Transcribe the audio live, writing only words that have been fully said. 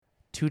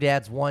Two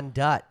Dads, One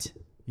Dut.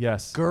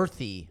 Yes.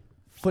 Girthy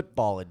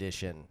football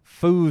edition.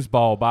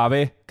 Foosball,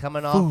 Bobby.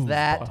 Coming off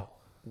that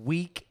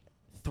week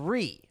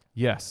 3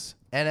 Yes.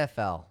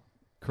 NFL.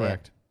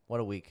 Correct. Man, what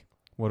a week.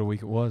 What a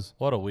week it was.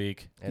 What a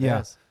week. It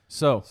is.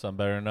 So Some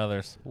better than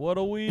others. What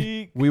a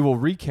week. we will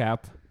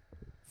recap,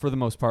 for the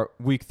most part,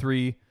 week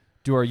 3,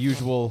 do our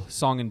usual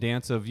song and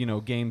dance of,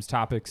 games,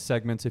 topics,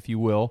 segments, if you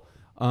will.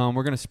 We're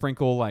going to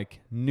sprinkle like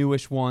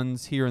newish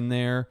ones here and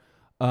there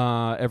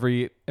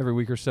every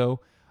week or so.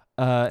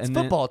 It's and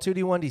football,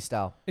 2D, 1D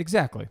style.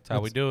 Exactly. That's how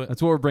we do it.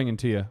 That's what we're bringing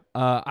to you.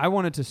 I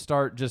wanted to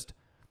start just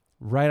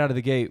right out of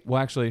the gate. Well,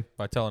 actually,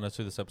 By telling us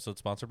who this episode's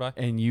sponsored by.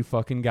 and you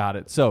fucking got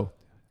it. So,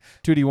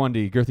 2D,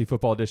 1D, Girthy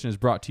Football Edition is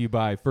brought to you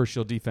by First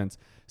Shield Defense.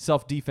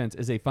 Self-defense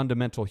is a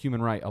fundamental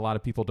human right. A lot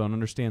of people don't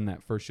understand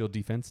that. First Shield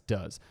Defense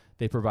does.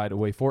 They provide a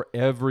way for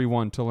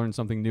everyone to learn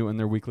something new in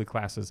their weekly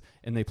classes,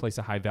 and they place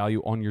a high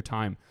value on your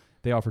time.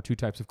 They offer 2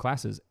 types of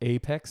classes,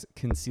 Apex,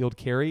 Concealed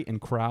Carry,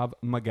 and Krav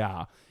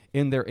Maga.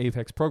 In their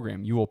Apex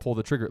program, you will pull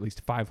the trigger at least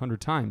 500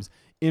 times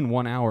in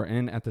 1 hour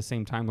and at the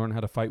same time learn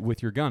how to fight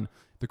with your gun.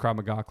 The Krav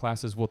Maga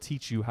classes will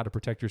teach you how to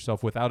protect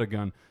yourself without a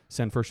gun.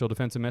 Send First Shield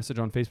Defense a message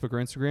on Facebook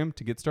or Instagram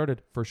to get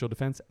started.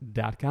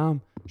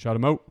 FirstShieldDefense.com. Shout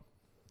them out.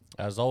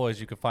 As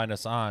always, you can find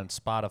us on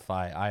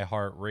Spotify,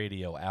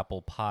 iHeartRadio,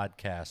 Apple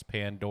Podcasts,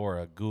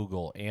 Pandora,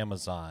 Google,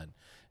 Amazon.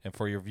 And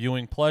for your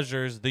viewing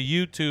pleasures, the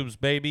YouTubes,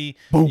 baby.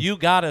 Boom. You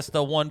got us the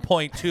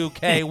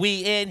 1.2K. We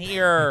in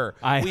here.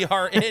 We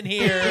are in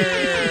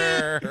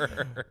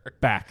here.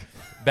 Back.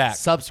 Back.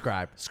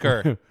 Subscribe.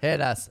 Skirt. Hit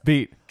us.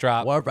 Beat.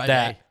 Drop Word by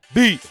that day.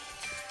 beat.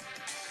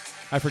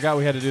 I forgot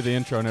we had to do the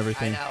intro and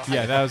everything. I know.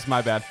 Yeah, that was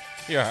my bad.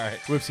 You're all right.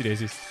 Whoopsie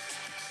daisies.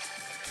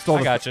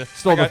 I got you.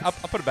 I'll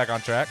put it back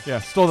on track.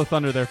 Yeah, stole the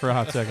thunder there for a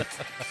hot second.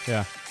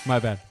 Yeah, my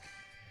bad.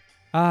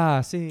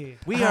 See.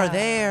 We are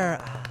there.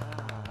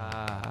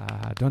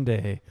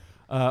 Donde?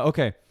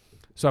 Okay,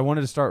 so I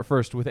wanted to start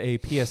first with a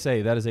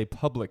PSA. That is a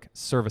public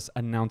service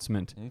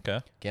announcement. Okay.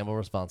 Gamble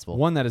responsible.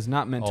 One that is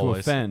not meant to Always.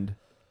 offend,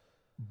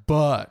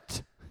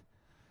 but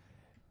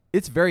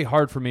it's very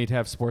hard for me to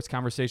have sports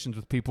conversations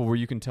with people where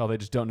you can tell they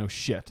just don't know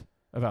shit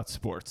about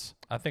sports.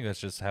 I think that's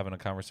just having a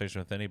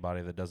conversation with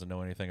anybody that doesn't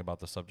know anything about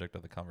the subject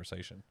of the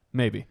conversation.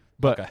 Maybe,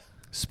 but Okay.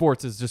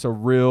 sports is just a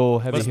real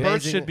heavy But hit.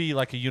 sports should be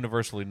like a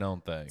universally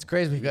known thing. It's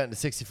crazy we've gotten to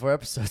 64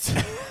 episodes.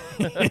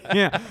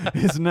 Yeah,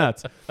 it's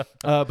nuts.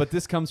 But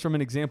this comes from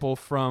an example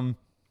from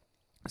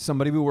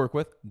somebody we work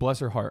with, bless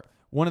her heart,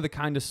 one of the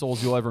kindest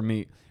souls you'll ever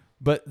meet.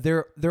 But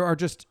there are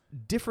just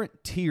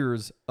different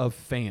tiers of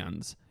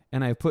fans.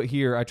 And I put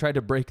here, I tried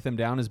to break them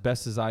down as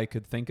best as I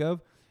could think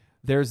of.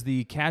 There's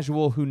the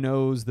casual who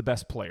knows the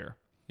best player.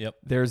 Yep.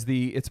 There's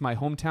the, it's my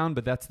hometown,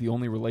 but that's the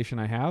only relation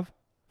I have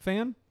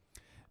fan.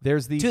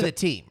 There's the... to the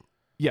team.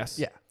 Yes.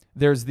 Yeah.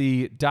 There's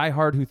the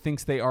diehard who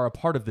thinks they are a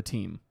part of the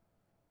team.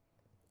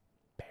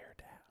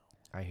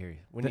 I hear you.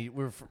 When you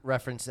were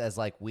referenced as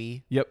like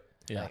we. Yep.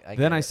 Yeah. I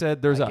Then get I it.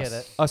 said, there's I get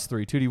us. it. Us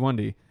three, 2D,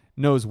 1D,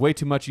 knows way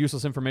too much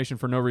useless information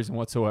for no reason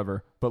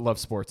whatsoever, but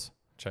loves sports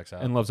Checks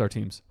out. and loves our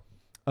teams.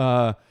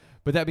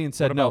 But that being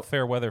said, What no, about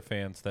fair weather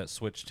fans that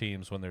switch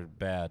teams when they're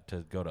bad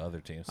to go to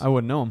other teams? I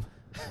wouldn't know him.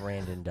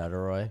 Brandon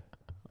Dutteroy.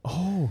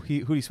 Oh,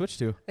 who'd he switch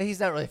to? He's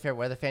not really a fair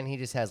weather fan. He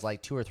just has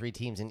like 2 or 3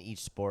 teams in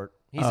each sport.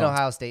 He's Oh. an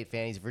Ohio State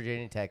fan. He's a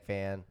Virginia Tech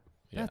fan.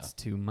 Yeah. That's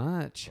too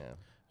much. Yeah.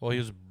 Well, he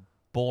was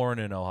born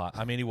in Ohio.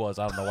 I mean, he was.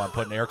 I don't know why I'm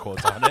putting air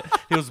quotes on it.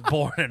 He was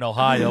born in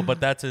Ohio, but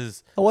that's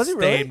his Oh, was he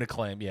really? claim to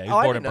claim. Yeah, he Oh,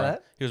 was I born didn't in know Bryan.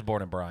 that. He was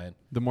born in Bryan.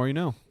 The more you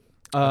know.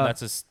 And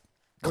that's his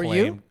Were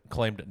claim. you?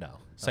 Claimed it. No,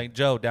 St.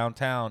 Joe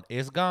downtown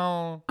is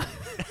gone.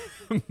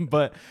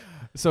 But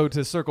so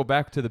to circle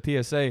back to the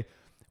PSA,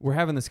 we're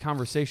having this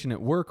conversation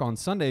at work on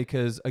Sunday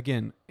because,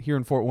 again, here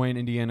in Fort Wayne,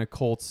 Indiana,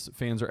 Colts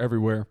fans are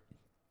everywhere.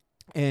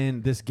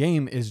 And this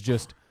game is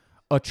just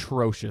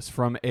atrocious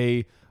from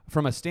a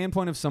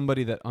standpoint of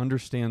somebody that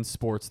understands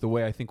sports the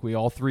way I think we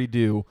all three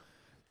do.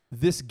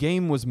 This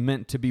game was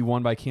meant to be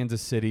won by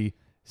Kansas City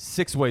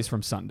 6 ways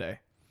from Sunday.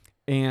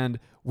 And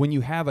when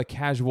you have a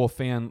casual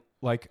fan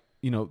like,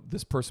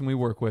 this person we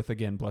work with,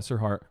 again, bless her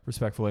heart,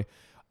 respectfully,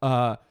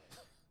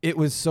 it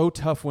was so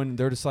tough when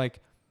they're just like,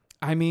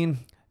 I mean,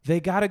 they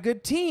got a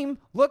good team.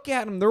 Look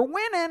at them. They're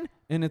winning.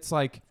 And it's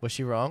like, Was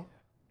she wrong?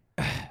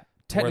 Were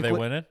technically, they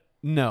winning?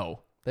 No.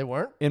 They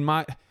weren't?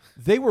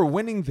 They were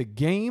winning the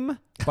game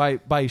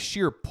by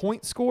sheer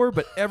point score,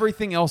 but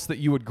everything else that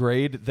you would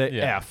grade, the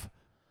Yeah. F,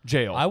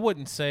 jail. I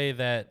wouldn't say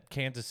that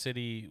Kansas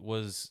City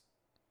was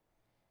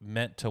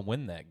meant to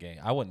win that game.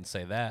 I wouldn't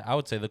say that. I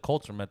would say the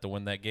Colts were meant to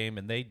win that game,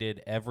 and they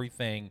did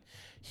everything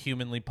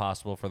humanly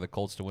possible for the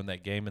Colts to win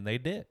that game, and they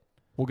did.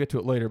 We'll get to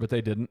it later, but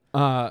they didn't.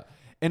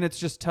 And it's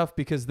just tough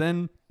because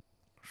then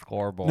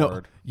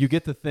Scoreboard. you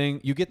get the thing,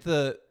 you get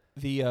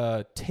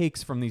the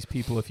takes from these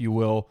people, if you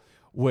will,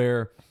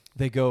 where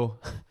they go,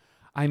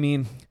 I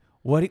mean,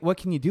 what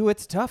can you do?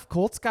 It's tough.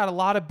 Colts got a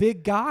lot of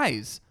big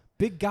guys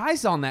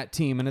on that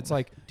team. And it's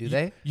like, Do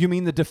they? You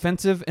mean the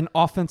defensive and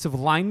offensive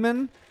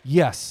linemen?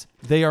 Yes,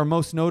 they are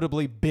most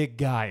notably big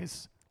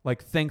guys.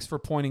 Like, thanks for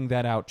pointing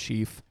that out,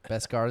 Chief.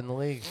 Best guard in the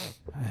league.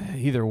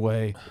 Either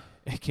way,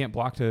 he can't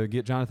block to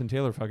get Jonathan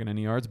Taylor fucking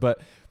any yards,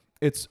 but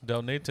it's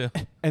Don't need to.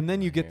 and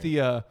then you get the they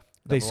Number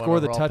one score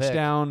the overall pick.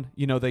 touchdown.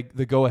 You know, the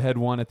go ahead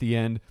one at the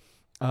end.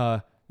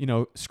 You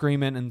know,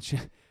 screaming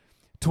and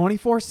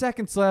 24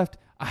 seconds left.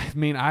 I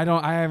mean,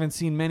 I haven't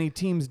seen many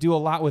teams do a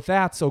lot with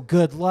that. So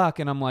good luck.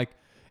 And I'm like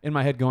in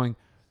my head going,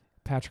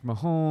 Patrick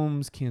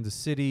Mahomes, Kansas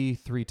City,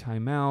 3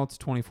 timeouts,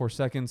 24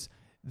 seconds.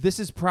 This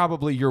is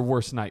probably your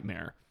worst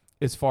nightmare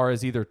as far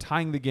as either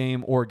tying the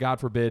game or, God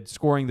forbid,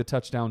 scoring the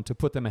touchdown to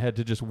put them ahead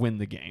to just win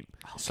the game.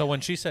 So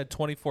when she said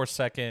 24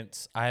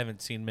 seconds, I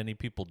haven't seen many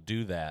people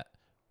do that.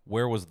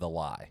 Where was the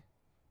lie?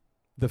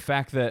 The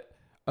fact that,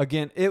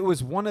 again, it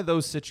was one of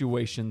those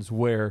situations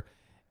where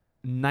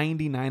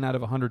 99 out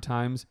of 100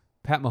 times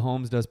Pat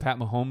Mahomes does Pat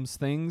Mahomes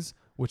things,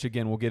 which,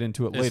 again, we'll get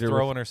into it Is later.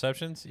 throw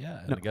interceptions? Yeah.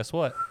 And No. guess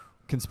what?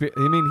 I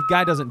mean, the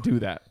guy doesn't do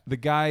that. The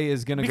guy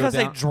is going to go Because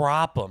down. they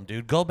drop him,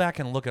 dude. Go back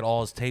and look at all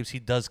his tapes. He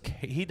does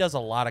a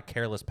lot of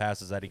careless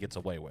passes that he gets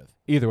away with.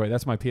 Either way,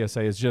 that's my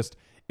PSA. Is just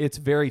it's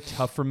very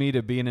tough for me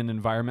to be in an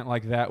environment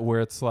like that where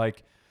it's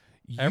like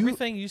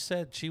Everything you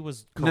said, she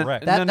was No,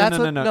 correct. No, That's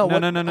no, what, no, what-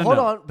 no, no, no, Hold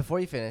no. on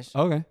before you finish.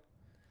 Okay.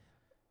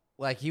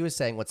 Like he was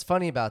saying, what's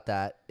funny about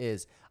that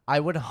is I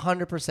would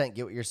 100%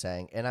 get what you're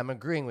saying, and I'm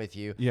agreeing with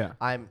you. Yeah.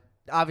 I'm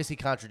obviously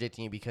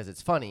contradicting you because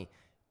it's funny,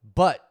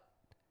 but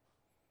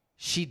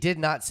she did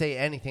not say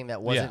anything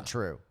that wasn't Yeah.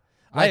 true.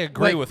 I Like-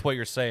 agree like- with what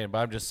you're saying, but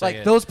I'm just saying.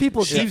 Like those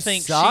people she do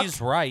thinks suck. she's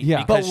right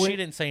Yeah. because But when- she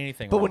didn't say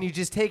anything But wrong. when you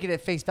just take it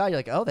at face value,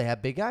 like, oh, they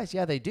have big guys.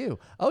 Yeah, they do.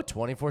 Oh,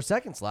 24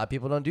 seconds. A lot of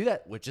people don't do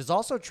that, which is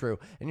also true.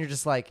 And you're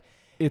just like,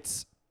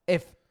 It's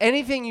if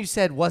anything you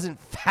said wasn't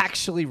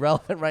factually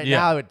relevant right Yeah.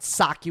 now, I would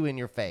sock you in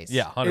your face.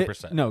 Yeah,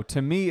 100%. No,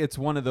 to me, it's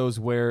one of those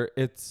where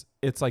it's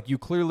like you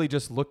clearly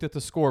just looked at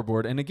the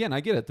scoreboard, and again, I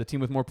get it. The team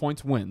with more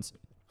points wins.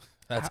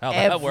 That's how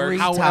Every that works.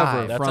 time.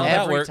 However, That's from how that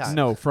Every works. time.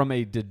 No, from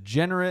a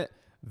degenerate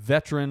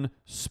veteran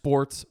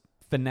sports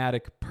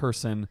fanatic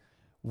person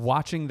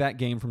watching that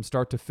game from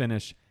start to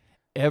finish,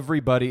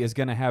 everybody is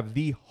going to have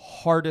the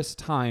hardest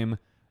time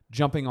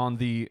jumping on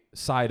the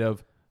side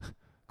of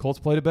Colts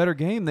played a better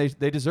game. They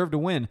deserve to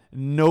win.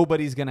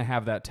 Nobody's going to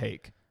have that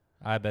take.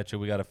 I bet you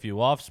we got a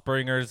few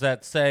offspringers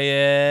that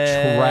say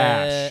it.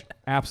 Trash.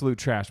 Absolute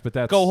trash. But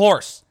that's Go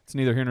horse. it's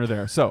neither here nor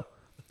there. So,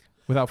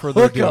 without further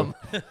Hook ado,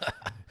 'em.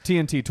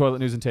 TNT toilet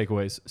news and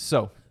takeaways.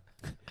 So,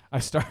 I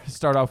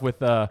start off with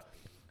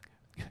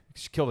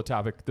kill the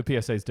topic. The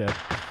PSA's dead.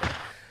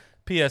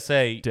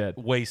 PSA Dead.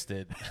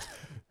 wasted.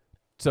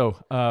 So,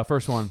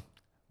 first one,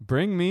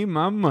 bring me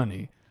my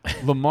money.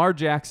 Lamar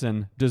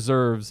Jackson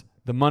deserves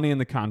the money in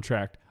the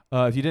contract.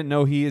 If you didn't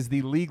know, he is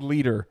the league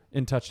leader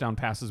in touchdown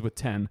passes with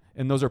 10,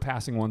 and those are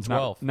passing ones,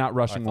 12, not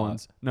rushing I thought.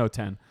 ones. No,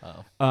 10.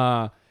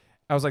 Oh.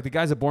 I was like, the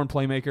guy's a born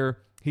playmaker.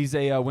 He's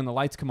a when the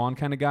lights come on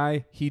kind of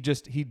guy. He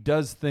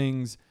does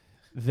things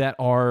that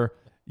are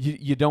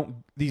you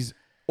don't these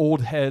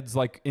old heads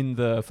like in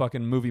the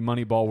fucking movie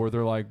Moneyball where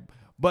they're like,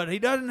 but he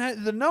doesn't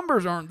have, the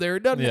numbers aren't there. He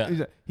doesn't.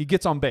 Yeah. He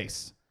gets on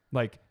base.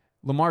 Like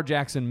Lamar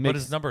Jackson But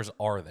makes his numbers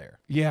are there.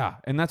 yeah,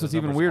 and that's Those what's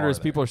even numbers weirder are is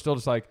people are still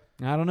just like,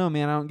 I don't know,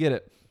 man, I don't get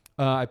it.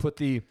 I put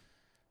the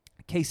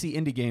KC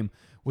Indy game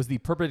was the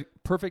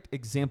perfect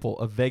example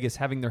of Vegas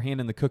having their hand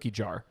in the cookie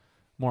jar.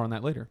 More on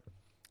that later.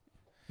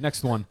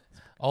 Next one.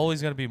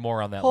 Always going to be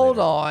more on that Hold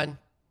later. on.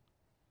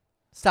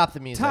 Stop the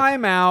music.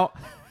 Time out.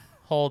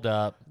 Hold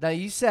up. Oh, Now,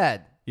 you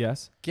said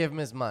Yes. give him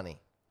his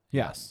money.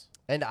 Yes.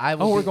 And I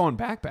will Oh, we're be- going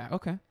back.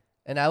 Okay.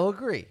 And I will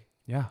agree.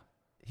 Yeah.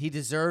 He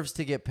deserves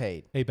to get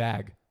paid. A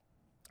bag.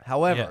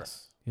 However,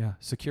 Yes. Yeah.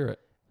 Secure it.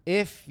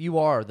 if you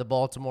are the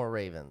Baltimore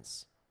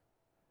Ravens,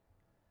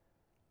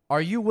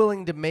 are you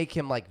willing to make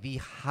him like the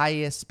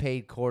highest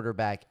paid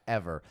quarterback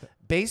ever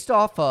based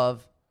off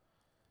of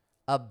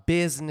a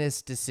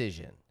business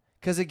decision?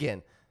 Because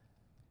again,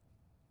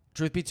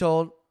 truth be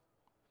told,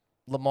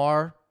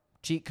 Lamar,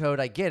 cheat code,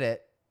 I get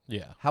it.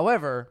 Yeah.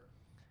 However,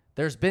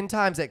 there's been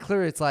times that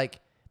clearly it's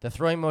like the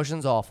throwing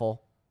motion's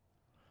awful.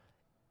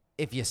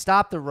 If you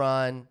stop the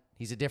run,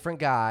 he's a different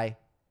guy.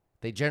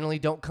 They generally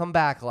don't come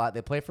back a lot.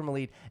 They play from a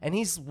lead. And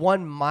he's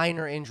one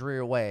minor injury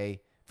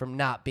away from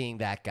not being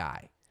that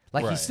guy.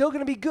 Like, Right. he's still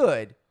going to be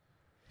good.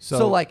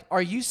 So, like,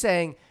 are you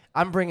saying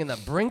I'm bringing the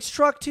Brinks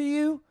truck to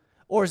you?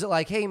 Or is it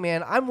like, hey,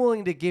 man, I'm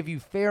willing to give you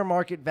fair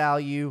market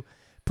value,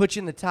 put you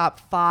in the top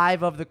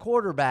 5 of the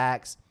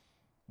quarterbacks,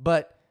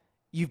 but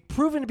you've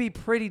proven to be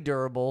pretty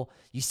durable.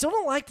 You still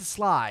don't like to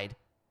slide.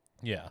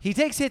 Yeah. He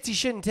takes hits he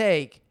shouldn't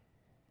take.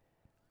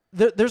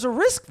 There's a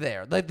risk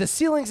there. Like the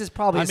ceilings is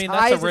probably I mean, as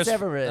high that's a as risk. it's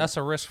ever been. That's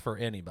a risk for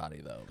anybody,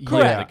 though.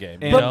 Correct. The game,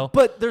 And- you know?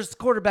 but there's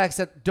quarterbacks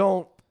that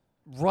don't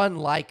run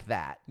like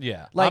that.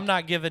 Yeah. Like- I'm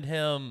not giving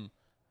him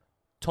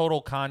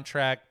total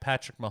contract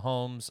Patrick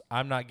Mahomes.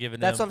 I'm not giving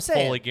That's him what I'm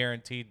saying. fully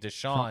guaranteed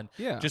Deshaun.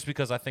 Yeah. Just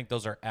because I think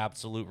those are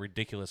absolute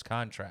ridiculous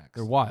contracts.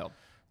 they're wild.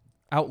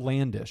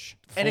 Outlandish.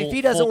 And if Full-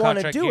 he doesn't full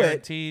wanna contract do it-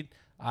 guaranteed,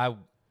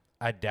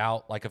 I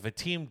doubt. Like if a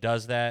team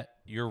does that,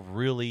 you're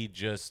really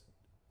just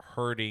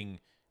hurting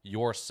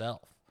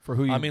yourself. For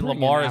who you I mean, bring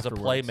in Lamar is a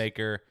afterwards.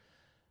 playmaker.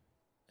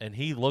 and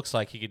he looks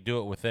like he could do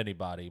it with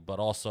anybody. But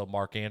also,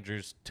 Mark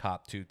Andrews,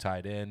 top 2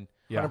 tight end.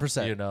 Yeah.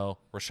 100%. You know,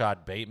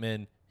 Rashad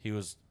Bateman, he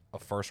was a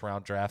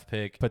first-round draft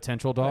pick.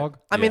 Potential dog.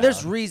 I mean, Yeah.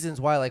 there's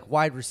reasons why like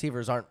wide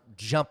receivers aren't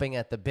jumping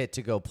at the bit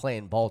to go play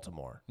in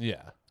Baltimore.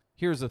 Yeah.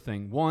 Here's the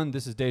thing. One,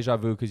 this is deja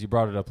vu because you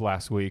brought it up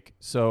last week.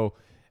 So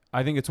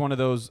I think it's one of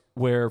those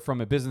where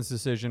from a business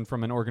decision,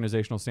 from an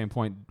organizational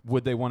standpoint,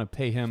 would they want to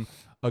pay him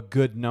a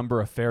good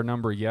number, a fair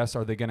number? Yes.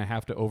 Are they going to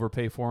have to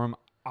overpay for him?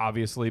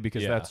 Obviously,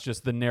 because Yeah. that's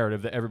just the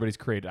narrative that everybody's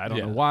created. I don't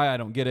Yeah. know why. I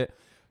don't get it.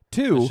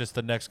 Two, It's just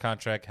the next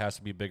contract has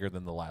to be bigger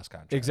than the last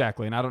contract.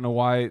 exactly. And I don't know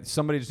why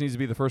somebody just needs to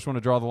be the first one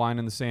to draw the line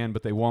in the sand,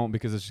 but they won't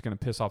because it's just going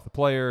to piss off the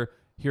player.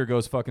 Here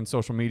goes fucking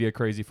social media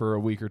crazy for a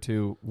week or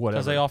two, whatever.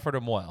 Because they offered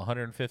him what,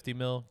 150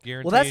 mil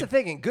guaranteed? Well, that's the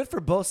thing, and good for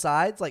both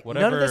sides. Like none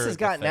of this Whatever has the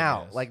gotten thing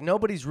out. is. Like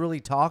nobody's really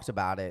talked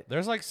about it.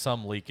 There's like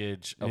some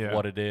leakage of Yeah.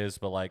 what it is,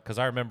 but like, because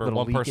I remember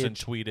Little one person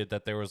leakage. tweeted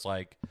that there was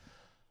like,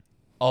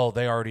 oh,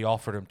 they already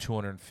offered him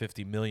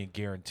 250 million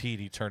guaranteed.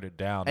 He turned it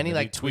down, And he,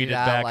 then like, tweeted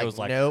out, back. like, It was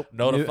like, nope.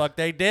 no, the Nope. fuck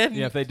they didn't.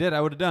 Yeah, if they did,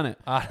 I would have done it.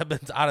 I'd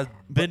have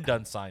been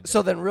done signed.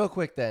 So then, real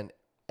quick, then,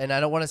 and I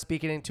don't want to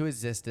speak it into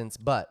existence,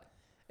 but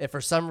if for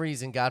some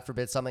reason, God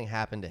forbid, something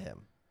happened to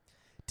him,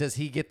 does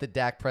he get the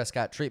Dak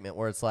Prescott treatment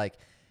where it's like,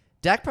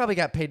 Dak probably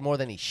got paid more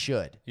than he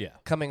should, Yeah.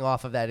 coming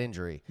off of that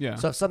injury. Yeah.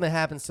 So if something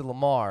happens to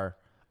Lamar,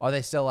 are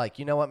they still like,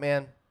 you know what,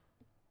 man?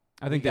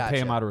 I think they pay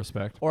him gotcha. out of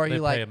respect. Or are They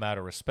you pay like him out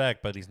of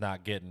respect, but he's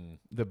not getting.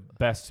 The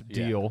best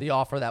Yeah. deal. the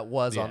offer that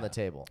was on Yeah. the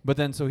table? But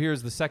then, so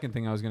here's the second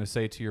thing I was going to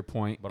say to your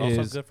point. But also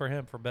is good for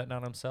him for betting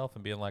on himself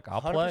and being like,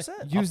 I'll 100%. play.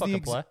 use I'll the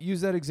fucking play. use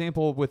that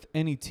example with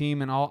any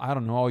team, and I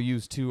don't know. I'll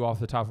use two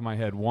off the top of my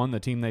head. One, the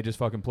team they just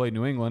fucking played,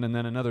 New England, and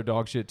then another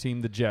dog shit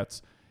team, the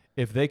Jets.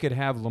 If they could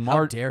have How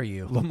Lamar dare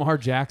you? Lamar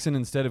Jackson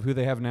instead of who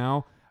they have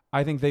now,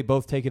 I think they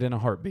both take it in a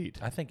heartbeat.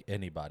 I think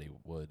anybody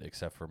would,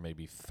 except for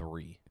maybe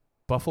 3.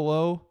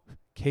 Buffalo,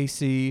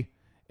 KC,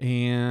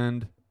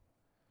 and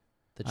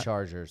The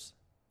Chargers,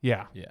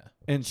 yeah, Yeah.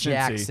 and Cincy.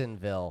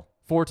 Jacksonville.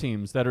 4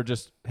 teams that are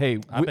just hey.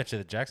 I bet you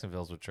the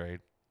Jacksonville's would trade.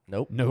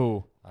 Nope.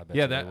 no, I bet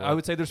yeah, you they that I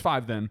would say there's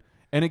 5 then.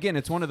 And again,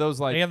 it's one of those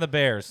like and the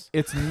Bears.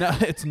 it's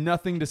it's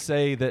nothing to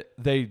say that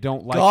they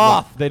don't like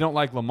Goff. they don't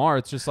like Lamar.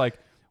 It's just like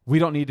we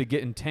don't need to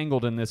get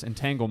entangled in this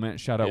entanglement.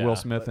 Shout out Yeah, Will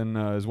Smith and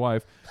his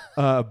wife.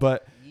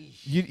 But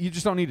you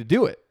just don't need to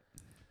do it.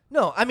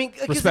 No, I mean,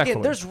 because Respectfully.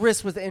 again, there's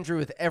risk with injury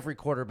with every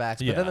quarterback,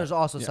 but Yeah. then there's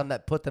also Yeah. some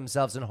that put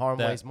themselves in harm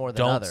That ways more than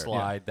don't others.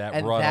 slide, that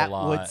and run that a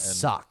lot. would and-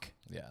 suck.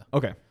 Yeah.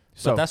 Okay,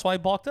 So so that's why he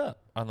balked up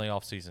on the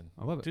offseason.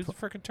 I love it. Dude's a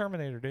freaking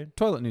Terminator, dude.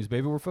 Toilet news,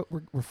 baby. We're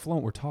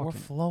flowing. We're talking. We're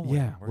flowing.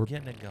 Yeah, we're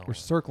getting it going. We're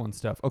circling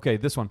stuff. Okay,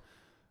 this one.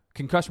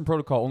 Concussion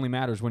protocol only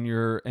matters when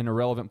you're an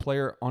irrelevant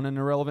player on an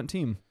irrelevant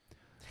team.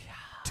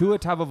 Tua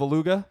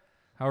Tagovailoa,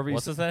 however you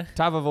What's say his name?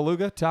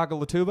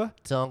 Tagovailoa.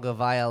 Tonga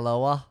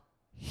Vailoa,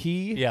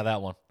 He Yeah,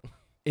 that one.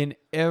 in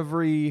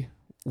every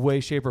way,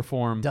 shape, or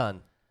form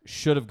done.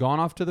 should have gone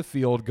off to the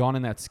field, gone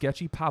in that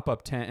sketchy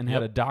pop-up tent, and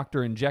had Yep. a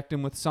doctor inject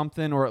him with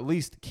something, or at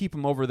least keep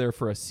him over there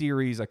for a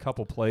series, a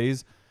couple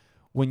plays.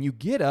 When you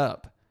get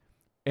up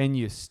and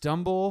you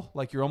stumble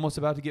like you're almost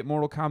about to get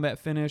Mortal Kombat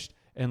finished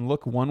and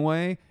look one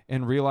way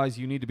and realize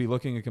you need to be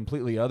looking a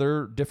completely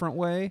different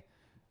way,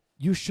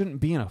 you shouldn't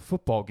be in a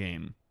football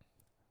game.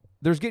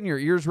 There's getting your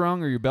ears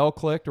rung or your bell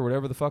clicked or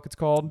whatever the fuck it's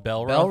called.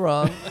 Bell Bell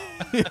rung.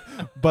 rung,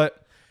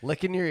 But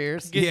licking your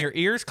ears. Getting your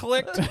ears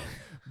clicked.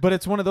 But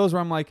it's one of those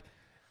where I'm like,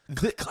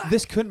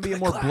 this couldn't be a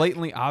more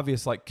blatantly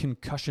obvious like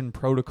concussion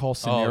protocol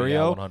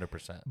scenario. Oh, yeah,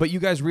 100%. But you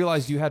guys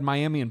realized you had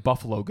Miami and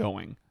Buffalo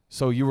going.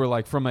 So you were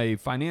like, from a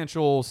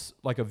financial,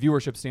 like a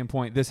viewership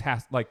standpoint, this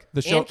has like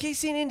the show And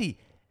KC and Indy.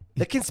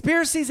 The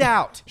conspiracy's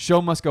out.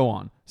 show must go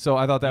on. So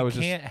I thought that You was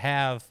just can't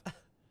have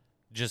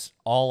just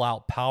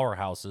all-out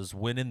powerhouses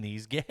winning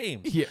these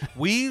games. Yeah.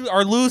 We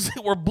are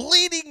losing. We're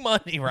bleeding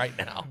money right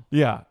now.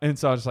 yeah. And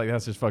so I was just like,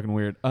 that's just fucking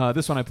weird.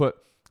 This one I put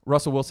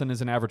Russell Wilson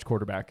is an average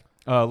quarterback.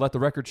 Let the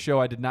record show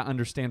I did not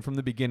understand from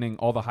the beginning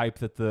all the hype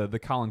that the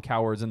Colin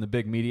Cowards and the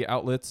big media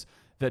outlets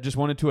that just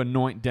wanted to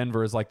anoint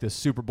Denver as like this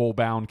Super Bowl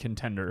bound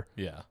contender.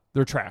 Yeah.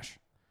 They're trash.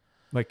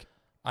 Like,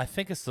 I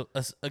think it's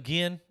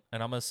again,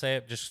 and I'm going to say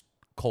it, just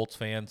Colts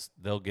fans,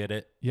 they'll get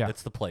it. Yeah.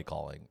 It's the play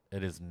calling.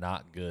 It is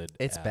not good.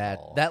 It's at bad.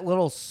 all. That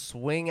little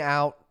swing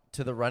out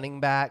to the running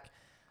back.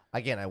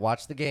 Again, I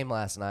watched the game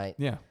last night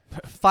yeah.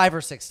 5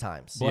 or 6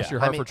 times. Bless Yeah. your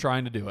I heart mean, for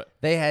trying to do it.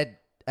 They had,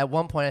 at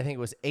one point, I think it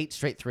was 8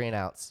 straight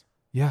 3-and-outs.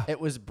 Yeah. It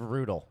was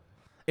brutal.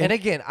 And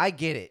again, I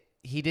get it.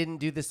 He didn't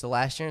do this till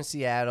last year in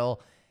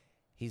Seattle.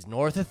 He's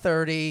north of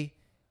 30.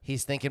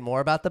 He's thinking more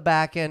about the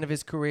back end of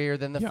his career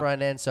than the Yeah.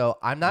 front end. So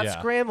I'm not Yeah.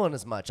 scrambling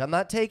as much. I'm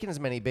not taking as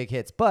many big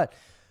hits. But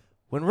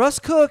when Russ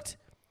cooked,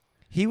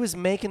 he was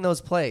making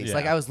those plays. Yeah.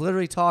 Like I was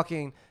literally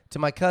talking to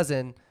my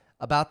cousin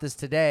about this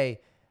today.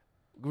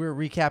 We were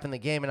recapping the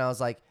game, and I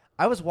was like,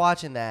 I was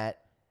watching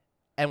that,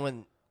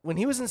 and when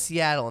he was in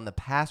Seattle and the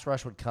pass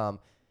rush would come,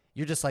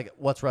 you're just like,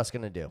 what's Russ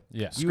going to do?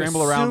 Yeah. You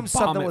Scramble assumed around, bomb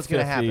something at was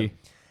going to 50. happen.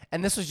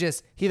 And this was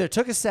just, he either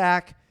took a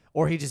sack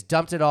Or he just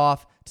dumped it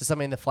off to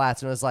somebody in the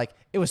flats and it was like,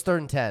 it was 3rd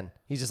and 10.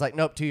 He's just like,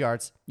 nope, 2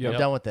 yards. Yep. I'm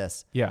done with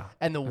this. Yeah.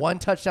 And the one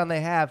touchdown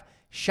they have,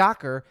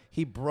 shocker,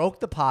 he broke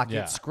the pocket,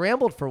 Yeah.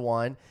 scrambled for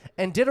one,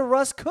 and did a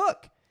Russ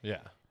Cook. Yeah.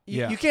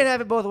 Yeah. You can't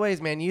have it both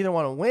ways, man. You either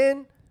want to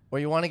win or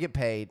you want to get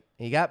paid.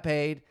 He got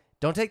paid.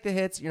 Don't take the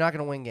hits. You're not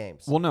going to win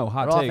games. Well, no,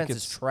 hot Their take. offense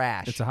is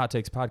trash. It's a hot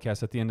takes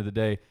podcast at the end of the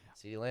day.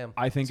 CeeDee Lamb.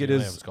 I think it CeeDee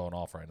is. Lamb's going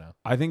off right now.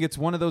 I think it's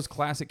one of those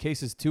classic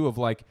cases too of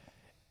like,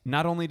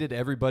 not only did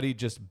everybody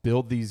just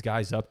build these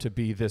guys up to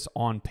be this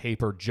on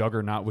paper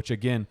juggernaut, which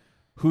again,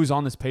 who's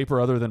on this paper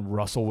other than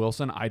Russell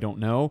Wilson? I don't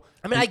know.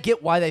 I mean, I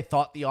get why they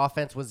thought the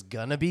offense was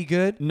going to be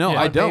good. No,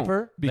 Yeah. I on don't.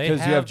 paper. They Because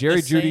you have have Jerry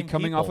the Jeudy same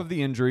coming off people. of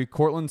the injury,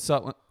 Cortland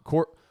Sutton.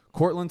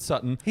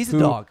 He's a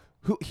dog.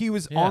 Who he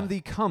was Yeah. on the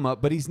come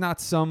up, but he's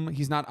not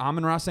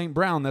Amon-Ra St.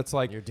 Brown. That's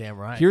like, You're damn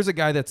right. here's a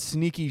guy that's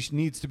sneaky,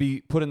 needs to be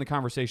put in the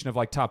conversation of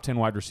like top 10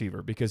 wide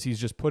receiver because he's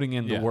just putting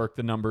in the Yeah. work,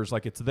 the numbers,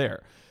 like it's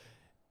there.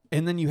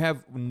 And then you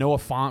have Noah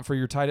Fant for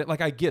your tight end.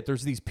 Like I get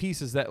there's these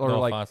pieces that are No,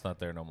 like Font's not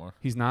there no more.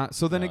 he's not.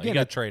 So then No, again, he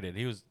got traded.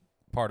 He was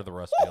part of the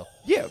Russ deal.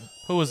 yeah,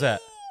 Who was that?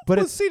 but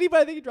Well, it's CeeDee,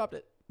 but I think he dropped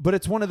it.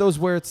 one of those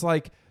where it's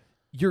like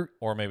you're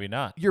Or maybe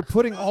not.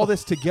 putting all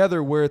this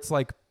together where it's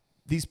like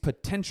these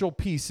potential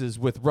pieces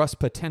with Russ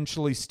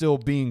potentially still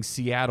being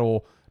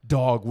Seattle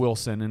dog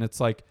Wilson, and it's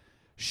like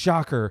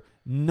shocker,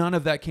 none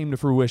of that came to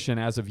fruition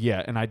as of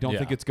yet, and I don't Yeah.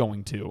 think it's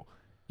going to.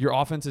 Your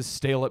offense is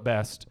stale at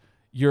best.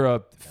 You're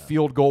a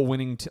field goal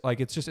winning like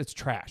it's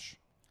trash.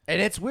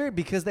 And it's weird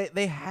because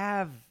they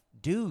have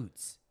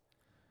dudes.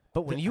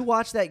 But when you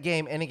watch that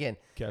game, and again,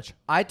 Catch.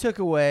 I took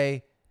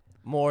away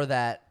more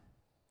that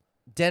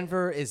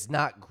Denver is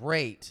not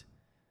great,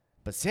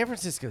 but San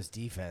Francisco's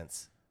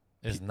defense.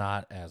 Is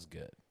not as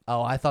good.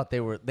 Oh, I thought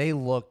they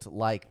looked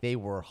like they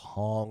were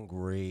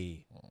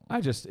hungry.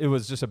 It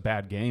was just a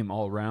bad game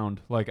all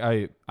around. Like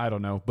I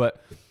don't know, but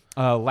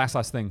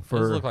last thing It for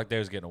looked like they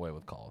was getting away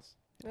with calls.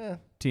 Yeah.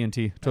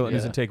 TNT, toilet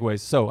news Yeah. and takeaways.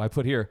 So I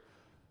put here,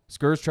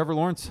 Skurs Trevor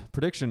Lawrence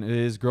prediction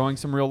is growing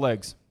some real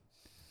legs.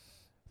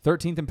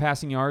 13th in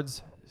passing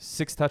yards,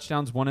 6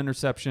 touchdowns, 1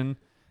 interception.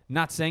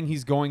 Not saying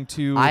he's going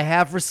to. I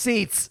have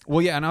receipts.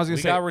 Well, yeah, and I was going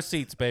We to say got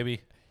receipts,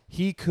 baby.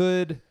 he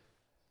could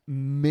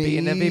Be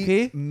an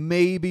MVP?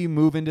 maybe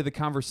move into the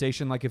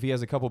conversation. Like if he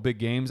has a couple big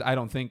games, I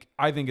think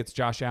it's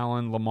Josh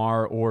Allen,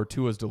 Lamar, or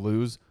Tua's to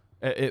lose.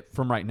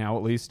 From right now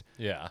at least.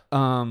 Yeah.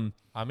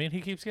 I mean,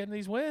 he keeps getting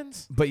these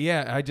wins. But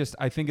yeah,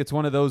 I think it's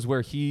one of those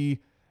where he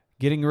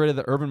getting rid of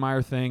the Urban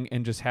Meyer thing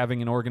and just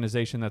having an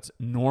organization that's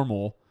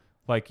normal.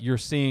 Like you're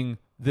seeing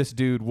this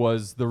dude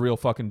was the real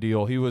fucking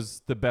deal. He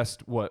was the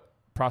best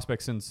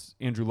prospect since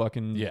Andrew Luck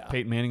and Yeah.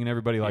 Peyton Manning and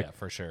everybody. Like Yeah,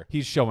 for sure.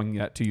 he's showing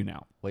that to you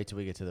now. Wait till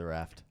we get to the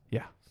raft.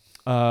 Yeah.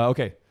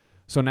 Okay.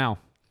 So now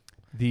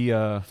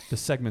the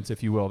segments,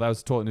 if you will. That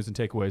was toilet news and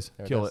takeaways.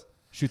 There it Kill is. it.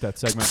 Shoot that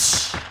segment.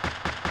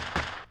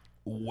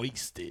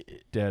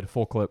 Wasted. Dead.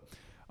 Full clip.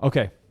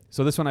 Okay.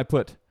 So this one I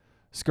put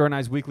Skur and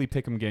I's weekly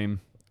pick'em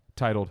game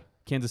titled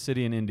Kansas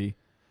City and Indy.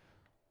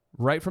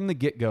 Right from the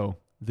get-go,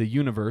 the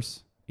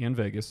universe and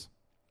Vegas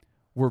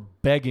were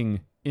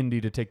begging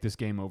Indy to take this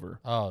game over.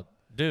 Oh,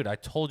 dude, I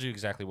told you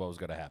exactly what was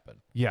going to happen.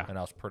 Yeah. And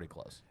I was pretty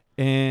close.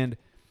 And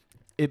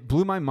it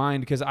blew my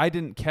mind because I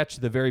didn't catch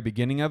the very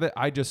beginning of it.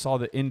 I just saw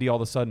that Indy all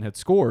of a sudden had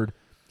scored,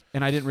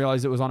 and I didn't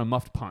realize it was on a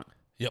muffed punt.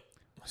 Yep.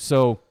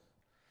 So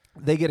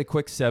they get a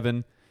quick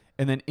 7,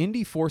 and then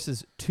Indy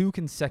forces 2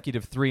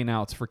 consecutive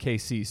 3-and-outs for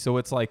KC. So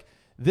it's like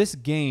this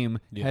game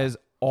has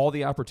all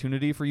the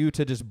opportunity for you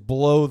to just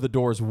blow the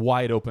doors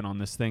wide open on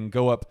this thing,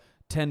 go up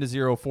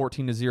 10-0,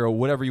 14-0,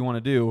 whatever you want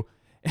to do.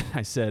 And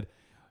I said,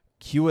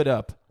 cue it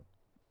up.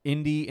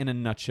 Indy in a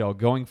nutshell,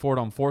 going for it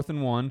on 4th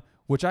and 1,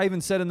 which I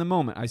even said in the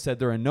moment. I said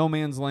they're in no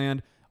man's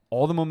land.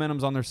 All the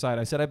momentum's on their side.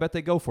 I said, I bet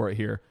they go for it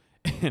here.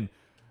 And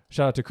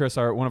shout out to Chris,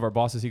 one of our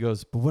bosses. He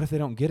goes, but what if they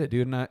don't get it,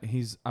 dude? And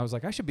I was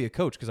like, I should be a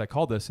coach because I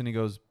called this. And he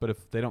goes, but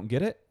if they don't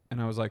get it?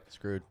 And I was like,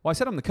 Screwed. well, I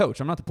said I'm the coach.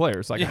 I'm not the player.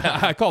 It's like,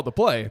 I called the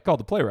play. I called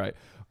the play right.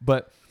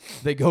 But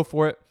they go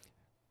for it.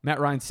 Matt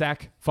Ryan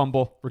sack,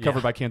 fumble,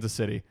 recovered by Kansas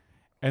City.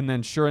 And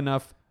then sure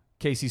enough,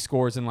 Casey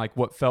scores in like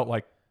what felt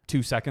like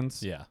 2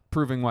 seconds. Yeah.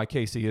 Proving why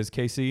Casey is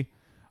Casey.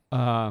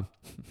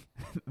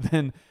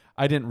 Then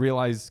I didn't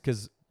realize,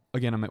 because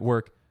again, I'm at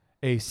work,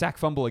 a sack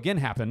fumble again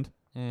happened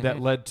that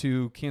led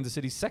to Kansas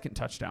City's second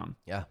touchdown.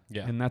 Yeah.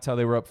 Yeah. And that's how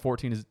they were up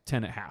 14-10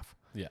 at half.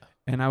 Yeah.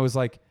 And I was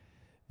like,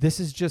 this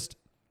is just,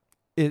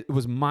 it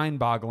was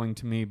mind-boggling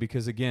to me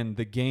because, again,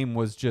 the game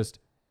was just,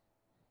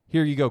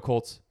 here you go,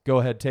 Colts. Go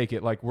ahead, take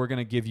it. Like, we're going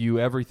to give you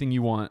everything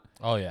you want.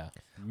 Oh, yeah.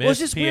 Well, it's Missed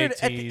just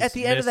PATs, weird. At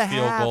the end of the missed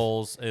field half-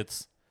 goals.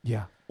 It's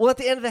Yeah. Well, at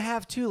the end of the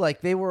half, too,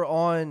 like they were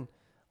on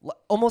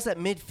almost at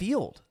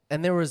midfield,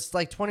 and there was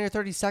like 20 or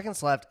 30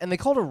 seconds left, and they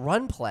called a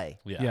run play.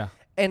 Yeah.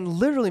 And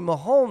literally,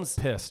 Mahomes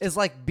Pissed. is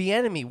like,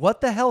 "Bieniemy, what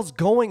the hell's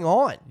going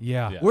on?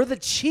 Yeah. Yeah. We're the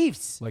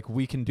Chiefs. Like,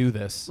 we can do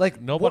this.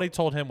 Like nobody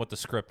told him what the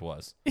script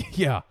was.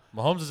 yeah.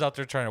 Mahomes is out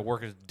there trying to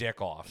work his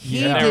dick off.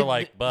 He and they were did-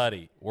 like,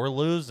 buddy. we're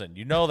losing.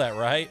 You know that,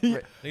 right?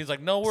 And he's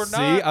like, no, we're See,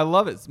 not. I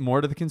love it. It's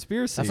more to the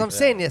conspiracy. That's what I'm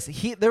saying. Yes,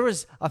 there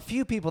was a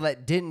few people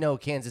that didn't know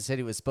Kansas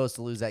City was supposed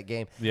to lose that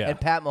game, Yeah. and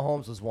Pat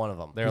Mahomes was one of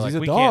them. They're 'Cause like, he's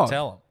a we dog. can't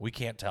tell him. We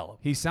can't tell him.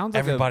 He sounds like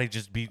Everybody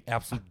just be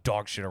absolute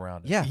dog shit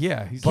around him. Yeah,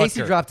 Yeah, he's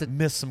Casey Butker dropped a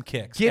missed some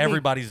kicks. Give me-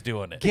 Everybody's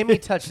doing it. give me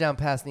touchdown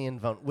pass in the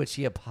end zone, which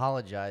he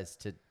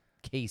apologized to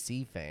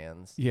KC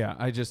fans. Yeah,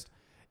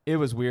 it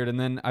was weird. And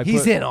then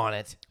He's in on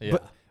it. Yeah.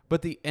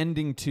 But the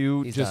ending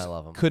too He's just not, I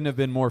love him. couldn't have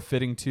been more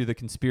fitting to the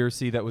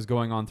conspiracy that was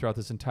going on throughout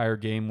this entire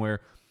game, where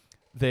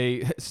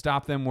they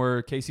stop them,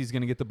 where Casey's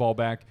going to get the ball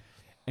back,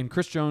 and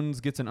Chris Jones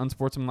gets an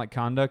unsportsmanlike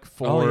conduct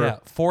for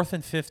 4th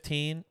and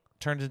 15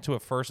 turns into a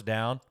first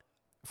down.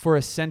 for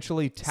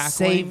essentially tackling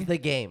Save the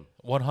game.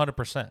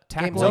 100%.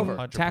 Game's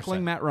over.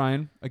 tackling Matt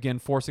Ryan, again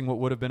forcing what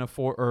would have been a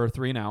 4 or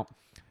 3 and out,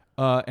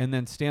 and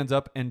then stands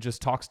up and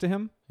just talks to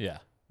him. Yeah.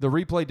 The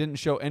replay didn't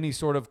show any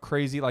sort of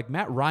crazy, like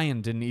Matt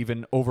Ryan didn't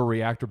even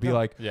overreact or be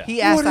like, Yeah.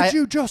 He asked. "What did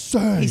you just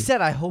say?" He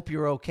said, "I hope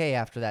you're okay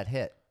after that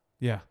hit."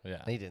 yeah.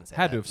 Yeah. He didn't say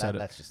Had that. to have said it.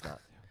 That's just not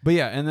But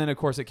yeah, and then of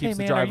course it keeps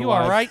Hey, the man, are drive you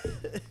alive. all right?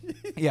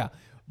 Yeah.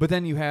 But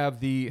then you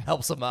have the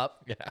helps him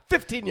up. Yeah.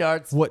 15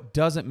 yards. what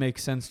doesn't make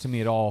sense to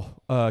me at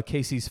all,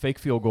 Casey's fake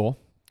field goal,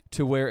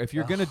 to where if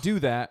you're going to do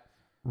that,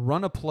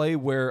 run a play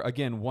where,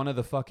 again, one of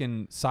the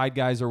fucking side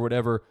guys or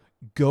whatever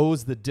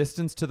goes the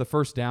distance to the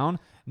first down,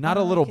 not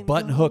a little can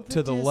button go hook the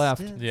to the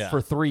left distance. Yeah. for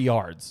 3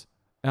 yards.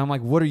 And I'm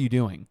like, what are you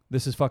doing?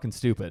 This is fucking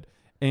stupid.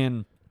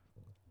 And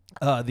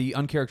the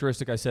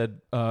uncharacteristic, I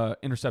said,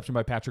 interception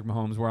by Patrick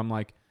Mahomes, where I'm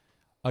like,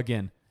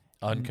 again,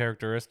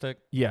 Uncharacteristic.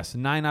 yes,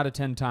 9 out of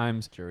 10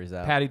 times, Jury's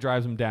out. Patty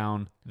drives them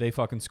down, they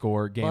fucking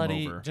score, game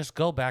Buddy, over. just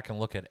go back and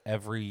look at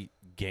every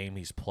game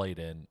he's played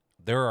in.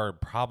 There are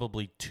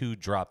probably 2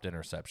 dropped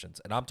interceptions,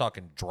 and I'm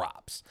talking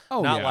drops.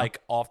 Oh, not yeah. like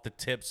off the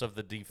tips of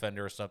the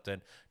defender or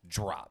something.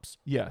 Drops.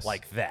 Yes.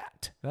 Like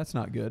that. That's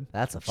not good.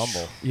 That's a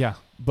fumble. Yeah,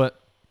 but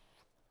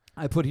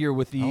I put here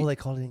with the they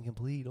called it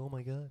incomplete. Oh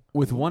my god.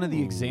 with one of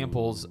the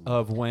examples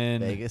of when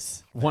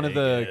Vegas. one of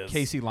the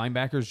Vegas. KC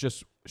linebackers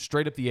just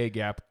straight up the A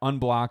gap,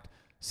 unblocked,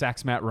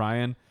 sacks Matt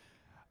Ryan.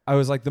 I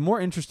was like, the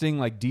more interesting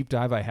like deep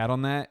dive I had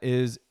on that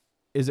is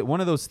it one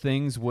of those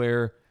things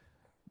where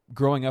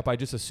growing up I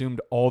just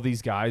assumed all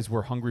these guys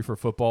were hungry for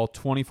football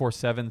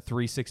 24/7,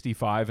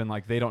 365, and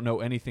like they don't know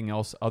anything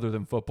else other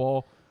than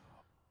football?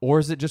 Or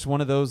is it just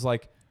one of those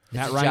like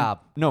Matt a Ryan? job.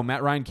 No,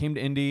 Matt Ryan came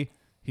to Indy.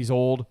 He's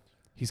old.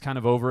 He's kind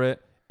of over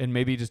it, and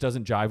maybe he just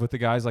doesn't jive with the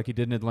guys like he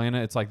did in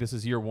Atlanta. It's like this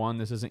is year 1.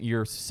 This isn't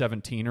year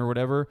 17 or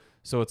whatever.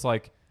 So it's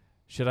like,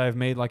 should I have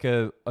made like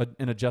an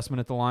adjustment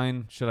at the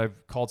line? Should I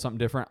have called something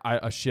different?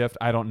 A shift?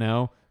 I don't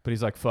know. But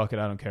he's like, fuck it,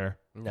 I don't care.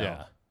 No.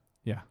 Yeah.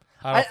 Yeah.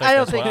 I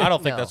don't think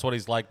no. that's what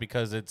he's like,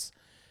 because it's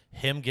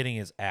him getting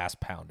his ass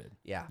pounded.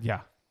 Yeah.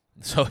 Yeah.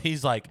 So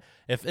he's like,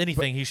 if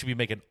anything, he should be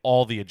making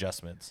all the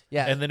adjustments.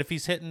 Yeah. And then if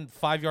he's hitting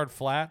 5-yard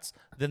flats,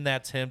 then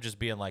that's him just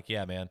being like,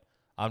 yeah, man,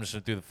 I'm just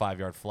going to do the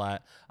 5-yard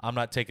flat. I'm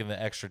not taking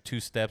the extra 2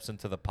 steps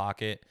into the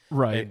pocket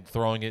Right. and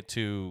throwing it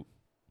to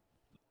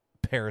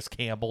Paris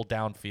Campbell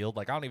downfield.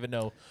 Like, I don't even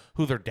know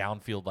who their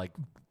downfield, like,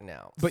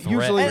 No. But threat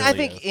usually- And I really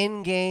think is.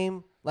 in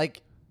game,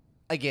 like,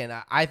 again,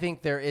 I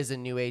think there is a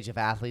new age of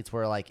athletes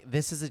where, like,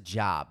 this is a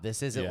job.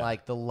 This isn't Yeah.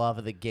 like the love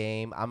of the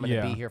game. I'm going to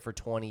Yeah. be here for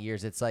 20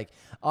 years. It's like,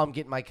 oh, I'm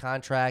getting my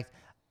contract.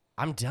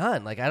 I'm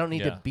done. Like, I don't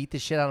need Yeah. to beat the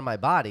shit out of my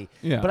body.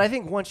 Yeah. But I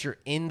think once you're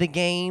in the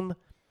game,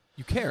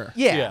 You care.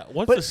 yeah.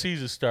 once but the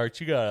season starts,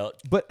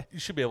 But you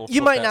should be able to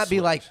you flip might that not be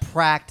switch. like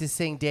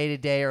practicing day to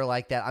day or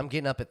like that. I'm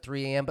getting up at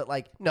 3 a.m. But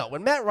like, no,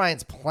 when Matt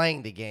Ryan's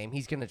playing the game,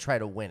 he's going to try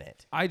to win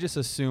it. I just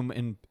assume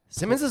in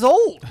Simmons is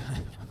old.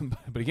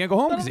 but he can't go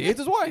home because he hates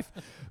his wife.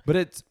 But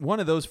it's one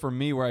of those for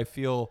me where I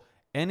feel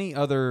any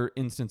other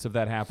instance of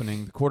that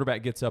happening, the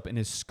quarterback gets up and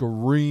is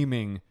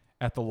screaming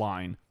at the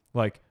line,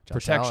 like Josh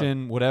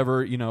protection,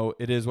 whatever,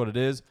 it is what it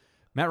is.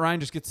 Matt Ryan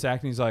just gets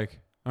sacked and he's like,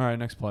 all right,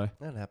 next play.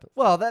 That happened.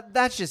 Well,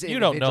 that's just You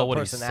don't know individual what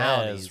he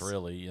personalities. says,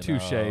 really. You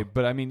Touche. know.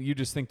 But I mean, you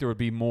just think there would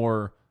be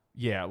more,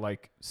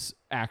 like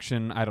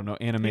action, I don't know,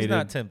 animated. He's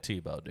not Tim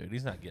Tebow, dude.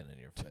 He's not getting in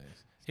your face.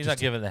 He's not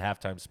giving the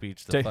halftime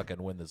speech to Take-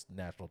 fucking win this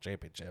national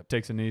championship.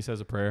 Takes a knee, says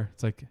a prayer.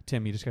 It's like,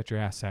 Tim, you just got your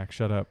ass sacked.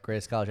 Shut up.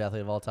 Greatest college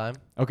athlete of all time.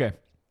 Okay.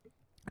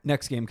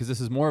 Next game, because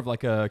this is more of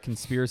like a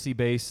conspiracy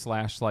base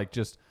 / like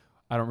just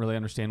I don't really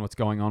understand what's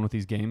going on with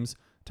these games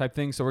type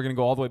thing. So we're going to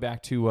go all the way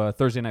back to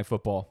Thursday Night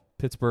Football,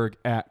 Pittsburgh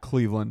at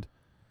Cleveland.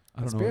 I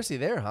don't know. Conspiracy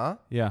there, huh?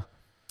 Yeah.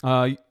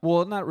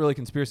 Well, not really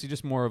conspiracy,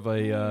 just more of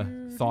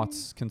a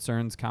thoughts,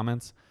 concerns,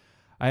 comments.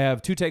 I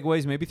have 2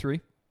 takeaways, maybe 3.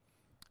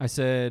 I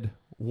said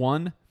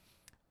 1,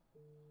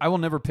 I will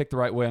never pick the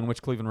right way on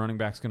which Cleveland running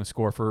back's going to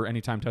score for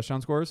anytime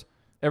touchdown scores.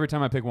 Every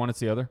time I pick one, it's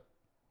the other.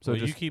 So So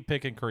you just keep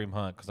picking Kareem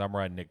Hunt because I'm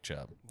riding Nick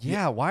Chubb.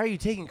 Yeah. Why are you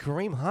taking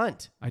Kareem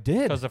Hunt? I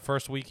did. Because the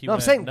first week he No, I'm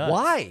went saying nuts.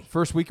 why?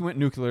 First week I went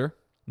nuclear.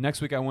 Next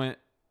week I went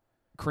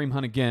Kareem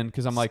Hunt again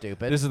because I'm like,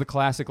 Stupid. this is the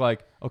classic,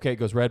 like, okay, it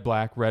goes red,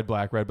 black, red,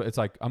 black, red, but it's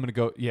like, I'm going to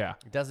go, yeah.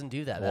 It doesn't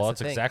do that. Well, That's that's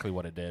the thing. exactly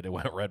what it did. It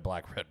went red,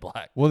 black, red,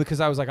 black. Well, because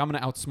I was like, I'm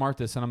going to outsmart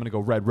this and I'm going to go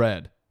red,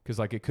 red. because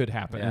like it could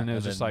happen, and it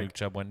was then just like, Nuke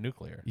Chubb went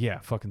nuclear. yeah,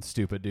 fucking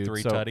stupid, dude.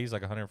 3 So tutties,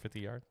 like 150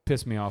 yards.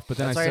 pissed me off. But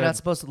then That's I why said, you're not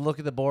supposed to look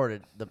at the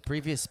board. The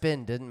previous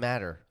spin didn't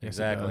matter. Yes,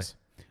 it Exactly.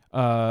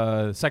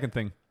 does. Second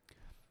thing,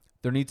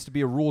 there needs to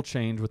be a rule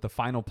change with the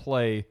final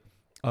play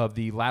of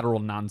the lateral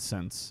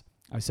nonsense.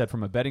 I said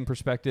from a betting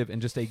perspective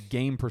and just a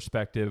game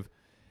perspective,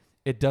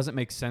 it doesn't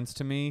make sense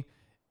to me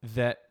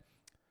that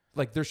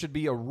like there should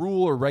be a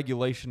rule or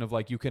regulation of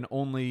like you can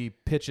only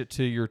pitch it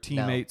to your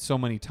teammate so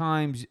many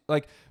times,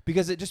 like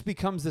because it just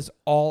becomes this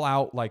all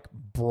out like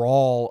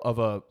brawl of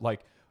a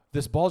like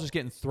this ball just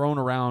getting thrown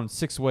around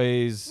 6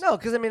 ways. No,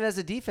 because I mean, as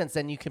a defense,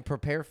 then you can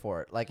prepare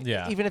for it. Like,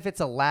 Yeah. even if it's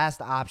a last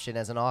option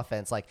as an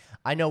offense, like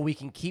I know we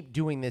can keep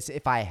doing this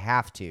if I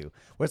have to.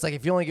 Where it's like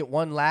if you only get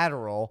one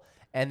lateral,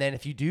 and then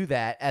if you do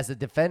that as a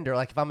defender,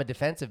 like if I'm a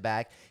defensive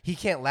back, he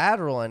can't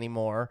lateral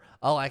anymore.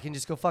 Oh, I can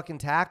just go fucking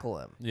tackle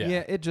him.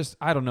 Yeah. It just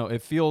I don't know.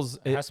 It feels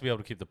It has to be able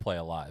to keep the play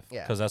alive.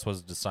 Yeah. Because that's what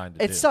it's designed to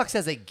do. It sucks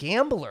as a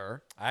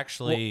gambler.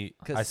 Actually,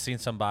 Well, 'cause- I seen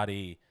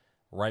somebody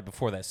right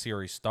before that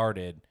series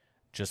started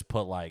just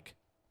put like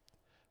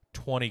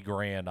 20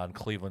 grand on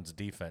Cleveland's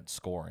defense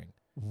scoring.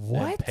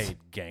 What? And paid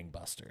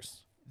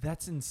gangbusters.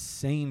 That's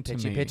insane to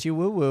Pitchy, me. pitchy,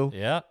 woo woo.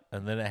 Yeah.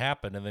 And then it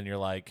happened. And then you're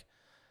like,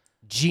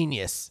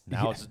 Genius.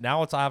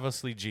 now it's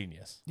obviously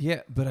genius.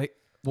 Yeah, but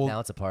well, Now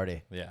it's a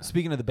party. Yeah.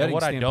 speaking of the And betting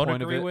what I don't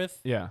standpoint of agree it- with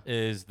yeah,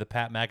 is the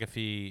Pat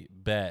McAfee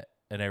bet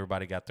and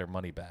everybody got their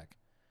money back.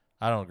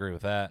 I don't agree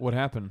with that. what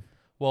happened?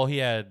 Well, he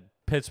had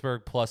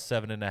Pittsburgh plus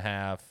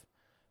 7.5,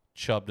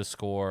 Chubb to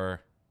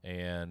score,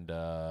 and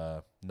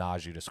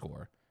Najee to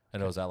score.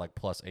 And it was at like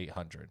plus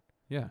 800.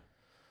 Yeah,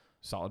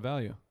 solid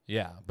value.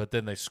 Yeah, but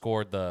then they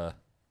scored Fumble.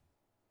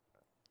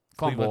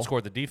 Cleveland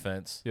scored the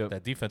defense. Yep.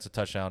 That defensive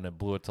touchdown and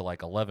blew it to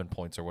like 11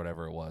 points or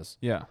whatever it was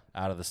Yeah,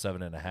 out of the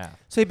 7.5.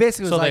 So he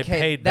basically was So like, they hey,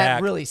 paid that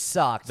back- really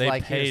sucked. They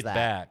like, here's paid that.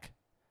 back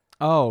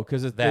oh,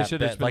 because they that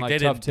should have bet. been Like like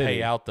they tough didn't titty.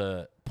 pay out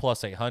the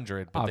plus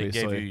 800, but they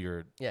Obviously. gave you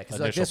your Yeah, because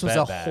initial like, this was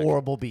bet a back.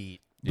 horrible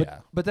beat. But, Yeah,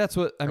 but that's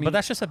what I mean. but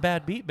that's just a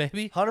bad beat,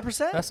 baby.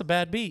 100%. That's a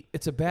bad beat.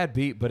 it's a bad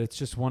beat, but it's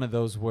just one of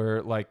those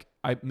where like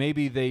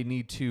maybe they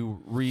need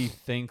to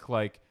rethink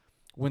like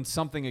when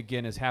something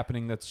again is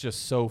happening that's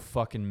just so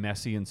fucking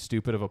messy and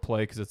stupid of a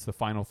play because it's the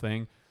final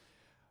thing.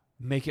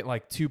 Make it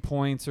like 2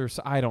 points or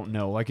so, I don't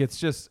know. Like it's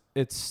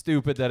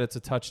stupid that it's a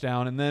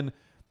touchdown, and then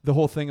the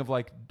whole thing of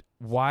like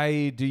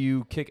why do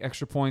you kick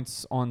extra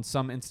points on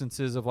some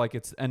instances of like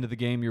it's the end of the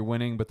game, you're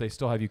winning, but they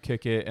still have you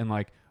kick it, and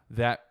like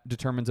that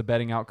determines a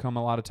betting outcome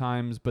a lot of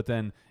times. But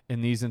then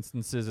in these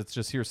instances, it's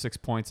just here's 6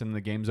 points and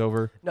the game's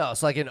over. No,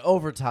 it's like in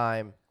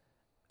overtime,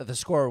 the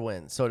scorer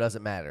wins, so it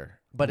doesn't matter.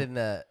 But in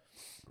the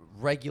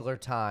regular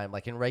time,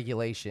 like in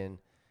regulation,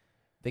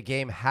 the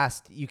game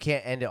you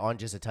can't end it on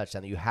just a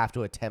touchdown. You have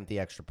to attempt the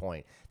extra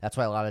point. That's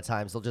why a lot of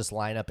times they'll just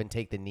line up and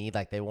take the knee,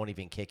 like they won't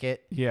even kick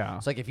it. Yeah.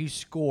 It's like if you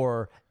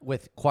score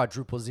with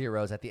quadruple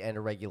zeros at the end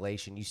of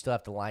regulation, you still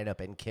have to line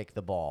up and kick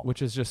the ball.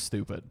 Which is just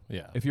stupid.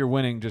 Yeah. If you're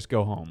winning, just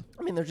go home.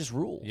 I mean, they're just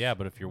rules. Yeah,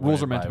 but if you're Rules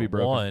winning are meant by to be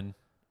broken. 1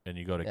 and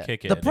you go to Yeah.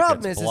 kick it, The and problem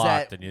it gets is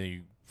blocked, that- and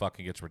you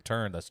fucking gets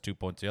returned, that's 2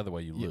 points the other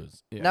way, you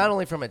lose. Yeah. Not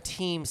only from a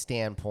team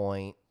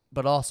standpoint,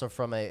 but also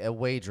from a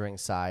wagering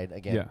side.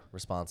 Again, Yeah.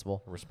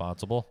 responsible.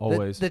 Responsible.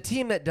 Always. The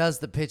team that does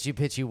the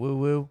pitchy woo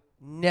woo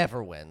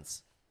never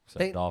wins. Except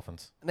they-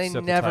 Dolphins. They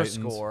Except the never Titans.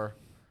 score.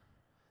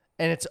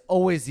 And it's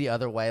always the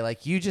other way.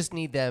 Like you just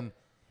need them.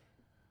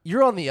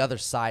 You're on the other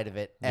side of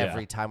it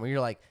every Yeah. time where you're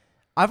like,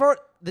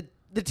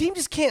 the team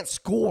just can't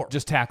score.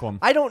 just tackle them.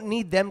 I don't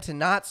need them to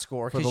not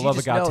score For because the you love of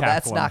just God, know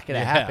that's tackle 'em. not going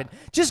to Yeah. happen.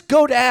 Just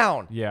go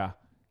down. Yeah.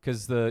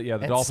 Because the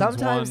And Dolphins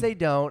sometimes won. they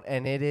don't,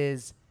 and it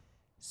is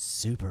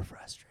super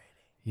frustrating.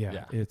 Yeah,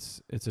 Yeah.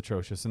 it's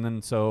atrocious. And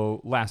then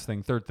so last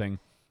thing, third thing.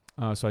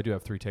 So I do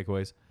have 3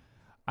 takeaways.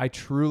 I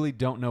truly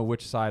don't know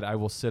which side I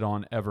will sit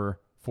on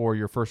ever for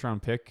your first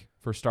round pick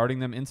for starting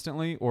them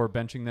instantly or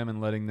benching them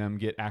and letting them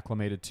get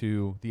acclimated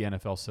to the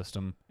NFL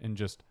system in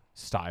just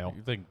style.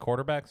 You think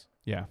quarterbacks?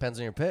 Yeah. Depends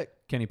on your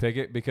pick. Kenny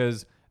Pickett,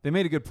 because they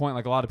made a good point.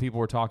 Like a lot of people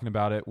were talking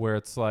about it, where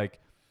it's like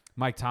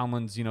Mike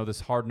Tomlin's,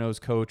 this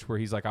hard-nosed coach where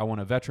he's like, I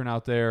want a veteran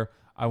out there.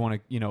 I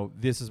want to,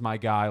 this is my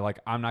guy. Like,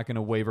 I'm not going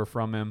to waver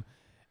from him.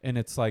 And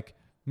it's like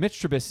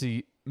Mitch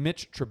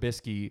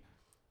Trubisky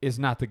is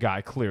not the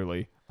guy,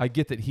 clearly. I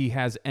get that he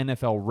has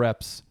NFL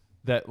reps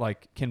that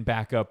like can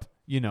back up,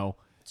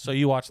 So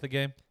you watched the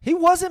game? He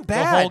wasn't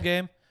bad. The whole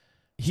game?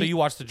 So He- you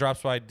watched the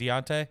drops by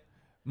Deontay?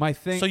 my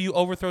thing. So you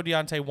overthrow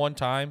Deontay one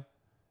time,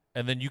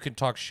 and then you can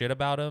talk shit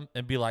about him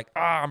and be like,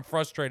 I'm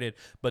frustrated.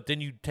 But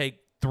then you take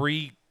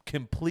 3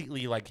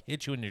 completely, like,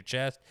 hit you in your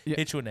chest, Yeah.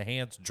 hit you in the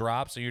hands,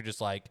 drops, and you're just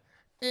like,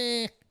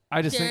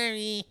 I just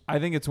think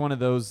it's one of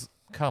those.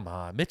 come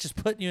on. Mitch is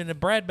putting you in the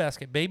bread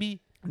basket,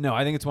 baby. No,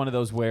 I think it's one of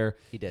those where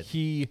He did.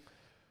 He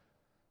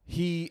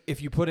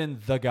if you put in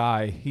the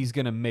guy, he's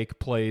going to make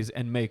plays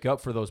and make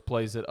up for those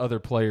plays that other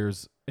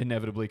players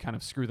inevitably kind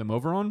of screw them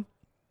over on.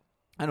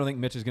 I don't think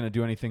Mitch is going to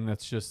do anything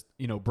that's just,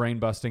 brain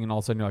busting and all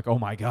of a sudden you're like, oh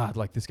my God,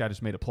 like this guy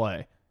just made a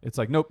play. It's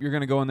like, nope, you're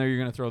going to go in there, you're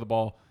going to throw the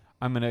ball.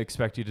 I'm going to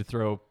expect you to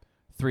throw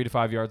 3 to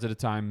 5 yards at a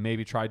time,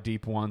 maybe try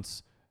deep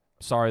once,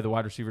 sorry, the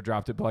wide receiver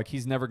dropped it, but like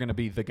he's never going to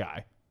be the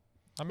guy.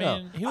 I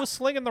mean, he was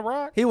slinging the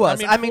rock. He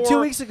was. I mean, 2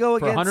 weeks ago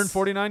For against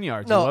 149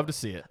 yards. No. You love to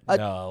see it.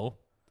 No.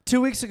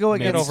 2 weeks ago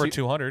Get against over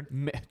 200.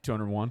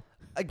 201.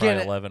 Probably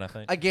again 11, I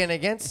think. again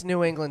against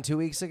New England 2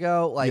 weeks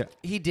ago. Like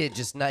Yeah. he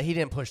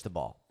didn't push the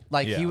ball.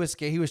 Like Yeah. he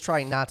was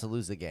trying not to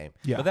lose the game.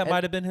 Yeah. But that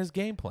might have been his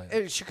game plan.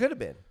 It could have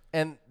been,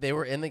 and they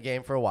were in the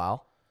game for a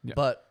while. Yeah.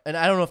 But I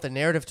don't know if the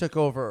narrative took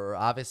over or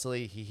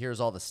obviously he hears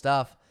all the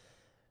stuff.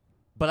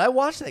 But I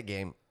watched that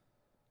game.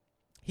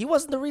 He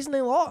wasn't the reason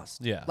they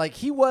lost. Yeah. like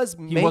he was.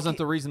 He wasn't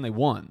the reason they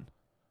won.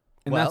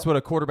 And Well- that's what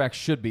a quarterback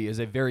should be, is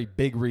a very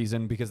big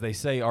reason, because they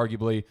say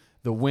arguably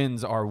the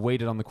wins are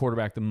weighted on the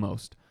quarterback the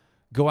most.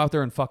 Go out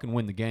there and fucking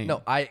win the game.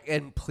 No, I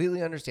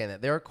completely understand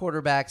that. There are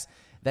quarterbacks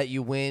that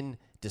you win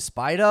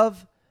despite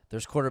of.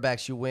 There's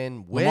quarterbacks you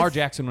win with. Lamar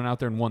Jackson went out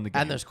there and won the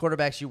game. And there's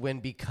quarterbacks you win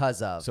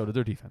because of. So did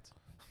their defense.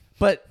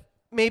 But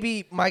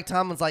maybe Mike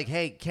Tomlin's like,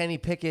 hey, Kenny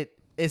Pickett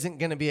isn't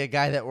going to be a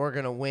guy that we're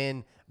going to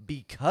win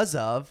because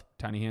of.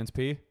 Tiny Hands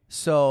P.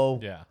 So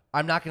Yeah.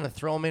 I'm not going to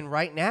throw him in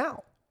right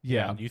now.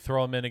 Yeah. You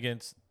throw him in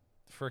against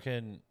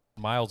freaking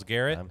Myles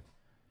Garrett.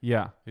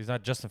 Yeah. He's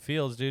not Justin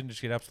Fields, dude, and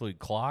just get absolutely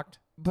clocked.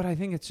 But I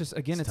think it's just,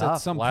 again, It's it's at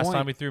tough. some Last point.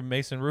 time he threw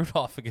Mason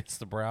Rudolph against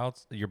the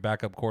Browns, your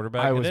backup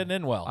quarterback, I it was- didn't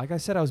end well. Like I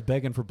said, I was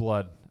begging for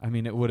blood. I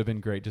mean, it would have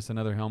been great. Just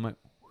another helmet.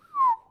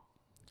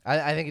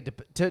 I think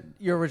to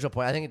your original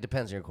point, I think it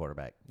depends on your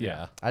quarterback.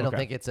 yeah. I don't Okay.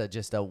 think it's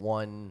just a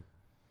one.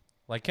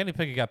 Like Kenny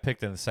Pickett got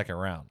picked in the second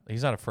round.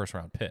 He's not a first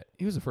round pick.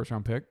 He was a first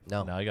round pick.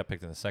 No. No, he got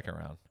picked in the second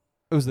round.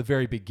 It was the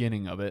very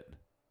beginning of it.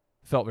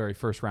 Felt very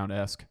first round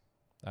esque.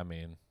 I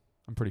mean,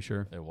 I'm pretty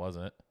sure. it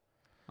wasn't.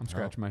 I'm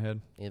scratching my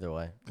head. Either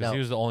way. Because No. he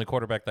was the only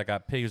quarterback that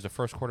got picked. He was the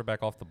first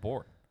quarterback off the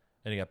board.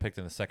 And he got picked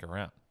in the second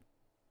round.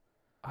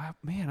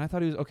 Man, I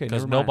thought he was okay.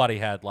 Because Never mind. nobody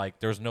had, like,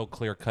 there's no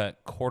clear cut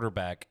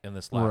quarterback in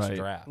this last Right.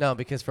 draft. No,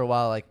 because for a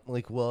while, like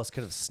Malik Willis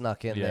could have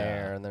snuck in Yeah.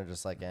 there, and they're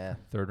just like, eh.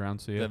 Third round.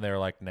 See ya. Then they were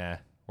like, nah,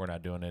 we're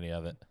not doing any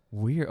of it.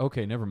 Weird.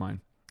 Okay, never mind.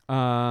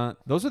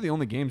 Those are the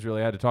only games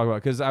really I had to talk about,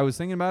 because I was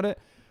thinking about it.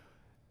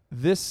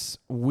 This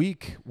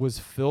week was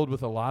filled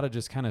with a lot of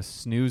just kind of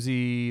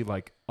snoozy,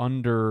 like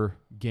under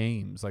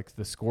games. Like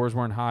the scores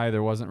weren't high.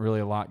 There wasn't really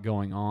a lot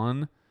going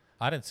on.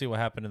 I didn't see what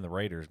happened in the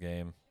Raiders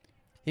game.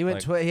 He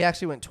went. He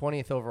actually went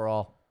 20th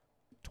overall.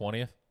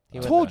 20th? He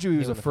I went told the- you he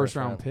was went a the first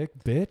round pick,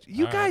 bitch.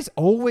 You All right. guys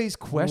always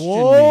question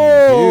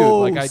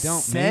Whoa, me, dude. Like I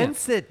don't man.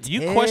 sensitive.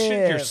 You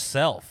questioned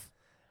yourself.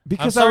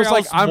 Because I'm sorry, I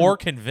was like, I'm more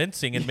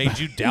convincing and made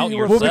you doubt well,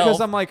 yourself.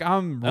 because I'm like,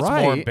 I'm That's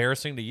right. more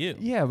embarrassing to you.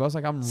 Yeah, but I was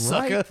like, I'm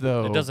Sucker. right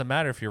though. It doesn't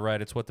matter if you're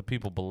right. It's what the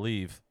people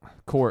believe.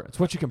 Court. It's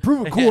what you can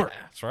prove in court.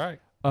 That's right.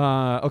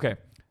 Okay.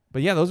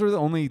 But yeah, those are the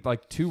only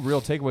like two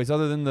real takeaways,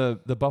 other than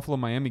the Buffalo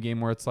Miami game,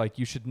 where it's like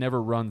you should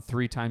never run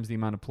 3 times the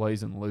amount of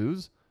plays and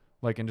lose,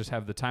 like, and just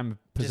have the time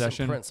of possession. Just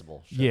in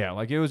principle. Sure. Yeah,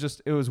 like it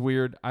was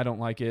weird. I don't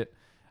like it.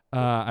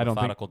 I don't think.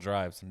 Methodical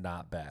drives,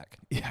 not back.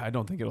 Yeah, I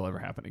don't think it'll ever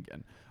happen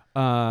again.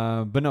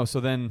 But no.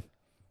 So then,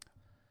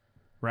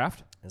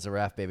 raft. It's a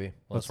raft, baby.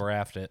 Let's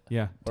raft it.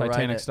 Yeah, We're riding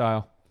Titanic it.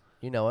 style.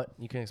 You know it.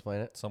 You can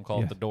explain it. Some call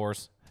Yeah. it the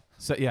doors.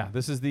 So yeah,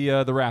 this is the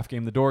raft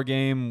game, the door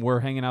game. We're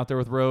hanging out there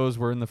with Rose.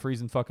 We're in the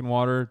freezing fucking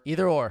water.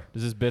 Either or.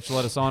 Does this bitch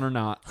let us on or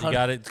not? You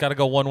got it. It's got to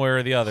go one way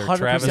or the other. 100%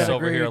 Travis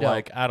over agree here, or don't.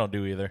 like, I don't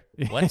do either.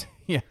 What?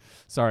 Yeah.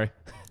 Sorry.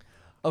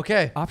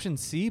 Okay. Option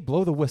C,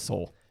 blow the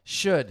whistle.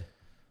 Should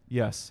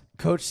Yes.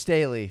 Coach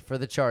Staley for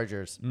the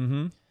Chargers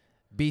Mm-hmm.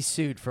 be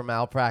sued for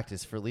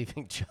malpractice for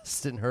leaving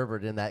Justin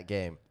Herbert in that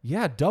game?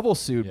 Yeah, double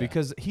sued Yeah.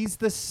 because he's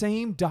the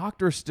same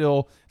doctor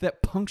still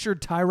that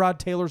punctured Tyrod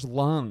Taylor's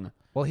lung.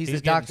 Well, he's the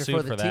getting doctor sued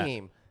for the that.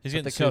 team. He's but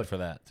getting the sued coach. for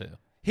that, too.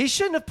 He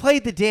shouldn't have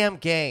played the damn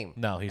game.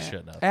 No, he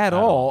shouldn't have. At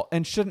all,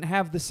 and shouldn't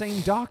have the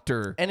same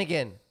doctor. And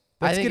again,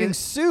 That's getting it's-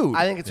 sued.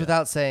 I think it's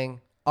without saying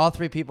all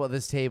 3 people at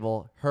this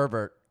table,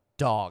 Herbert,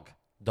 dog.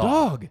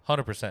 Dog.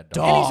 100%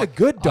 Dog. And he's a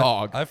good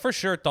dog. I for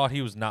sure thought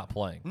he was not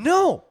playing.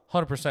 No.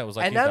 100% was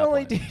like, And he's not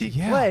only playing. did he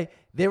Yeah. play,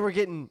 they were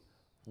getting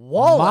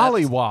walloped.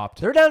 Mollywopped.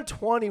 They're down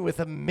 20 with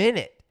a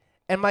minute.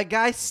 And my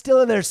guy's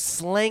still in there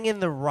slinging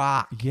the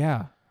rock.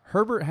 Yeah.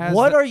 Herbert has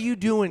What the- are you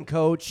doing,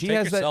 coach? he Take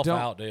has that yourself don't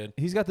out, dude.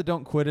 He's got the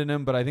don't quit in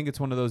him, but I think it's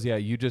one of those, yeah,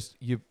 you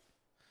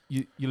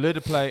live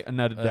to play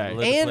another day.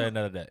 Live to And- play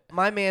another day.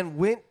 My man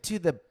went to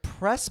the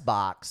press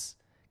box,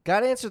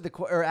 got answered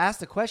or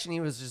asked the question. He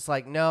was just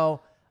like,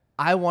 "No,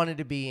 I wanted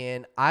to be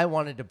in. I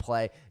wanted to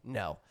play."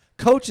 No,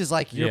 coach is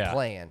like, "You're Yeah.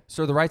 playing.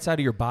 Sir, the right side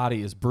of your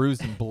body is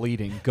bruised and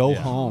bleeding. Go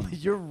Yeah. home.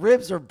 Your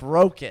ribs are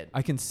broken."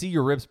 I can see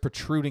your ribs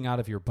protruding out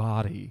of your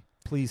body.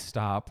 Please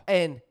stop.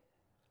 And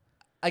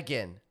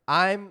again,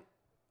 I'm,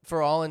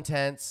 for all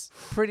intents,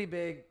 pretty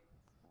big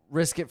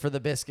risk it for the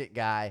biscuit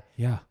guy.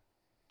 Yeah.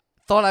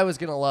 Thought I was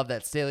gonna love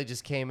that Staley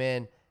just came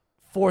in,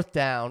 4th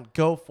down,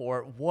 go for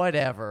it,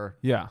 whatever.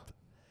 Yeah.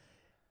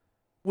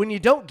 When you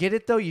don't get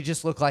it though, you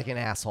just look like an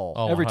asshole.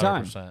 Oh, Every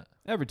time. 100%.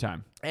 Every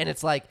time. And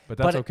it's like, But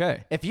that's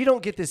okay. If you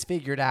don't get this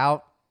figured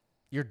out,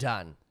 you're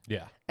done.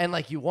 Yeah. And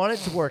like you want it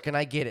to work, and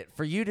I get it.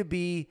 For you to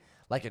be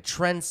like a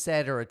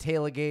trendsetter, a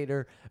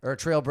tailgater, or a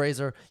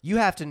trailblazer, you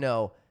have to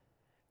know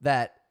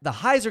that the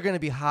highs are going to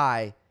be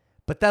high,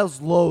 but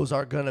those lows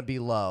are going to be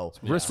low.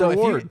 Risk so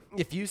reward.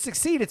 if you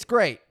succeed, it's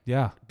great.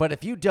 Yeah. But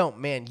if you don't,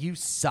 man, you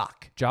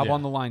suck. Job Yeah.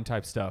 on the line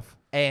type stuff.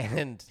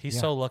 And He's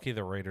so lucky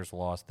the Raiders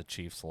lost, the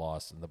Chiefs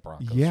lost, and the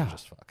Broncos Yeah. are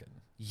just fucking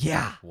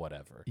yeah,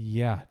 whatever.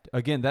 Yeah.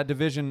 Again, that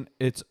division,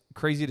 it's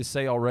crazy to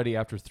say already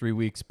after 3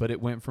 weeks, but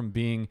it went from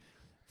being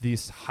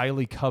these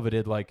highly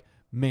coveted, like,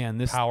 man,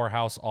 this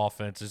Powerhouse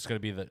offense is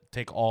going to be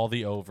take all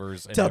the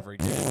overs in To- every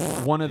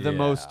game. one of the Yeah.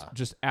 most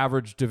just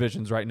average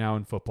divisions right now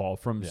in football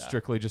from Yeah.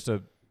 strictly just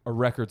a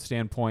record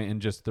standpoint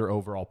and just their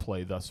overall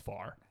play thus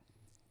far.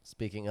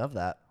 speaking of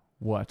that,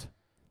 What?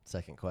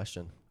 second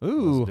question.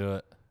 Ooh. Let's do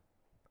it.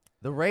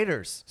 The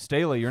Raiders.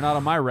 Staley, you're not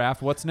on my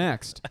raft. What's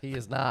next? He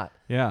is not.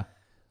 Yeah.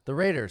 The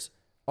Raiders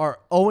are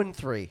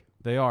 0-3.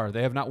 They are.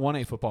 They have not won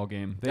a football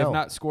game. They No. have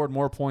not scored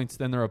more points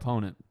than their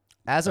opponent.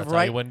 As That's of how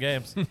you right, win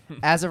games.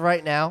 as of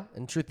right now,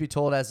 and truth be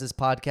told, as this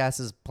podcast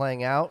is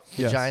playing out,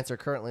 the Yes. Giants are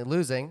currently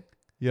losing.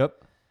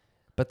 Yep.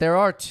 But there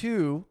are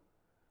 2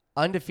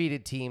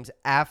 undefeated teams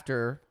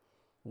after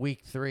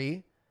week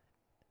 3,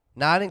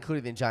 not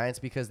including the Giants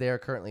because they are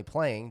currently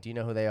playing. Do you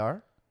know who they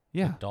are?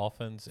 Yeah.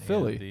 Dolphins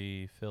Philly. and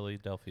the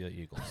Philadelphia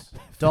Eagles.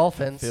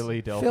 Dolphins,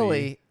 Philadelphia.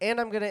 Philly, and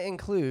I'm going to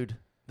include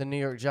the New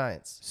York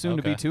Giants. Soon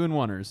to be Okay.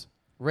 2-1ers.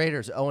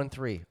 Raiders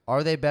 0-3.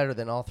 Are they better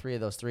than all 3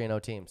 of those 3-0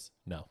 teams?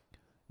 No.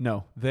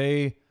 No.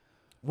 They'll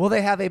Will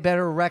they have a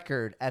better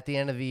record at the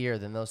end of the year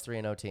than those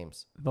 3-0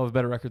 teams? have a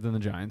better record than the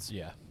Giants.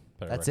 Yeah.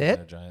 Better That's record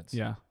than it? the Giants.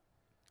 Yeah.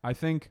 I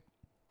think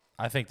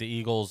I think the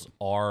Eagles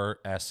are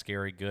as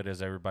scary good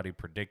as everybody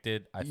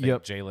predicted. I think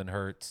Yep. Jalen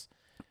Hurts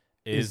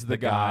Is is the the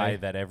guy. guy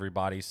that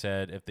everybody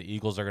said if the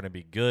Eagles are going to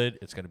be good,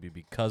 it's going to be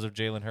because of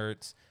Jalen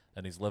Hurts,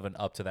 and he's living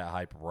up to that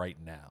hype right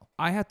now.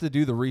 I have to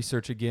do the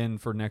research again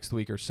for next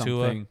week or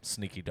something. Tua,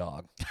 sneaky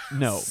dog.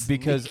 No,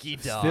 because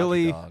Sneaky dog.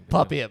 Philly, Dog.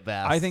 Puppy at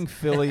best. I think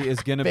Philly is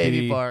going to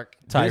Baby be bark.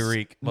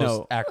 Tyreek, most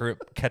no. accurate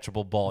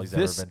catchable ball he's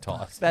This- ever been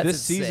tossed. That's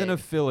this season insane.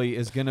 of Philly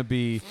is going to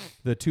be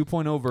the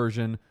 2.0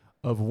 version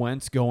of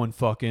Wentz going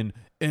fucking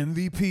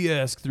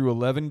MVP-esque through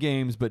 11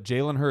 games, but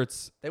Jalen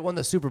Hurts, They won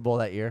the Super Bowl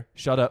that year.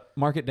 shut up,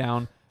 mark it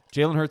down.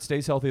 Jalen Hurts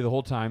stays healthy the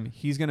whole time.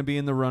 He's going to be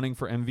in the running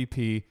for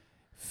MVP.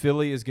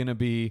 Philly is going to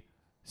be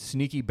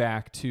sneaky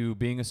back to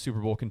being a Super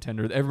Bowl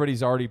contender.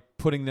 Everybody's already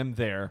putting them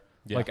there.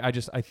 Yeah. Like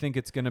I think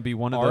it's going to be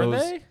one of Are those.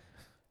 they?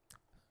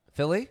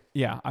 Philly?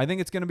 Yeah, I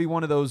think it's going to be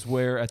one of those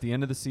where at the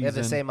end of the season, They have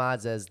the same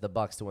odds as the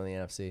Bucks to win the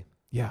NFC.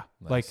 yeah,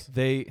 Nice. like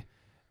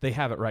they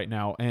have it right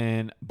now,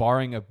 and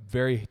barring a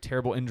very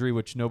terrible injury,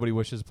 which nobody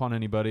wishes upon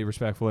anybody,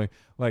 respectfully,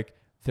 like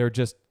they're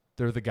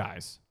the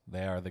guys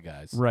They are the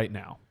guys. right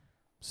now.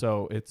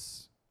 So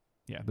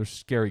they're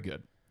scary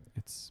good.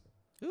 It's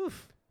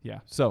Oof. yeah.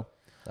 So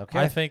Okay.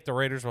 I think the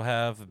Raiders will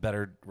have a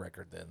better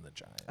record than the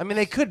Giants. I mean,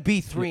 they could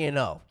be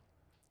 3-0.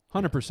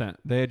 100%,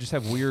 they just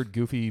have weird,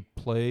 goofy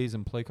plays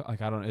and like I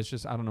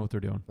don't know what they're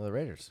doing. Well, the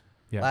Raiders.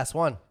 Yeah, Last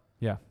one.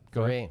 yeah.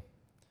 Go ahead.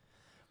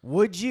 3.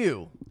 Would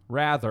you?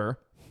 Rather,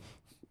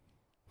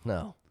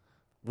 No.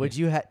 Would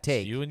you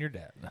take You and your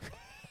dad.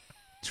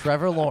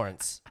 Trevor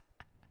Lawrence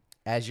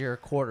as your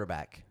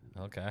quarterback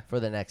Okay. for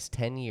the next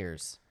 10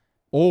 years?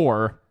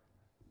 or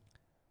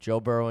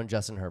Joe Burrow and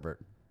Justin Herbert.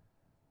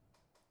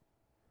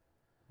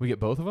 we get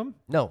both of them.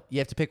 No, you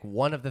have to pick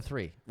one of the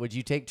 3. Would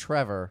you take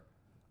Trevor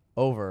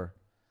over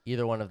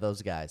either one of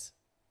those guys?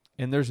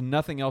 And there's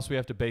nothing else we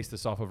have to base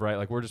this off of, right?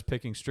 Like we're just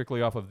picking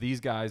strictly off of these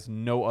guys,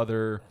 no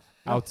other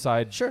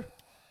outside. Sure.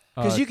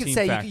 Because you could team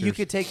say you factors.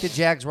 could take the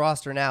Jags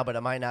roster now, but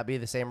it might not be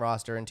the same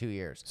roster in 2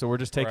 years. So we're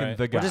just taking Right.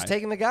 the guy. We're just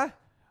taking the guy?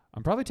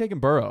 I'm probably taking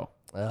Burrow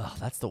Ugh,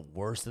 that's the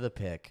worst of the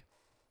pick.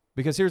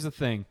 because here's the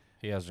thing.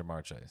 He has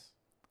Jamar Chase.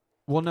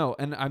 Well, no,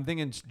 and I'm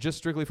thinking just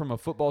strictly from a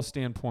football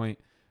standpoint,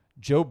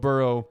 Joe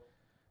Burrow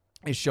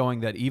is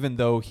showing that even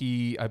though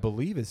he, I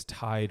believe, is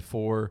tied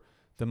for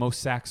the most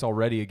sacks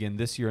already again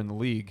this year in the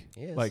league,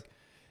 He is. like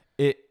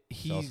He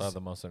he's also have the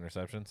most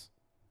interceptions.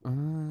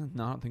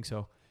 no, I don't think so.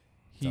 up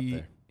He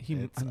there.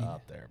 It's I mean,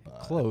 up there, but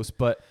close,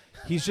 but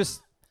he's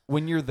just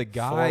when you're the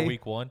guy. for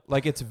week 1.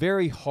 Like it's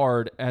very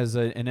hard as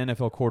an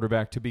NFL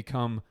quarterback to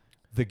become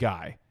the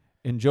guy.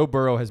 And Joe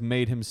Burrow has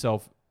made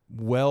himself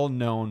well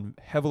known,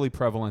 heavily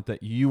prevalent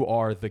that you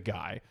are the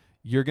guy.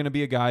 You're going to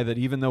be a guy that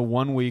even though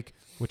 1 week,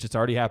 which it's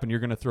already happened, you're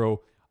going to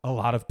throw a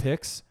lot of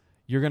picks,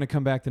 you're going to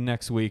come back the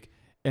next week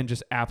and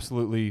just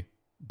absolutely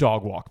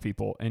dog walk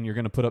people and you're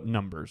going to put up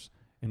numbers.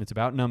 And it's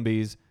about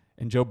numbies,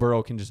 and Joe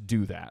Burrow can just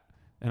do that.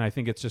 And I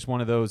think it's just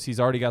one of those, he's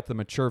already got the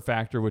mature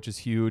factor, which is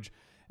huge.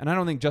 And I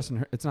don't think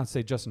it's not to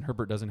say Justin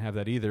Herbert doesn't have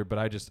that either, but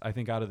I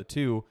think out of the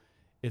two,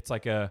 it's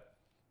like a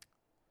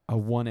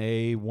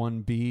 1A,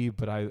 1B,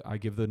 but I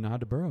give the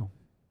nod to Burrow.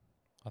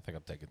 I think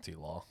I'm taking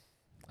T-Law.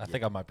 I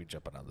think I might be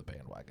jumping on the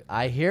bandwagon.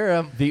 I hear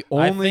him. The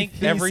only I think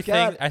thing, everything.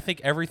 Scott- I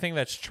think everything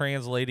that's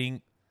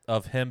translating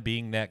of him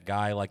being that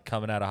guy, like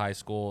coming out of high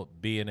school,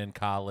 being in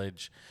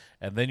college,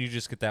 and then you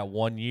just get that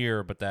 1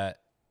 year. But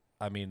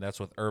that's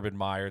with Urban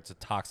Meyer. It's a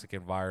toxic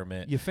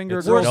environment. you finger a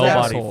It's girl's nobody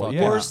asshole. fucking-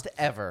 Yeah. Worst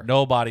ever.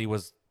 Nobody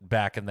was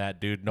backing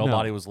that dude.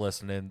 Nobody No. was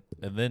listening.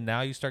 And then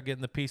now you start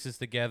getting the pieces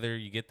together.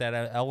 You get that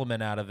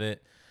element out of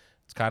it.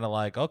 it's kind of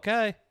like,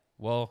 okay,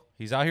 well,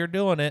 he's out here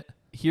doing it.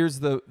 Here's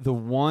the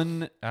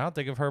one. I don't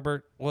think if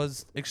Herbert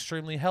was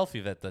extremely healthy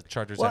that the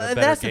Chargers Well, had a and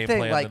better that's the game thing.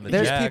 plan Like, than the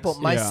there's Jags. people,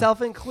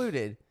 myself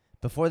included,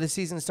 before the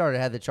season started,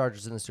 had the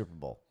Chargers in the Super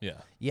Bowl.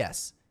 Yeah.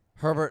 Yes,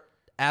 Herbert,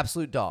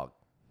 absolute dog,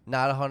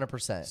 not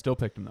 100%. Still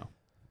picked him though.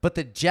 But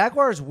the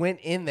Jaguars went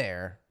in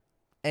there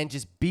and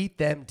just beat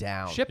them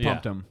down. Shit Yeah.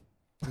 pumped him.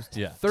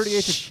 Yeah.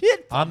 38 to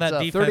Shit. On that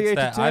up. defense 38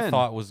 that to I 10.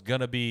 thought was going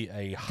to be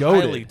a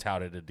Goated. highly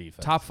touted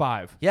defense. top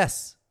 5.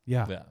 Yes,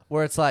 Yeah. Yeah.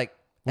 where it's like,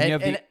 When you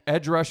and- have and- the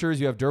edge rushers,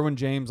 you have Derwin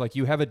James. Like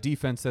you have a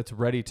defense that's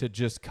ready to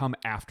just come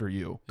after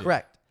you.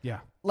 correct.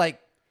 Yeah.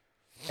 Like,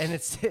 and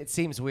it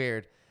seems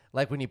weird,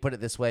 like when you put it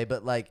this way,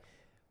 but like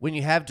when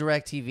you have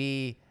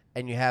DirecTV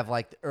and you have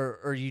like,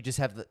 or you just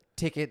have the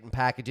ticket and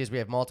packages, we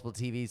have multiple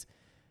TVs.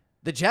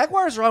 The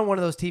Jaguars are on one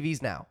of those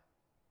TVs now.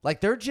 Like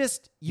they're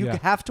just, you Yeah.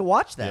 have to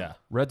watch them. Yeah.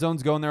 Red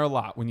zone's going there a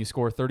lot when you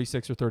score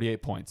 36 or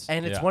 38 points.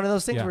 And it's Yeah. one of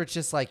those things Yeah. where it's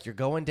just like you're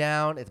going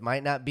down. It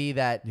might not be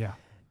that, yeah.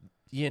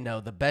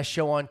 the best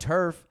show on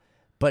turf,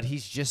 but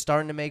he's just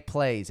starting to make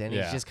plays. And he's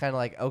Yeah. just kind of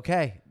like,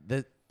 okay,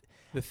 The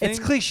thing, it's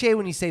cliche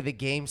when you say the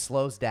game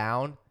slows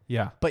down,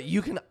 yeah. but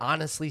you can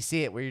honestly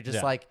see it where you're just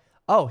Yeah. like,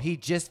 oh, he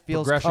just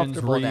feels Progressions,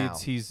 comfortable reads,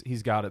 now.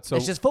 he's got it. So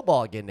It's just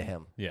football again to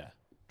him. Yeah.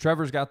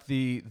 Trevor's got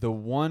the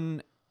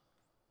one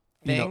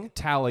Thing?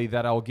 tally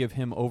that I'll give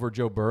him over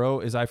Joe Burrow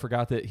is I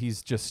forgot that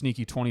he's just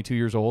sneaky 22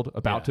 years old,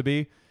 about Yeah. to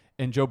be,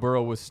 and Joe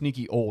Burrow was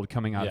sneaky old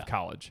coming out Yeah. of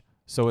college.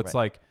 So it's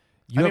Right. like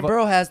I mean,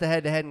 Burrow has the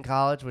head-to-head in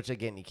college, which,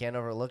 again, you can't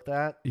overlook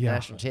that. Yeah.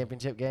 National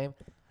championship game.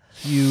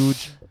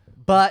 huge,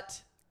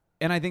 But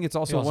and I think it's He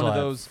also also one of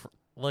had those.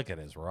 Look at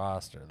his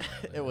roster. though,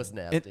 it man. was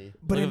nasty.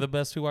 But Look in, at the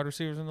best 2 wide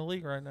receivers in the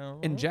league right now.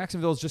 and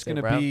Jacksonville is just St.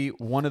 going to Brown. be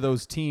one of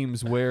those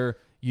teams where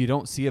you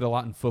don't see it a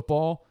lot in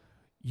football.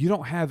 You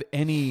don't have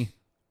any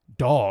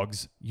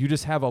dogs. You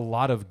just have a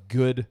lot of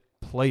good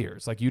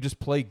players. Like you just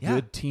play Yeah.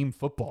 good team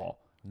football.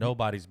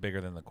 Nobody's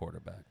bigger than the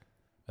quarterback.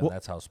 And Well-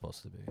 that's how it's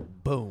supposed to be.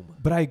 Boom.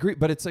 But I agree.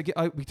 But it's like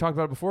we talked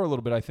about it before a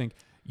little bit. I think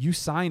you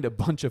signed a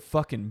bunch of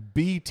fucking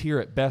B tier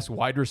at best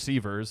wide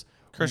receivers.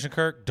 Christian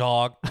Kirk,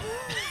 dog.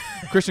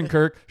 Christian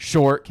Kirk,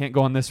 short, can't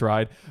go on this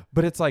ride.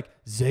 But it's like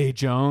Zay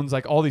Jones,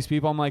 like all these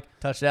people. I'm like,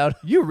 Touchdown.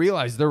 you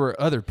realize there were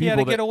other He had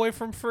people to that get away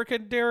from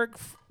freaking Derek.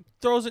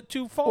 Throws it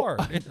too far.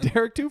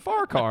 Derek too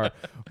far car.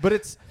 But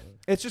it's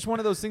just one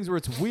of those things where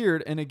it's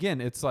weird. And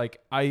again, it's like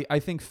I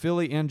think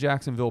Philly and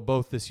Jacksonville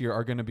both this year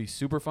are going to be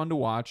super fun to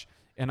watch.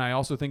 And I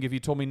also think if you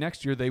told me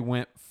next year they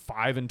went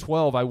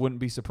 5-12, I wouldn't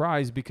be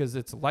surprised because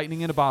it's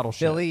lightning in a bottle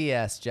shit. Philly,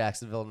 yes.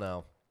 Jacksonville,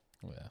 no.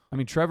 Yeah. I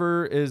mean,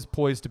 Trevor is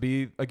poised to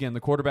be, again, the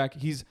quarterback.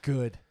 He's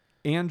Good.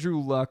 Andrew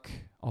Luck,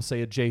 I'll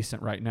say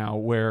adjacent right now,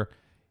 where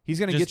he's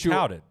going to Just get you.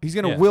 touted. He's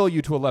going to Yeah. will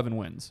you to 11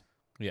 wins.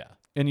 Yeah.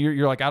 And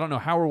you're like, I don't know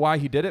how or why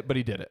he did it, but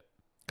he did it.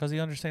 Because he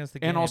understands the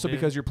game. And also dude.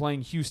 because you're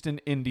playing Houston,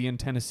 Indy, and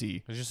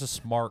Tennessee. He's just a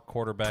smart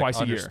quarterback Twice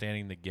a year.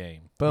 understanding the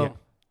game. Boom. Yeah.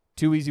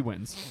 2 easy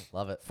wins.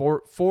 Love it.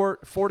 Four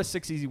to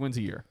 6 easy wins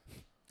a year.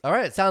 All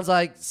right. It sounds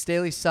like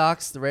Staley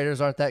sucks. The Raiders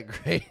aren't that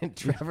great. And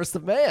Trevor's the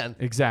man.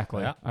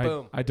 Exactly. Yeah.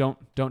 Boom. I don't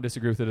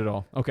disagree with it at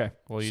all. Okay.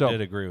 Well, you so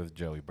did agree with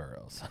Joey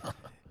Burrows.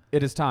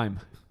 it is time.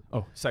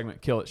 Oh,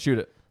 segment. Kill it. Shoot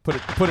it.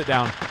 Put it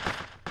down.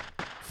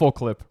 Full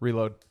clip.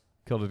 Reload.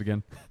 Killed it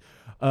again.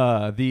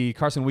 The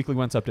Carson Weekly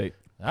Wentz update.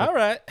 All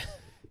right.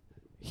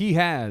 He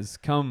has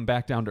come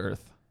back down to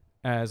earth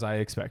as I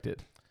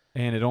expected.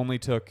 And it only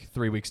took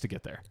 3 weeks to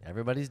get there.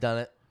 Everybody's done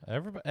it.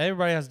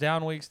 Everybody has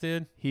down weeks,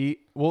 dude.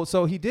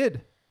 So he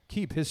did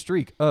keep his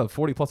streak of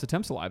 40 plus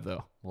attempts alive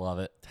though. Love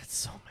it. That's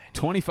so many.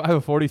 25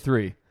 of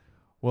 43.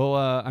 Well,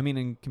 I mean,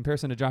 in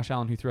comparison to Josh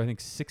Allen, who threw, I think,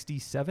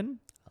 67,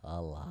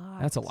 A lot.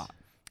 that's a lot.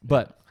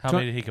 But How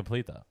many did he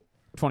complete, though?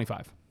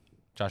 25.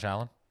 Josh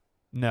Allen?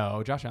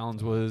 No, Josh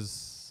Allen's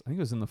was, I think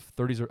it was in the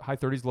 30s or high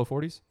 30s, low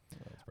 40s.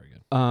 That's pretty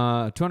good.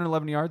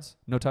 211 yards,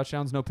 no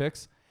touchdowns, no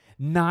picks,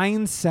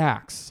 9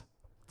 sacks.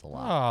 It's a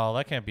lot. Oh,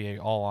 that can't be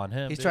all on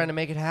him. He's dude. trying to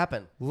make it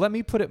happen. Let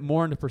me put it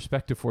more into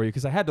perspective for you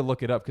because I had to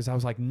look it up because I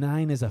was like,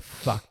 9 is a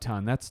fuck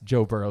ton. That's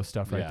Joe Burrow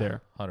stuff right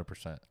there.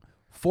 100%.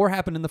 4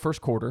 happened in the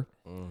first quarter.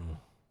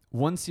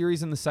 1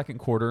 series in the second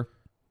quarter,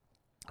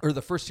 or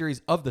the first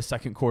series of the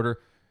second quarter,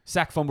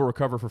 sack, fumble,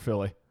 recover for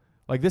Philly.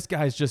 Like this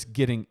guy's just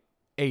getting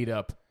ate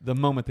up the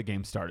moment the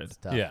game started.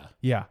 Tough. Yeah.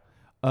 Yeah.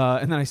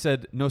 And then I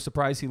said, no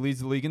surprise, he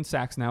leads the league in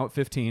sacks now at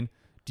 15.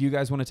 Do you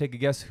guys want to take a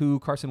guess who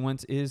Carson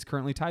Wentz is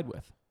currently tied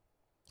with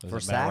Is For it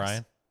Matt sacks?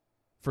 Ryan?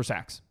 for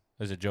sacks?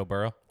 Is it Joe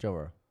Burrow? Joe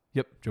Burrow.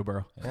 Yep, Joe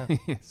Burrow. Yeah.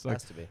 It's like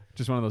Has to be.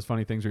 just one of those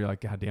funny things where you're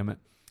like, God damn it.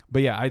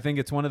 But yeah, I think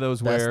it's one of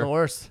those Best where and the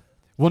worst.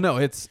 well, no,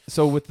 it's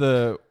so with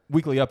the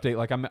weekly update,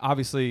 like I'm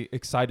obviously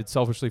excited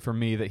selfishly for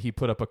me that he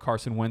put up a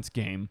Carson Wentz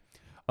game.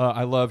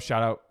 I love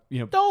shout out,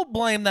 Don't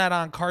blame that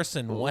on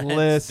Carson Wentz,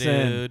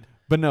 listen, dude.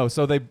 but no,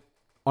 so they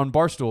on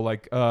Barstool,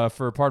 like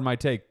for Pardon My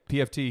Take,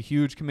 PFT,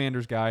 huge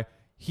Commanders guy.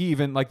 He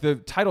even like the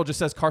title just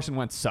says Carson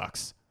Wentz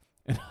sucks,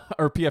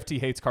 or PFT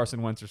hates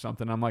Carson Wentz or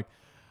something. I'm like,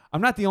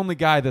 I'm not the only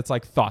guy that's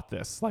like thought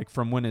this. Like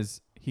from when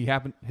he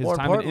happened his More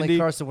time in importantly, Indy.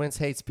 Carson Wentz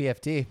hates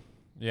PFT.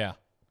 Yeah.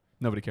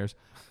 Nobody cares.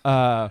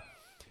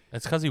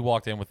 It's because he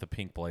walked in with the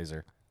pink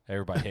blazer.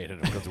 Everybody hated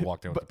him because he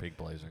walked in with the pink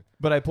blazer.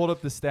 But I pulled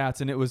up the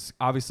stats, and it was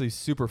obviously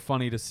super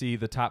funny to see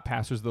the top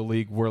passers of the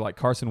league were like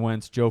Carson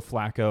Wentz, Joe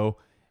Flacco,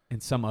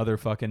 and some other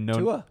fucking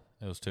Tua.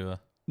 It was Tua.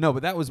 No,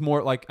 but that was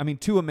more like, I mean,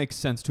 Tua makes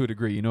sense to a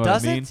degree. You know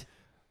Does what I mean? it?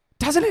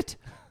 Doesn't it?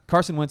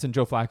 Carson Wentz and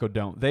Joe Flacco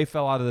don't. They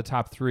fell out of the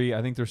top 3.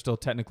 I think they're still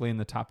technically in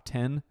the top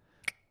 10.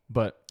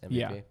 But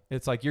yeah, MVP.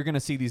 it's like you're going to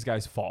see these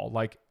guys fall.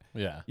 Like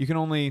Yeah. you can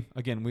only,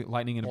 again,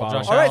 lightning in a Well,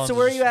 bottle. Josh All right, Allen's so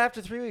where are just- you at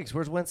after 3 weeks?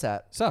 Where's Wentz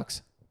at?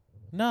 Sucks.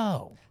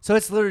 No. So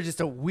it's literally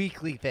just a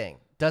weekly thing.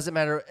 Doesn't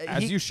matter.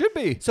 As you should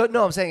be. So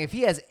no, I'm saying if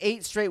he has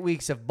 8 straight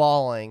weeks of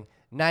balling,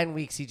 9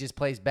 weeks he just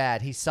plays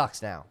bad, he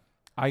sucks now.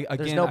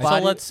 Again, no So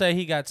body- let's say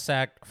he got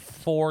sacked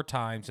 4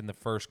 times in the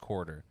first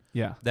quarter.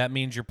 yeah. That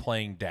means you're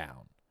playing down.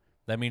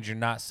 That means you're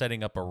not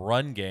setting up a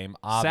run game.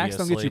 Obviously, Sacks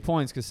don't get you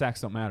points because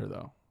sacks don't matter,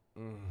 though.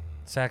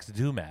 Sacks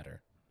do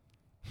matter.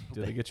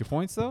 Do they get you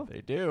points, though?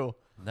 They do.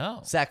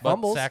 No. Sack But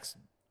fumbles. Sacks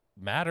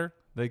matter.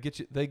 They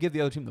give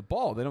the other team the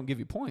ball. They don't give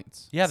you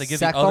points. Yeah, they give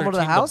Sack the other fumble to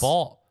the team the house?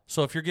 ball.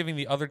 So if you're giving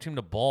the other team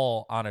the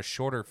ball on a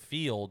shorter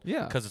field,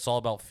 Yeah. because it's all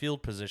about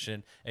field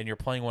position, and you're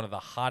playing one of the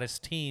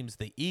hottest teams,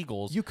 the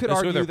Eagles. You could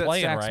that's who argue they're that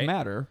playing, sacks right?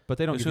 matter, but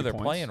they don't That's give who you they're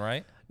points. playing,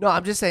 right? No,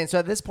 I'm just saying. So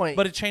at this point,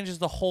 But it changes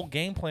the whole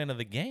game plan of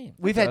the game.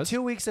 we've It had does.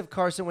 2 weeks of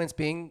Carson Wentz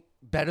being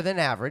better than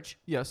average,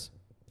 Yes.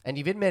 and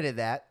you've admitted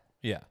that.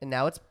 Yeah. And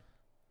now it's,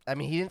 I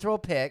mean, he didn't throw a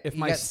pick. If he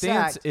my got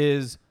stance sacked.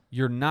 is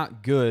you're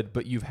not good,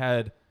 but you've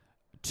had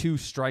 2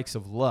 strikes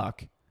of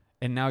luck,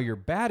 and now you're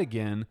bad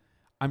again,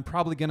 I'm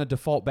probably going to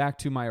default back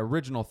to my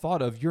original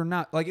thought of you're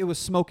not, like it was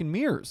smoke and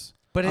mirrors.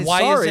 But it's Why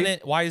sorry,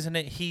 isn't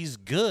it he's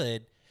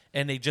good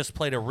and they just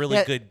played a really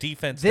Yeah, good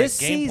defense this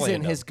that game season,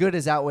 planned his good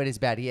has outweighed his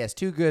bad. He has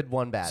 2 good,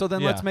 1 bad. So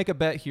then Yeah. let's make a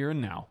bet here and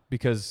now,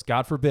 because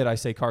God forbid I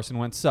say Carson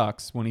Wentz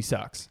sucks when he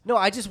sucks. no,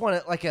 I just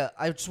want to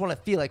I just want to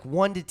feel like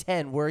 1 to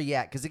 10 where are you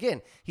at? Because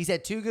again, he's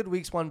had 2 good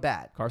weeks, 1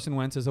 bad. Carson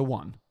Wentz is a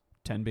 1.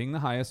 10 being the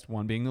highest,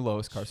 1 being the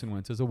lowest. Carson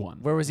Wentz is a 1.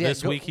 Where was he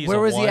This at? week he's where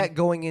a was he 1. at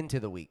going into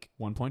the week?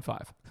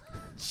 1.5.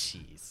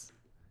 Jeez.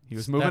 He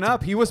was moving That's-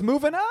 up. He was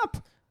moving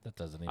up. That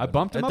doesn't even. I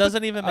bumped him It up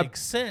doesn't a- even I make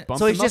sense. bumped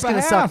So he's him up just a going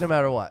to half. suck no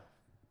matter what.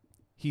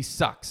 He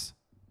sucks.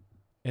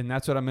 And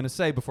that's what I'm going to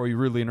say before you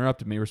rudely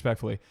interrupted me,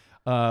 respectfully.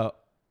 What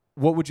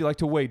would you like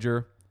to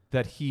wager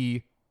that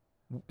he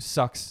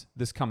sucks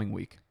this coming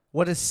week?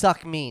 What does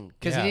suck mean?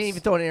 Because he didn't Yes.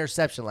 even throw an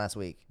interception last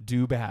week.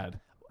 Do bad.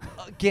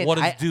 Again, What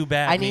does I, do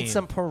bad I need mean?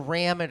 some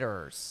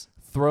parameters.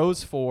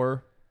 Throws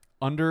for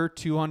under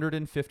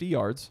 250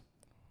 yards.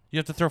 You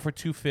have to throw for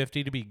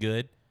 250 to be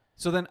good.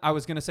 So then I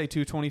was going to say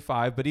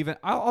 225, but even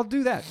I'll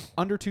do that.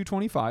 Under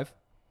 225.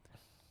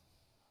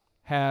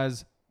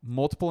 Has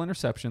multiple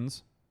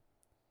interceptions,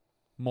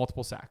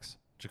 multiple sacks.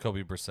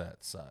 Jacoby Brissett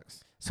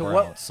sucks. So Brown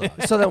what?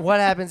 sucks. So then, what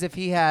happens if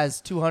he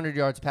has 200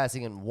 yards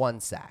passing and 1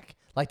 sack?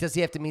 Like, does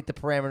he have to meet the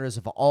parameters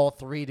of all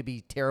 3 to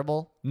be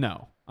terrible?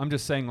 No. I'm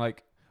just saying,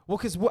 like, well,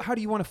 because how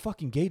do you want to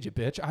fucking gauge it,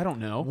 bitch? I don't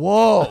know.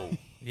 Whoa,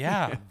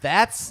 Yeah,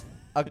 that's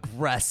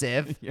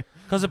aggressive.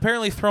 because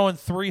apparently throwing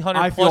 300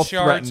 I feel plus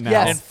yards threatened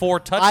now. and 4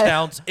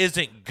 touchdowns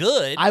isn't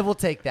good. I will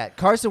take that.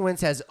 Carson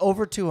Wentz has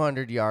over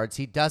 200 yards.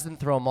 He doesn't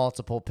throw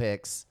multiple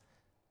picks.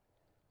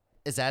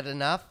 Is that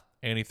enough?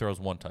 and he throws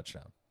 1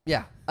 touchdown.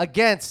 Yeah,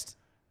 against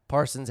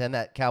Parsons and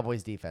that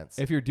Cowboys defense.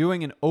 If you're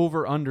doing an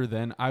over-under,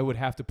 then I would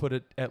have to put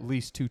it at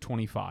least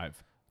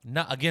 225.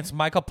 Not against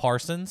Micah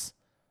Parsons.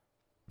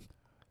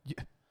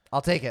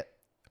 I'll take it.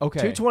 Okay.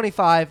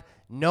 225,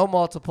 no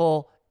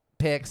multiple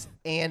picks,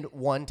 and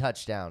 1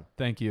 touchdown.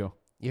 Thank you.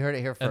 You heard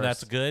it here first. And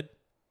that's good.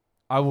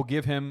 I'll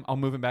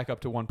move him back up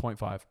to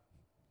 1.5.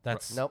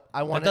 That's Nope.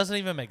 I want that doesn't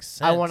even make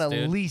sense. I want at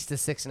dude. least a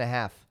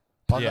 6.5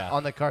 on Yeah.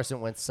 on the Carson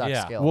Wentz suck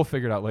Yeah. scale. We'll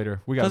figure it out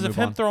later. We got to Because move if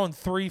him on. throwing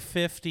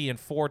 350 and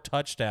 4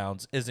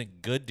 touchdowns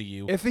isn't good to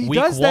you, If he week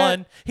does that-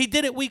 1, he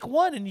did it week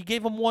 1, and you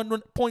gave him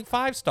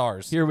 1.5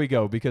 stars. Here we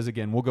go, because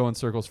again, we'll go in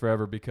circles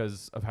forever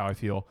because of how I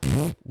feel.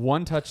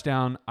 1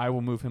 touchdown, I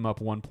will move him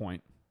up 1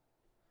 point.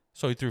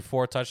 So he threw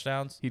 4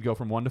 touchdowns, He'd go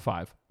from 1 to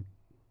 5.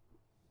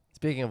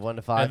 Speaking of 1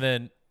 to 5, and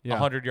then Yeah.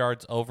 100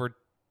 yards over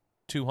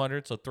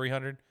 200, so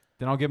 300.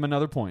 Then I'll give him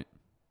another point.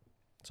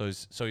 So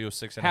he was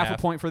 6.5. Half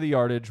a point for the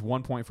yardage,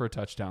 1 point for a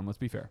touchdown. Let's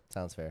be fair.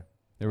 sounds fair.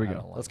 There we I go.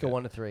 don't Let's like go it.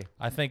 1 to 3.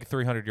 I think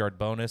 300-yard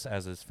bonus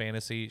as his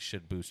fantasy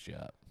should boost you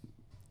up.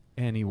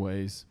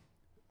 Anyways,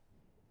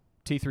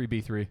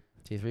 T3B3.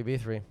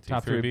 T3B3.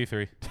 Top three.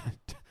 B3.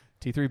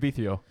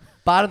 T3B3.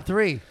 Bottom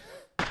 3.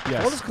 Full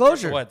Yes.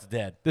 disclosure. What's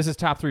dead? This is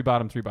top 3,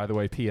 bottom 3, by the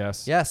way.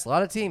 P.S. Yes, a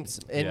lot of teams,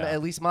 and Yeah.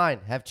 at least mine,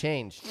 have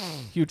changed.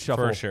 Huge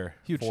shuffle. For sure.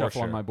 Huge For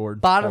shuffle on sure. my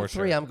board. Bottom For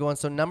 3, sure. I'm going.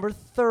 So number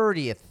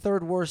 30th,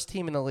 third worst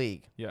team in the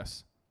league.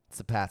 Yes. It's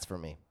the Pats for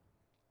me.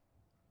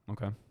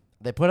 Okay.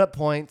 They put up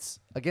points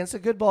against a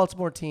good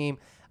Baltimore team.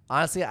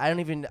 Honestly,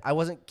 I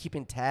wasn't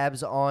keeping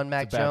tabs on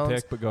Mac It's a bad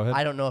Jones. pick, but go ahead.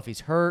 I don't know if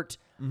he's hurt.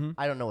 Mhm.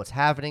 I don't know what's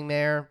happening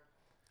there.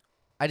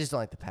 I just don't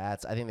like the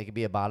Pats. I think they could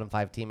be a bottom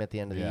 5 team at the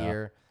end of the Yeah.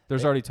 year.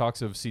 There's already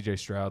talks of C.J.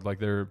 Stroud. Like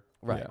they're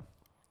Right. Yeah.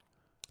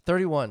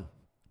 31,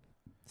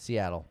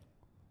 Seattle.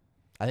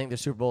 I think their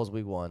Super Bowl is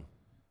week 1.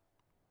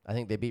 I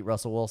think they beat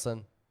Russell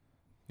Wilson.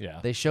 Yeah.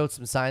 They showed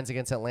some signs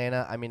against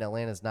Atlanta. I mean,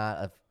 Atlanta's not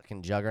a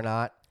fucking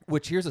juggernaut,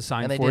 Which here's a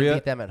sign and they for did you.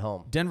 beat them at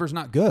home. Denver's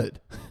not good.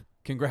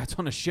 Congrats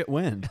on a shit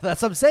win.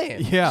 That's what I'm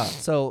saying. Yeah.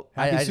 So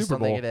Happy I just Super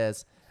don't think Bowl. it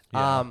is.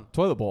 Yeah.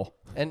 Toilet bowl.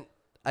 And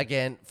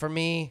again, for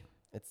me,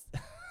 it's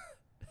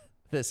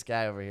this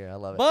guy over here. I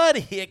love it.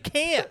 Buddy, it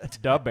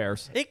can't. Dub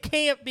Bears. It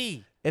can't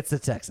be. It's the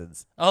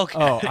Texans. Okay.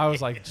 Oh, I was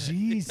like,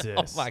 Jesus.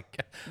 Oh my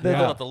god. They're I'm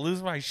the- about to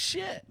lose my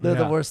shit. They're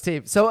the Yeah. worst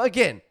team. So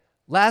again,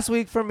 last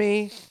week for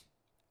me,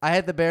 I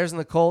had the Bears and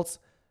the Colts.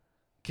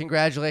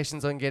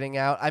 Congratulations on getting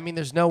out. I mean,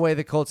 there's no way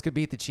the Colts could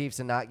beat the Chiefs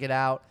and not get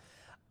out.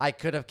 I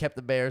could have kept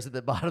the Bears at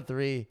the bottom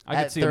 3 I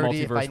at could see a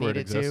 30 if I multiverse where it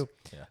needed to. exists.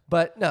 Yeah.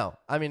 But no,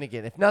 I mean,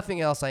 again, if nothing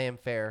else, I am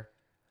fair.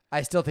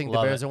 I still think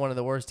Love the Bears it. are one of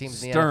the worst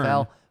teams in Stern. the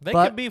NFL. They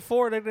but could be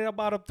 4 to the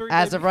bottom 3.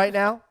 as maybe. of right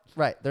now,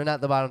 right, they're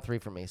not the bottom 3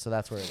 for me. So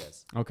that's where it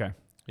is. Okay.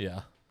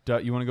 Yeah.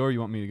 You want to go or you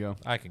want me to go?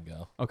 I can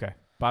go. Okay.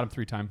 Bottom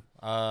 3 time.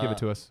 Give it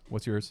to us.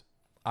 What's yours?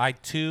 I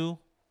too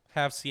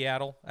have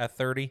Seattle at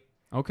 30.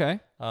 Okay.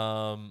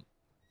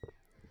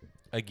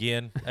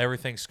 Again,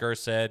 everything Skur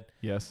said.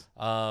 Yes.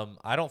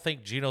 I don't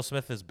think Geno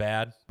Smith is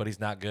bad, but he's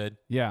not good.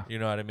 Yeah. You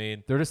know what I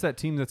mean? They're just that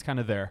team that's kind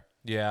of there.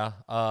 Yeah.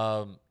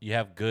 You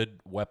have good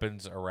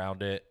weapons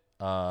around it.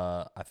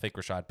 I think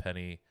Rashad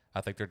Penny.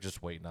 I think they're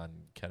just waiting on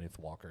Kenneth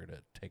Walker to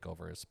take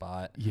over his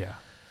spot. Yeah.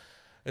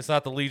 It's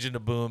not the Legion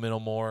of Boom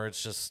anymore.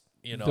 It's just,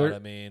 you know They're- what I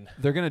mean?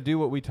 They're going to do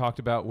what we talked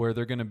about where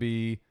they're going to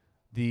be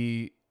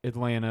the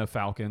Atlanta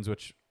Falcons,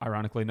 which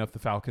ironically enough, the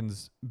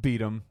Falcons beat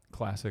them.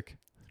 Classic.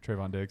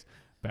 Trayvon Diggs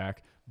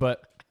back.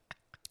 But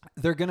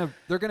they're going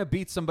to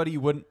beat somebody you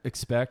wouldn't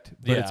expect,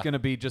 but it's Yeah. going to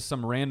be just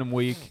some random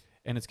week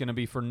and it's going to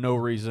be for no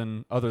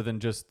reason other than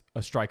just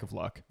a strike of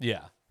luck.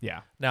 Yeah.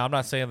 Yeah. Now, I'm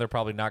not saying they're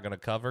probably not going to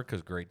cover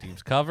because great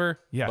teams cover.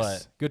 Yes.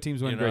 But Good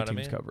teams win, you know great what I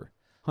teams mean? cover.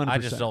 100%. I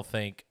just don't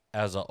think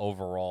as a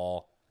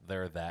overall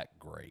they're that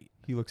great.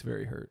 He looks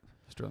very hurt,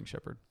 Sterling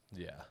Shepard.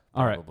 Yeah.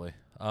 All right. Probably.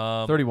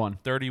 31.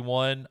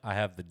 31. I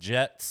have the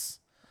Jets.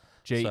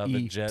 So I have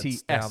the Jets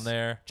Jets down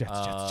there.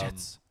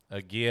 Jets.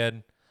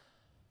 Again,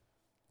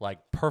 like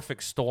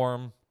perfect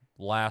storm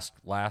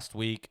last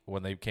week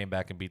when they came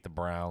back and beat the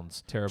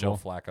Browns. Terrible.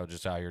 Joe Flacco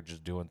just out here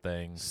just doing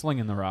things.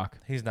 Slinging the rock.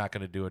 He's not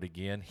going to do it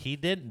again. He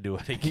didn't do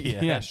it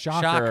again. Yeah,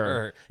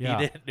 shocker. Yeah.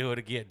 He didn't do it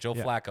again. Joe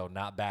Yeah. Flacco,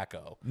 not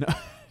Backo. No,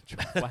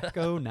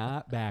 Flacco,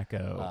 not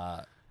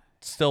Backo.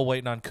 Still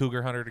waiting on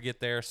Cougar Hunter to get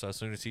there. So as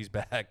soon as he's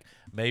back,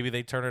 maybe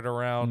they turn it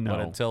around. But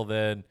No. until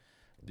then,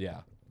 yeah,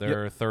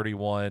 they're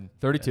 31,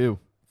 32.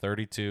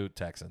 32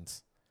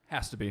 Texans.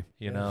 Has to be.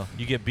 You know,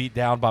 you get beat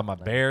down by my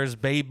Bears,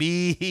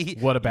 baby.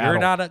 What a battle. You're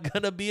not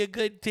going to be a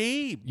good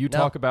team. You No.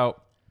 talk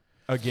about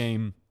a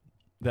game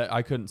that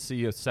I couldn't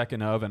see a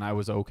second of, and I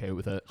was okay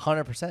with it.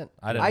 100%.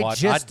 I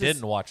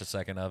didn't watch a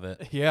second of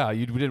it. Yeah,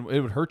 you didn't. It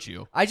would hurt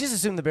you. I just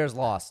assumed the Bears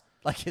lost,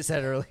 like I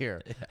said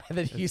earlier. And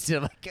then Houston,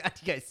 I'm like, God,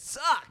 you guys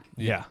suck.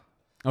 Yeah.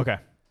 Okay.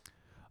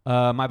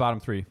 My bottom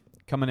 3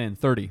 coming in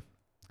 30.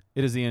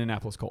 It is the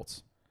Indianapolis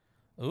Colts.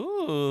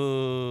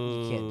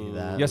 Ooh. You can't do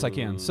that. Yes, I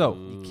can. So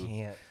You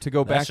can't. to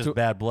go That's back just to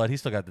bad blood. He's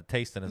still got the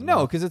taste in his no,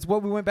 mouth. because it's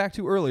what we went back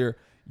to earlier.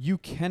 You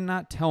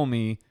cannot tell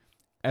me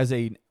as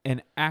an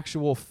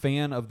actual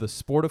fan of the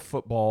sport of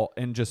football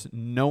and just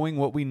knowing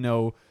what we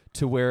know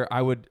to where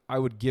I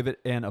would give it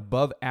an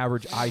above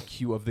average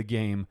IQ of the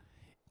game.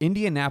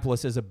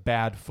 Indianapolis is a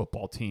bad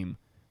football team.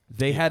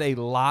 They had a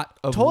lot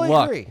of Totally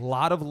luck. agree.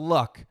 Lot of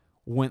luck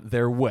went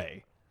their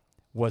way.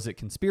 Was it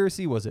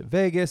conspiracy? Was it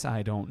Vegas?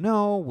 I don't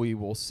know. We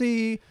will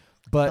see.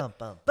 But Bum,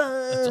 bum,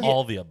 bum. It's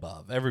all the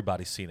above.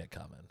 Everybody's seen it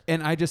coming.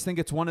 and I just think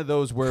it's one of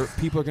those where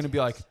people are going to be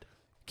like,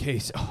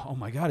 KC, oh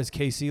my God, is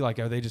KC like,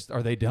 are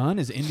they done?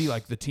 Is Indy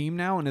like the team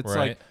now? And it's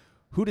Right. like,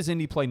 who does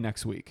Indy play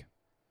next week?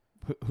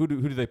 Who do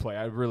they play?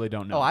 I really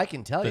don't know. Oh, I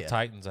can tell The you.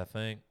 Titans, I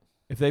think.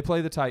 If they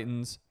play the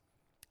Titans,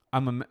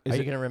 Are you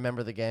going to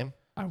remember the game?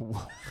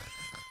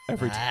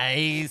 every time.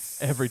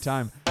 Nice. Every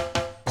time.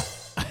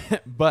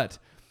 But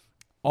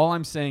all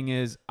I'm saying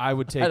is I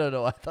would take I don't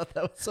know. I thought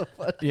that was so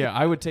funny. yeah,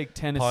 I would take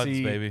Puns,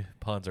 Tennessee. baby.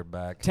 Puns are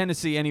back.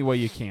 Tennessee any way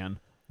you can.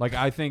 Like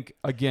I think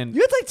again,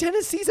 You act like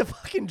Tennessee's a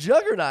fucking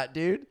juggernaut,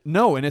 dude.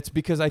 no, and it's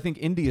because I think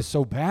Indy is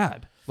so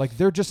bad. Like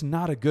they're just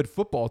not a good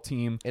football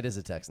team. It is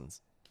the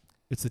Texans.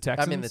 It's the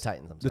Texans. I mean the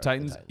Titans. I'm The sorry.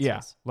 Titans, yeah.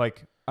 yes.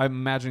 Like I'm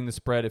imagining the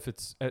spread. If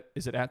it's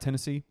is it at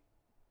Tennessee?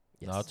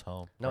 Yes. No, it's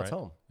home. No, it's right?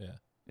 home. Yeah.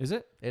 Is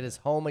it? It is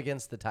home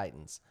against the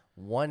Titans.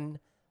 1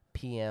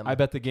 p.m. I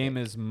bet the game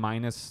is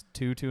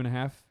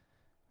 -2.5.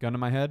 Gun to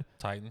my head.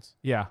 Titans.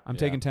 Yeah, I'm Yeah.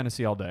 taking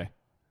Tennessee all day.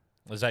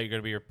 Is that going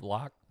to be your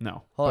lock? No,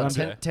 Hold But on. I'm Okay.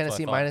 Ten- That's what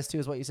Tennessee I thought. -2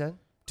 is what you said?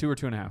 2 or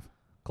 2.5.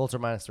 Colts are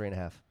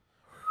 -3.5.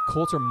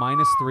 Colts are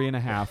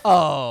 -3.5.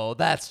 Oh,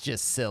 that's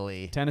just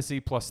silly. Tennessee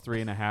plus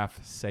 3.5.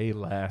 Say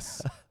less.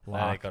 That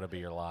Lock. ain't going to be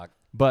your lock.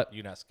 But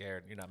You're not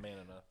scared. You're not man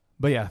enough.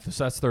 yeah,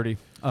 so that's 30.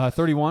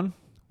 31.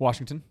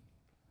 Washington,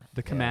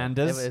 the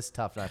Commanders. It is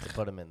tough not to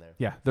put them in there.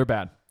 Yeah, they're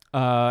bad.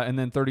 And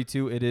then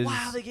 32. It is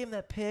Wow, they gave him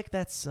that pick.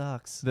 That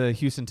sucks. the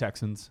Houston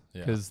Texans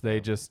Yeah. because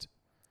they're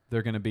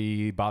going to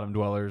be bottom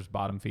dwellers,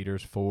 bottom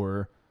feeders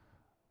for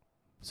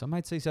some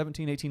might say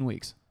 17, 18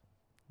 weeks.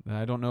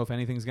 I don't know if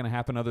anything's going to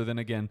happen other than,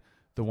 again,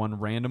 the one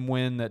random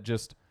win that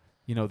just,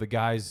 the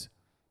guys,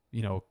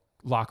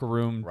 locker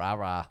room. Rah,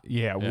 rah.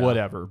 Yeah, Yeah.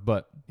 whatever.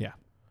 But, yeah,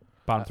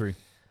 bottom three.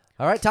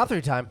 All right, top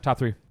 3 time. Top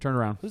three. Turn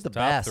around. Who's the Top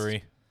best?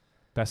 3.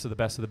 Best of the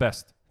best of the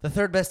best. The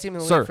third best team in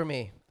the Sir. league for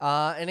me.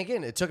 And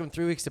again, it took them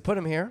 3 weeks to put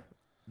them here.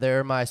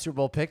 They're my Super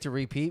Bowl pick to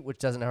repeat, which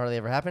doesn't hardly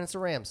ever happen. It's the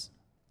Rams.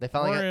 They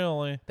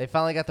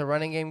finally got the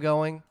running game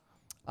going.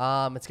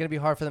 It's going to be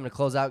hard for them to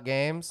close out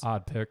games.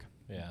 Odd pick.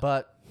 Yeah.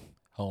 But,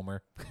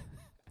 Homer.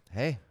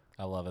 hey,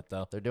 I love it,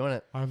 though. they're doing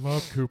it. I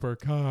love Cooper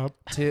Kupp.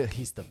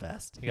 He's the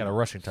best. He got a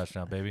rushing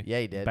touchdown, baby. Yeah,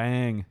 he did.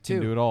 Bang. Two.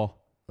 Can do it all.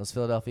 Those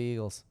Philadelphia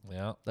Eagles.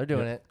 Yeah. They're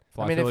doing Yep. it.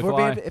 Fly, I mean, Philly,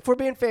 fly. if we're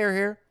being fair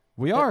here,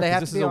 We are, they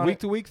have because this to is be a on it.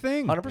 week-to-week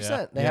thing.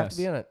 100%. They have to Yes.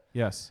 be in it.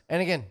 Yes.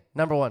 And again,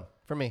 number 1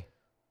 for me,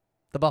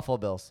 the Buffalo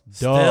Bills.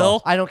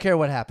 Still? I don't care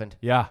what happened.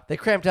 Yeah. They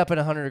cramped up in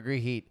 100-degree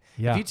heat.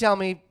 Yeah. If you tell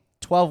me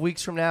 12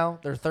 weeks from now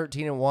they're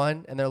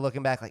 13-1 and they're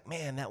looking back like,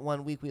 man, that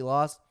 1 week we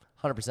lost,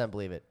 100%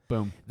 believe it.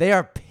 Boom. They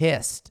are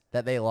pissed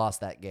that they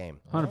lost that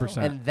game. 100%.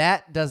 And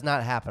that does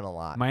not happen a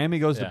lot. Miami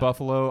goes to Yeah.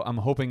 Buffalo. I'm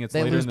hoping it's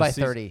They later lose in the by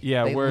season. 30.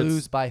 Yeah, They where it's-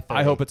 lose by 30.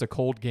 I hope it's a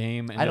cold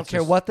game. And I don't it's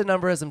care just what the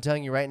number is. I'm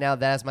telling you right now,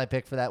 that is my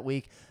pick for that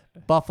week.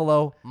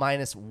 Buffalo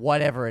minus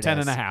whatever it 10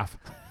 is. and a half.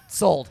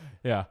 Sold.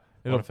 Yeah.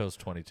 What if it was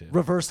 22?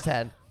 Reverse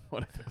 10.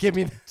 What if Give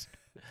me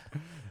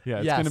Yeah,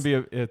 it's Yes. going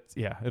to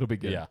be it'll be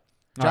good. Yeah. All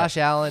right. Josh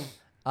Allen.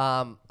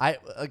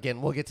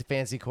 We'll get to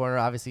fancy corner.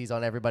 Obviously, he's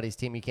on everybody's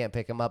team. You can't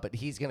pick him up, but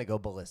he's going to go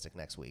ballistic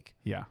next week.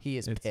 Yeah. He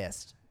is It's-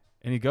 pissed.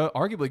 And he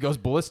arguably goes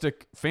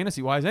ballistic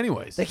fantasy-wise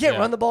anyways. They can't Yeah.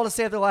 run the ball to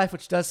save their life,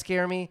 which does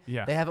scare me.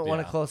 Yeah. They haven't won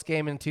a Yeah. close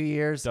game in 2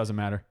 years. Doesn't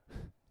matter.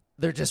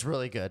 They're just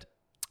really good.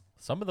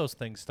 Some of those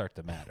things start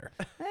to matter.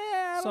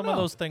 I Some of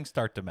those things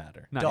start to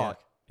matter. Not Dog.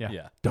 yet.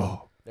 Yeah.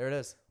 Dog. There it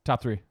is.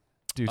 Top three.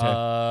 Do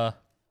tag.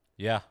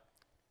 Yeah.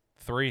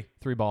 3.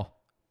 3 ball.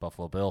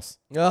 Buffalo Bills.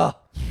 Oh,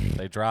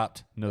 They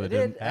dropped. No, they they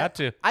didn't. did. Had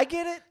to. I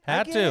get it. I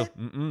Had get to. it.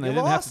 They You didn't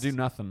have lost. to do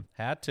nothing.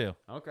 Had to.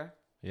 Okay.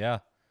 Yeah.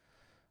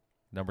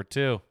 Number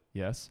 2.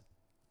 Yes.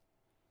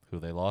 Who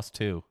they lost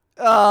to.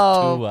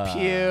 Oh, To,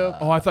 puke.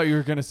 Oh, I thought you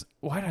were gonna.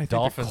 Why did I think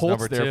Dolphins, the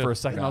Colts number there 2. for a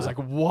second? I was Yeah.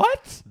 like,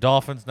 what?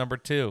 Dolphins number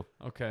 2.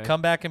 Okay.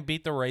 Come back and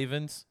beat the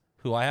Ravens,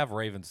 who I have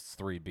Ravens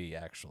 3B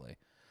actually.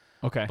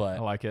 Okay. But I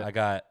like it. I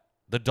got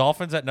the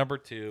Dolphins at number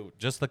 2,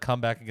 just the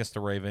comeback against the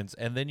Ravens,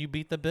 and then you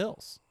beat the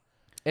Bills.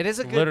 It is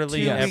a good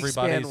Literally 2-week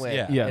span everybody's- win.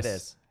 yeah. Yes. It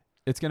is.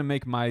 It's gonna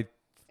make my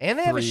And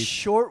they have a 3.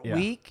 short Yeah.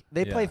 week.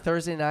 They play Yeah.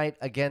 Thursday night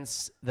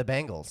against the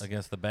Bengals.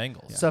 Against the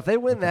Bengals. So if they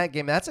win that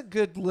game, that's a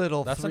good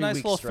little That's a 3-week nice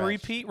little stretch.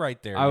 three-peat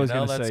right there. I was you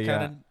know? gonna that's say,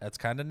 kinda, yeah. That's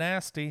kind of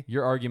nasty.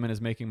 your argument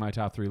is making my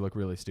top 3 look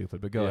really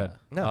stupid. But go ahead.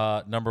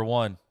 No. Number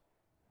 1,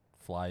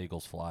 fly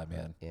Eagles fly,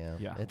 man. Yeah.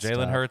 Yeah. It's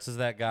Jalen tough. Hurts is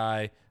that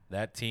guy.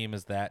 That team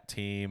is that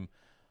team.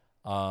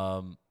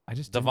 I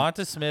just didn't-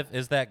 Devonta Smith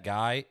is that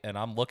guy, and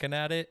I'm looking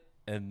at it,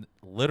 and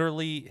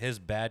literally his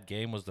bad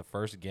game was the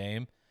first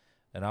game.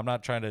 And I'm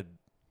not trying to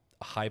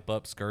hype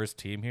up Skurs'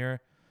 team here,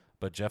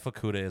 but Jeff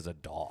Okudah is a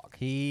dog.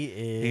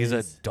 He He's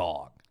is. a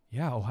dog.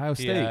 Yeah, Ohio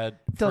He State. had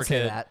Don't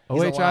say frickin- that.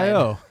 He's a lion.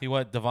 OHIO. He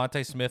went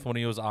Devontae Smith when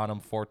he was on him,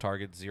 4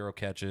 targets, 0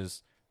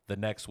 catches. The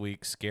next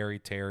week, Scary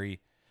Terry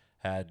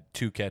had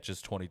 2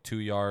 catches, 22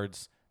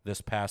 yards.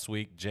 This past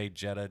week, Jay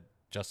Jetta,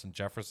 Justin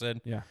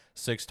Jefferson, Yeah.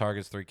 6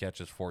 targets, 3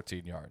 catches,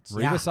 14 yards.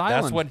 Revis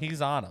Island. That's when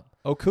he's on him.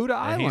 Okuda And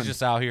Island. he's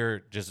just out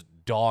here just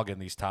dogging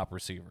these top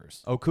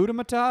receivers. Okuda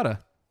Matata.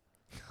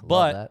 Love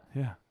But that.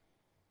 Yeah.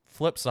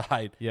 flip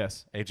side,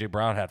 Yes. A.J.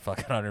 Brown had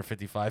fucking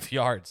 155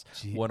 yards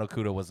when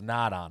Okuda was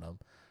not on him.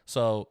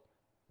 So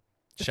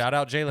shout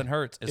out Jalen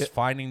Hurts is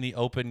finding the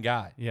open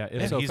guy. Yeah,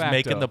 And ipso he's facto.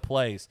 making the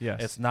plays.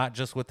 Yes. It's not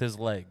just with his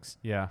legs.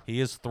 Yeah. He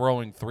is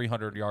throwing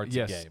 300 yards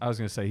Yes. a game. I was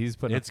gonna say he's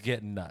putting It's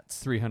getting nuts.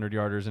 300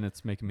 yarders, and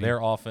it's making me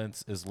Their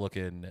offense is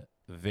looking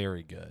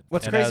very good.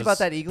 What's And crazy as- about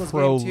that Eagles game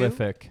too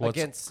prolific.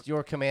 against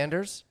your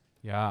Commanders?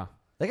 Yeah.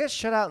 They got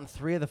shut out in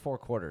 3 of the 4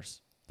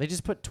 quarters. They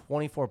just put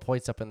 24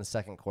 points up in the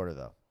second quarter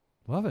though,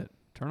 Love it.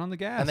 Turn on the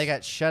gas. and they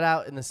got shut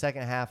out in the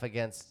second half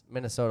against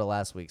Minnesota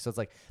last week. So it's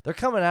like they're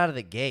coming out of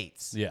the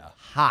gates Yeah.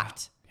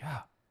 hot.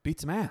 yeah.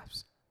 Beat some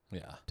apps.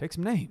 Yeah. Take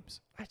some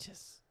names.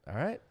 All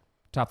right.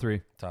 Top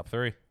 3. Top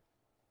 3.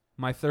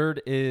 My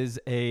third is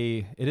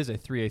a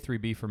 3A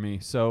 3B for me.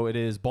 So it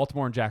is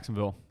Baltimore and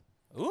Jacksonville.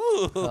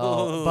 Ooh.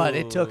 But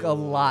it took a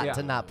lot Yeah.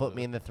 to not put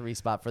me in the 3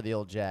 spot for the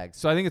old Jags.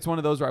 So I think it's one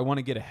of those where I want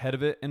to get ahead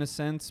of it in a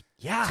sense.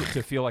 Yeah.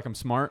 To feel like I'm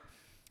smart.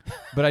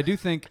 But I do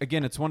think,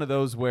 again, it's one of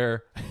those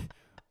where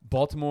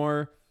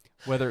Baltimore,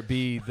 whether it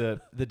be the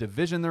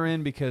division they're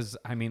in, because,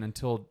 I mean,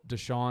 until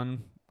Deshaun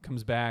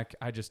comes back,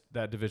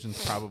 that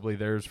division's probably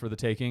theirs for the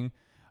taking.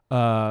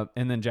 And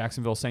then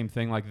Jacksonville, same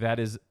thing. Like,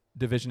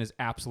 division is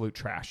absolute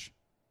trash.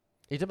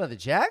 You talking about the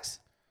Jags?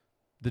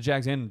 The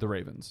Jags and the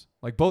Ravens.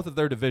 Like both of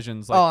their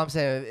divisions. Oh, I'm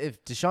saying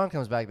if Deshaun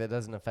comes back, that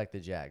doesn't affect the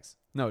Jags.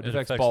 No, It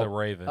affects affects the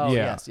Ravens. Oh,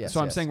 yeah. yes, So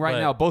I'm yes. saying right But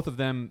now, both of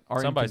them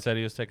are. Somebody said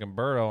he was taking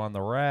Burrow on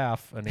the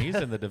raft, and he's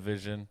in the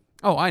division.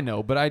 Oh, I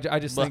know, but I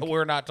just But think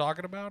we're not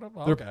talking about him?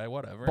 They're- Okay,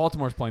 whatever.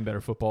 Baltimore's playing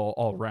better football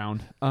all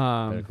around.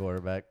 Better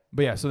quarterback.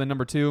 But yeah, so then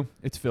number 2,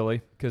 it's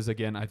Philly because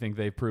again, I think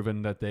they've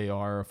proven that they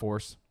are a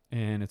force,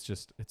 and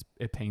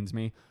it pains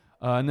me.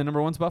 And then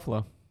number 1's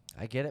Buffalo.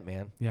 I get it,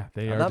 man. Yeah,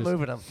 they I'm are. not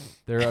moving them.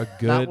 They're a Not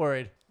good,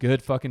 worried.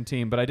 good fucking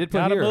team. But I did put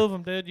Gotta here move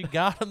him, dude. You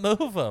gotta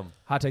move him.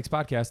 Hot Takes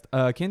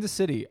Podcast. Kansas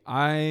City.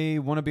 I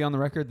want to be on the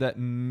record that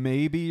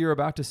maybe you're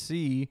about to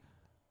see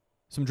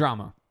some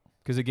drama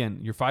because again,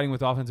 you're fighting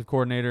with offensive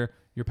coordinator.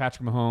 You're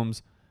Patrick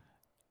Mahomes.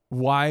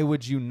 Why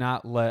would you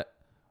not let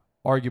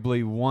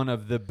arguably one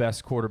of the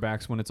best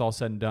quarterbacks when it's all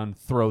said and done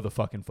throw the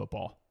fucking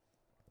football?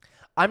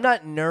 I'm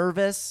not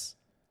nervous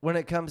when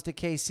it comes to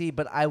KC,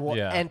 but I will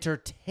Yeah.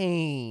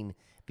 entertain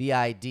the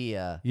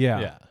idea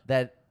Yeah.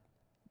 that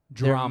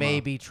Drama. there may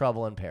be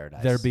trouble in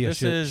paradise. There'd be a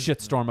This is-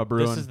 shitstorm of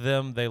brewing. This is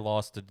them. They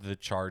lost to the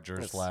Chargers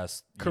That's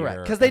last correct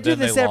year. because they and do then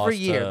this they every lost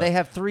year. to They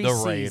have 3 the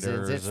seasons.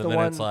 Raiders, It's and the then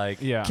one. it's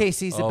like, yeah.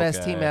 KC's the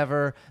best Okay. team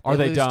ever. Are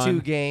they lose done?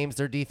 2 games.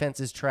 Their defense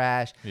is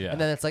trash. Yeah. And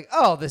then it's like,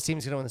 oh, this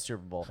team's gonna win the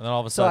Super Bowl. and then all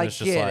of a So sudden I it's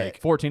just get like,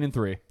 it.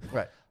 14-3.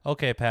 Right.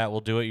 okay, Pat,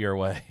 we'll do it your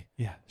way.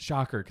 Yeah,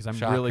 shocker because I'm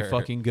really Shocker.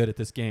 fucking good at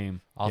this game.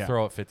 I'll Yeah.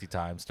 throw it 50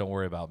 times. Don't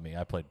worry about me.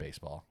 I played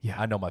baseball. Yeah.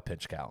 I know my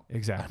pitch count.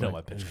 Exactly. I know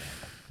my pitch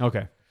count.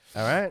 Okay.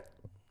 All right.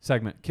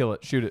 Segment. Kill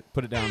it. Shoot it.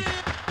 Put it down.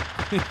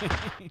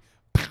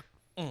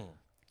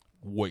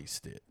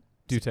 Waste it.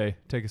 Dute,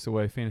 take us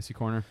away. Fantasy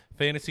Corner.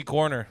 Fantasy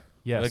corner.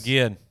 Yes.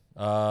 Again,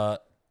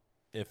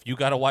 if you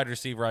got a wide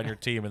receiver on your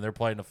team and they're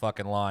playing the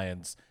fucking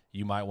Lions,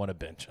 you might want to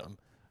bench him.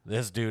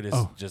 This dude is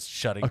just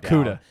shutting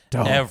Okuda.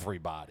 down Dog.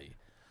 everybody.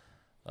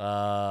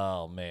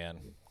 Oh man,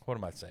 what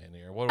am I saying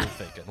here? What are we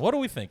thinking? What are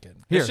we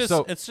thinking? Here, it's just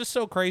so- it's just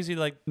so crazy,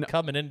 like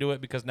coming into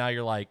it because now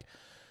you're like,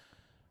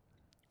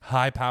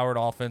 high-powered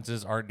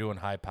offenses aren't doing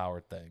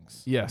high-powered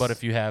things. Yes. But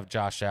if you have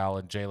Josh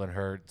Allen, Jalen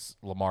Hurts,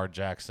 Lamar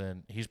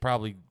Jackson,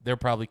 they're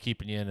probably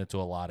keeping you into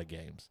a lot of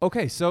games.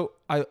 Okay, so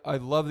I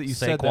love that you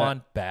said that.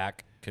 Saquon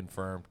back,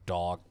 confirmed,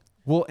 dog.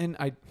 Well, and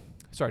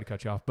sorry to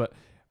cut you off, but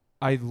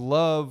I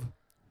love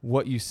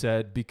what you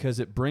said because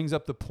it brings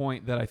up the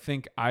point that I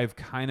think I've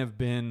kind of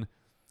been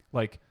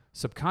like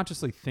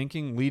subconsciously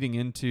thinking leading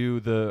into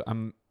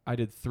I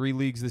did 3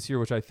 leagues this year,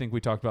 which I think we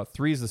talked about.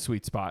 3 is the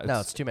sweet spot. No,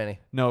 it's too many.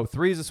 No,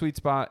 3 is the sweet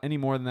spot. Any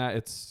more than that,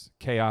 it's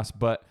chaos.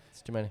 But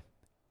It's too many.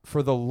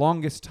 for the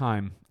longest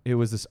time, it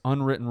was this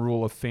unwritten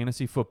rule of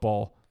fantasy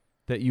football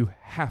that you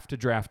have to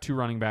draft 2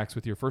 running backs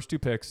with your first 2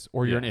 picks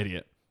or you're an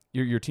idiot.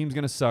 Your team's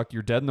going to suck.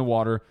 You're dead in the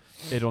water.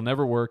 It'll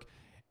never work.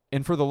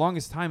 And for the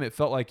longest time, it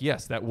felt like,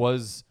 yes, that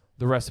was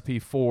the recipe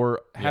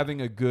for having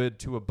a good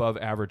to above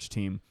average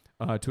team,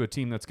 to a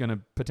team that's going to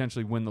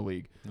potentially win the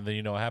league. And then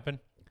you know what happened?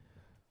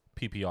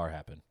 PPR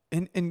happened.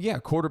 And yeah,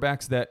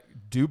 quarterbacks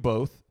that do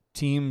both,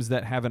 teams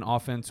that have an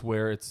offense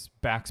where it's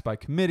backs by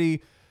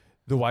committee,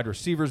 the wide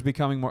receivers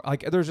becoming more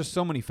like there's just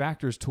so many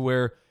factors to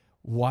where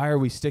why are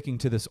we sticking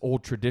to this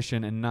old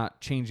tradition and not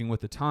changing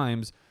with the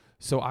times?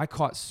 So I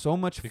caught so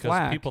much Because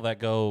flack. people that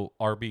go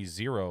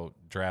RB0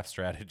 draft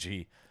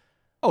strategy,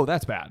 Oh,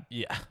 that's bad.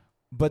 yeah.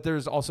 But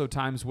there's also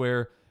times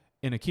where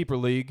in a keeper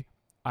league,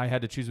 I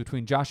had to choose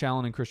between Josh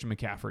Allen and Christian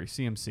McCaffrey,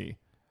 CMC.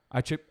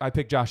 I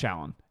picked Josh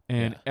Allen,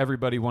 and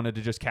everybody wanted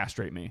to just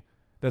castrate me.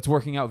 That's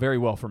working out very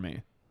well for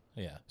me.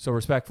 Yeah. So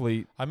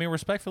respectfully, I mean,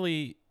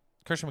 respectfully,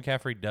 Christian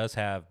McCaffrey does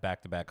have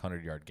back-to-back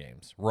 100-yard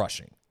games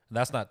rushing.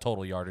 That's not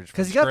total yardage.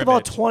 Because he got the ball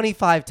scrimmage.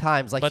 25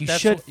 times. Like, But you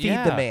that's should what- feed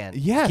yeah. the man.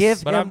 Yes.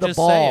 Give But him I'm the just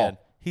ball. saying,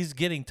 he's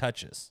getting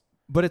touches.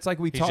 but it's like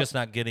we He's talked, just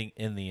not getting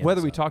in the end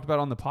whether we zone. talked about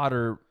on the pod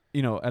or,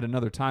 at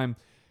another time,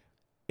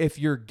 if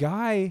your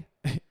guy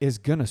is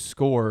going to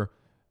score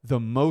the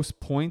most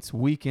points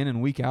week in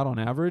and week out on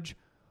average,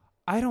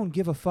 I don't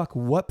give a fuck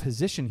what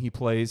position he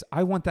plays.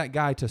 I want that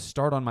guy to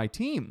start on my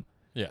team.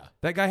 Yeah.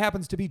 That guy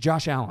happens to be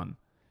Josh Allen.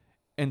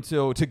 And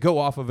so to go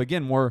off of,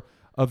 again, more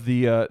of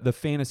the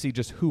fantasy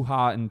just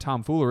hoo-ha and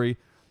tomfoolery,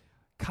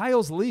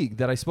 Kyle's league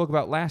that I spoke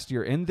about last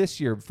year and this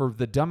year for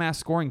the dumbass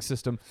scoring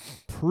system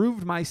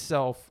proved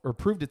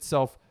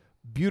itself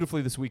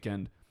beautifully this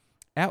weekend.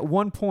 At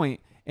one point,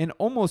 and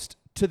almost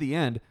to the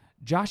end,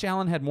 Josh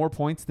Allen had more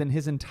points than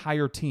his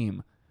entire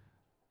team.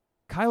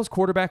 Kyle's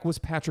quarterback was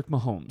Patrick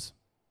Mahomes.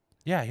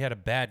 Yeah, he had a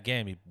bad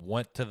game. He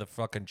went to the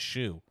fucking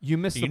shoe. You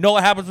missed You know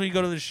what happens when you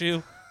go to the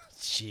shoe?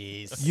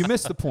 Jeez. you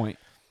missed the point.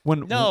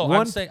 When No, one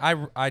I'm saying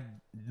I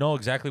know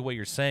exactly what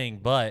you're saying,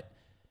 but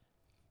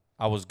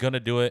I was gonna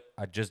do it.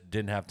 I just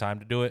didn't have time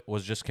to do it.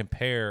 Was just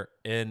compare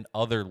in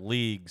other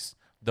leagues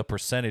the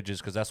percentages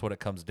because that's what it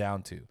comes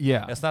down to.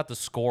 Yeah. It's not the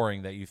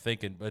scoring that you're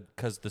thinking, but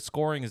because the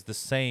scoring is the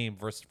same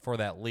for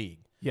that league.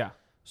 Yeah.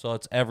 So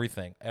it's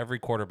everything. Every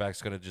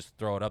quarterback's going to just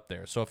throw it up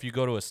there. So if you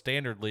go to a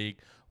standard league,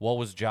 what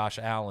was Josh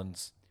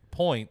Allen's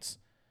points?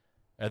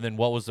 And then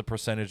what was the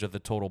percentage of the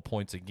total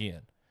points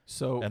again?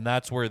 So And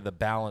that's where the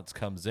balance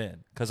comes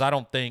in. Because I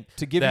don't think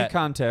to give you that,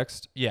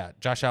 context,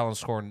 Josh Allen's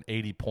scoring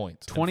 80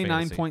 points. in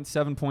fantasy.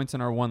 29.7 points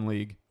in our one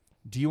league.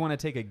 Do you want to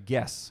take a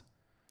guess?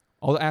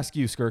 I'll ask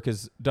you, Skir,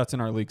 because Dutt's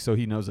in our league, so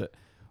he knows it.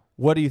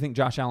 What do you think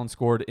Josh Allen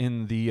scored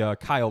in the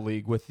Kyle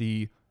League with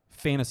the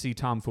fantasy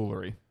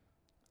tomfoolery?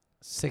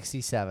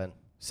 67.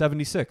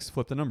 76.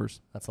 Flip the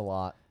numbers. That's a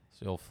lot.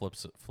 So he'll flip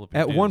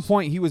At your one dues.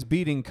 point, he was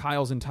beating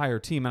Kyle's entire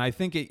team, and I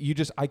think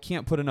I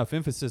can't put enough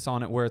emphasis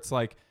on it where it's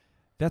like,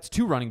 that's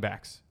 2 running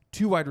backs,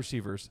 2 wide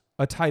receivers,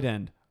 a tight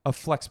end, a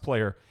flex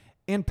player,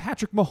 and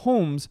Patrick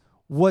Mahomes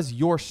was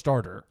your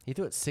starter. He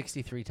threw it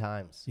 63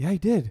 times. Yeah, he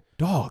did.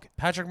 Dog.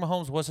 Patrick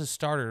Mahomes was his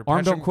starter.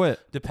 Arm don't quit.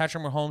 Did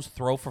Patrick Mahomes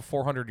throw for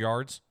 400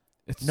 yards?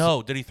 It's-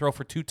 No. Did he throw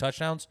for 2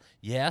 touchdowns?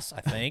 Yes, I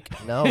think.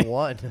 No,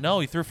 one. No,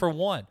 he threw for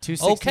 1.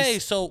 260 Okay,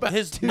 so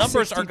his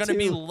numbers are going to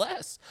be 262.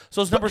 less.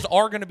 So his numbers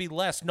are going to be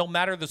less no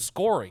matter the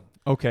scoring.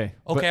 Okay.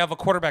 Okay, I have a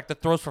quarterback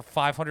that throws for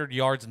 500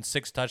 yards and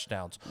 6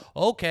 touchdowns.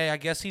 Okay, I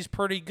guess he's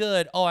pretty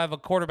good. Oh, I have a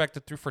quarterback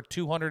that threw for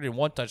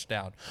 201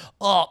 touchdown.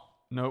 Oh,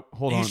 Nope.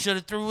 Hold you on. should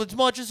have threw as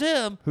much as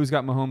him. Who's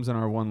got Mahomes in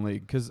our one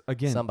league? Because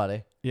again,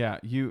 Somebody. yeah,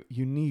 you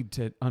need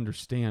to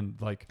understand.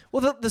 Like,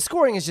 Well, the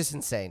scoring is just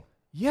insane.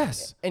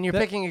 yes, And you're that-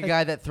 picking a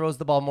guy that throws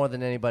the ball more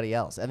than anybody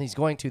else, and he's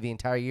going to the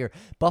entire year.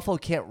 Buffalo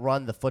can't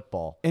run the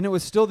football. and it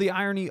was still the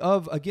irony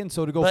of again.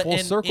 So to go But full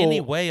in circle,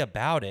 any way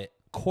about it,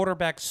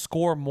 quarterbacks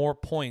score more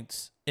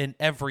points in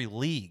every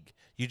league.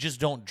 You just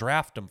don't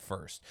draft them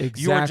first.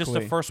 You are just the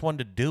Exactly. first one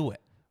to do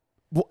it.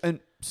 well, and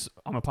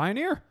I'm a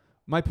pioneer.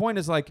 My point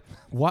is like,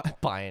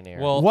 what?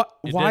 Pioneer. Well, What-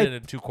 you why- did it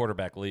in 2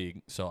 quarterback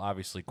league, so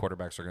obviously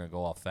quarterbacks are going to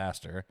go off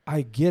faster.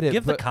 I get it.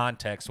 Give but, the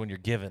context when you're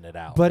giving it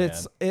out. but man.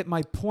 it's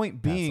my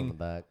point Pats on the being,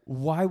 back.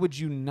 why would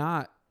you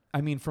not?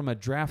 I mean, from a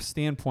draft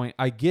standpoint,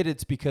 I get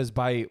it's because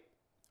by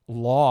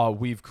law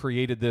we've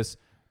created this.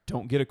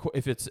 Don't get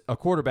if it's a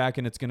quarterback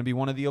and it's going to be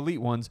one of the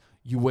elite ones,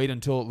 you wait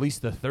until at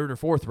least the 3rd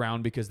or 4th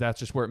round because that's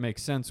just where it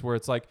makes sense. Where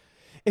it's like,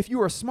 if you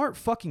were a smart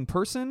fucking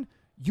person,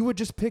 you would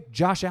just pick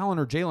Josh Allen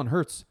or Jalen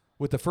Hurts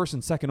with the 1st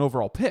and 2nd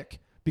overall pick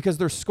because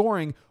they're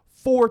scoring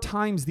 4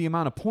 times the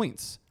amount of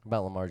points What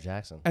about Lamar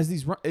Jackson? as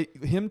these.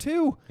 Him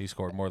too, he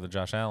scored more than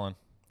Josh Allen.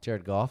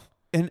 Jared Goff?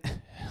 and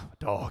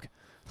dog,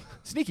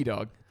 sneaky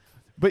dog.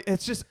 But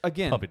it's just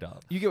again, Puppy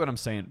dog. you get what I'm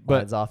saying. But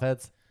Lions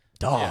offense?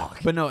 Dog.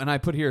 But no, and I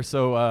put here,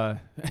 so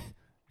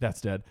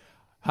that's dead.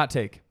 Hot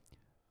take.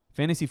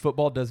 Fantasy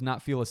football does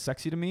not feel as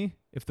sexy to me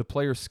if the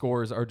players'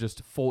 scores are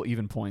just full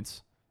even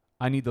points.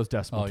 I need those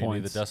decimal Oh, you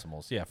points. need the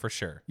decimals. Yeah, for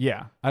sure.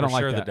 Yeah, I For don't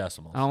like sure that. the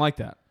decimals. I don't like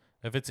that.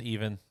 If it's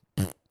even,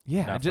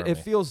 Yeah, Not it for me.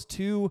 feels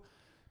too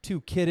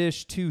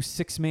kiddish, too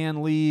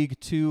 6-man league,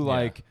 too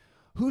like,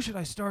 who should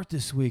I start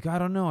this week? I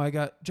don't know. I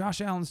got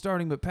Josh Allen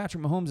starting, but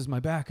Patrick Mahomes is my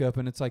backup,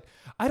 and it's like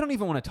I don't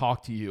even want to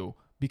talk to you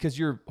because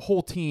your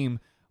whole team,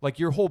 like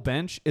your whole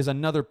bench, is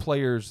another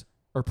player's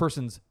or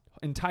person's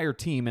entire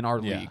team in our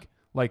Yeah. league.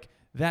 Like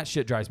that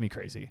shit drives me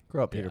crazy.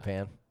 Grow up, Peter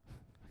Pan.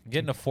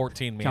 getting a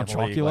 14-man Count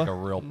league Chocula? like a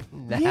real,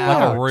 Yeah.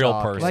 like a real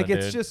Talk. person, Like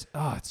it's dude. just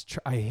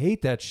I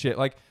hate that shit.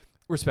 Like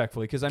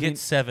respectfully, because I Get mean,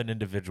 7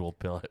 individual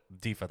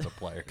defensive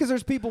players. because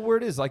there's people where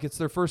it is like it's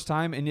their first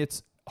time, and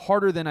it's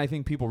harder than I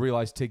think people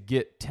realize to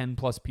get 10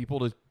 plus people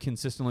to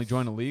consistently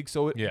join a league.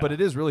 So, Yeah. but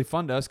it is really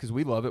fun to us because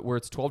we love it. Where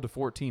it's 12 to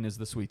 14 is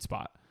the sweet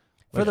spot.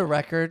 For the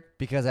record,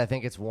 because I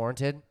think it's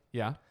warranted,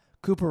 Yeah,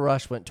 Cooper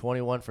Rush went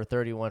 21 for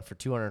 31 for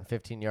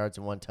 215 yards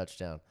and 1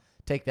 touchdown.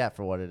 Take that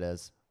for what it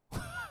is.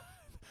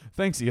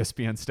 thanks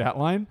ESPN stat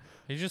line.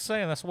 He's just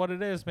saying that's what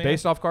it is, man.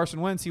 Based off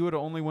Carson Wentz, he would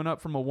have only went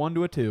up from a 1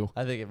 to a 2.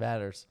 I think it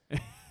matters.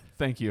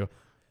 Thank you,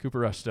 Cooper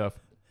Rush stuff.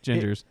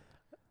 Gingers.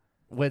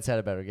 Wentz had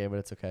a better game, but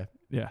it's okay.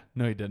 Yeah,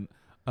 no, he didn't.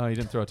 He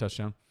didn't throw a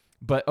touchdown.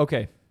 But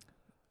okay,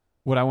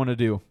 what I want to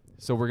do.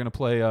 So we're gonna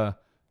play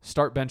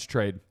start bench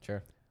trade.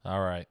 Sure.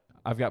 All right.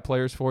 I've got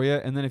players for you,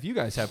 and then if you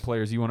guys have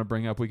players you want to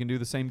bring up, we can do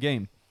the same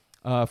game.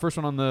 First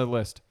one on the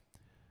list,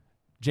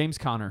 James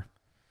Conner.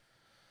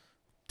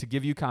 To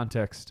give you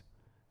context,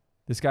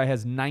 this guy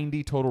has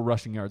 90 total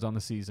rushing yards on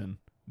the season.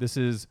 This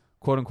is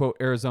quote unquote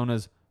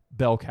Arizona's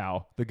bell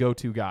cow, the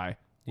go-to guy.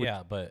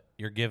 Yeah, but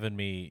you're giving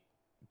me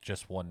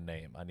just one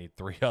name. I need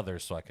 3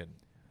 others so I can.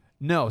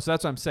 No, so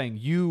that's what I'm saying.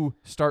 You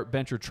start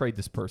bench or trade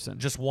this person.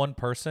 Just one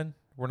person?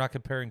 We're not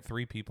comparing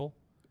 3 people?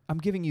 I'm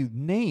giving you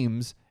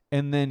names,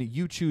 and then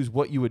you choose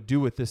what you would do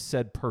with this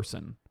said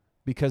person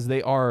because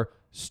they are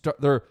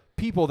they're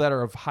people that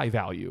are of high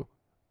value,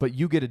 but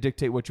you get to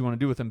dictate what you want to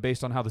do with them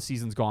based on how the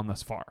season's gone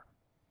thus far.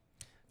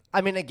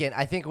 I mean, again,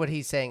 I think what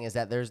he's saying is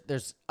that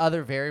there's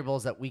other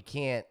variables that we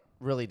can't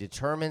really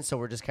determine, so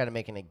we're just kind of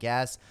making a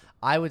guess.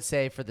 I would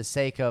say for the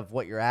sake of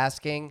what you're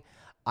asking,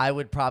 I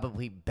would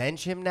probably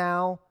bench him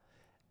now.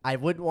 I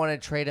wouldn't want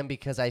to trade him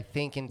because I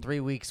think in 3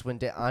 weeks when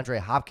DeAndre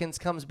Hopkins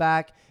comes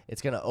back,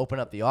 it's going to open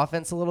up the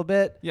offense a little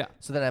bit. Yeah.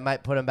 So then I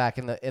might put him back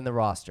in the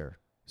roster.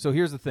 So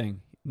here's the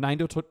thing: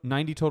 90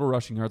 total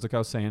rushing yards, like I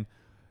was saying.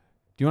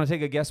 Do you want to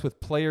take a guess with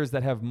players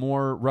that have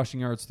more rushing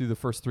yards through the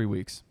first 3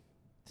 weeks?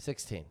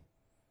 16.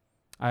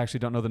 I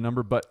actually don't know the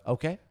number, but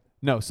Okay.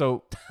 no.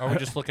 So Are we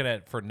just looking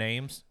at for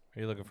names?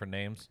 Are you looking for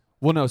names?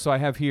 Well, no. So I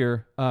have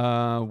here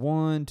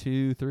 1,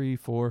 2, 3,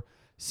 4,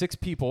 6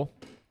 people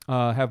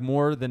have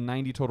more than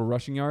 90 total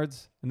rushing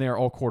yards, and they are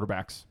all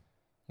quarterbacks.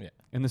 Yeah.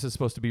 And this is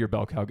supposed to be your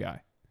bell cow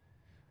guy.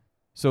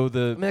 So I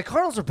mean, the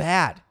Cardinals are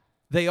bad.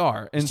 they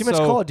are. And There's too much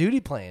so- Call of Duty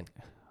playing.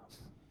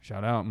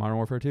 Shout out Modern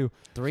Warfare 2.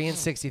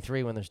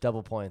 3-63 when there's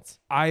double points.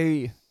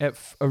 I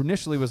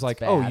initially was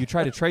like, oh, bad. you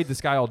try to trade this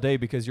guy all day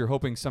because you're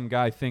hoping some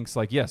guy thinks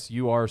like, yes,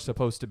 you are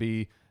supposed to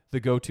be the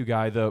go-to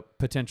guy, the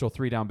potential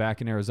 3-down back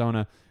in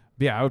Arizona.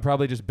 But yeah, I would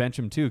probably just bench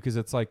him too because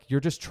it's like you're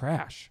just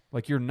trash.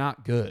 Like you're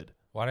not good.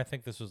 Why did I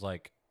think this was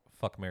like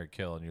fuck, marry,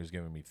 kill, and you're just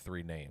giving me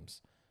 3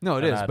 names? No,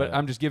 it And is, I but don't-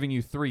 I'm just giving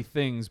you 3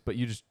 things, but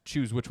you just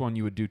choose which one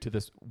you would do to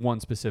this one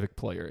specific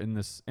player in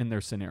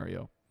their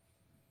scenario.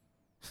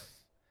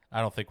 I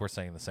don't think we're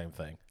saying the same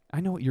thing.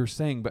 I know what you're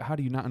saying, but how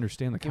do you not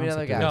understand the Give me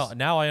concept? another of guy. this?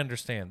 No, now I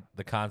understand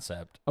the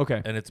concept,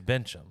 Okay. and it's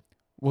bench him.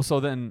 Well, so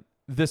then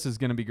this is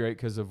going to be great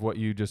because of what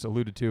you just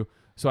alluded to.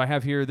 So I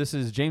have here, this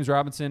is James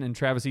Robinson and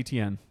Travis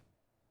Etienne.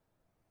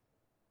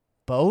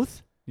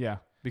 Both? Yeah,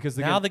 because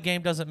Now the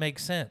game doesn't make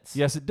sense.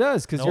 yes, it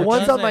does because No, you're it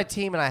One's on doesn't. my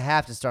team, and I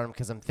have to start him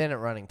because I'm thin at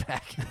running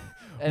back.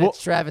 And Well-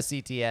 it's Travis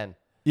Etienne.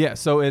 yeah.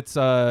 So it's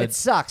It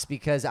sucks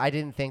because I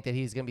didn't think that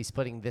he's going to be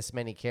splitting this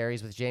many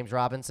carries with James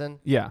Robinson,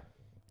 yeah.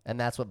 and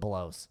that's what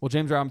blows. Well,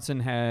 James Robinson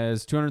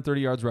has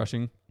 230 yards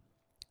rushing,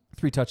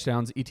 3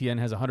 touchdowns. Etienne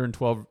has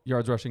 112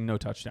 yards rushing, no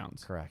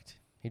touchdowns. Correct.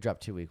 He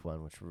dropped 2 week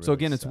 1, which really So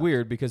again, it's sucks.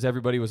 weird because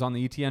everybody was on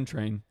the Etienne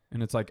train,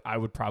 and it's like I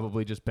would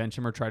probably just bench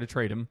him or try to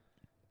trade him,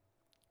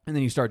 and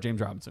then you start James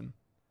Robinson.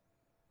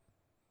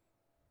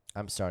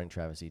 I'm starting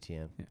Travis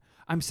Etienne.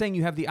 I'm saying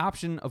you have the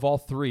option of all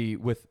 3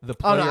 with the Oh,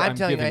 player no, I'm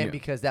telling giving you you.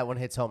 because that one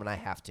hits home, and I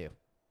have to.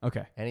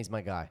 Okay, And he's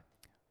my guy.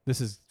 this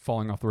is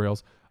falling off the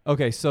rails.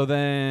 Okay, so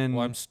then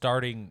Well, I'm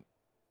starting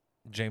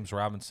James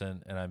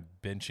Robinson, and I'm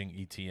benching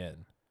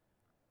ETN.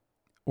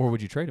 or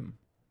would you trade him?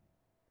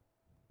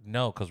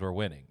 No, because we're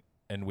winning,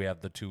 and we have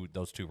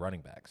those two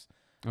running backs.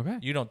 Okay.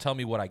 You don't tell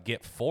me what I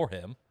get for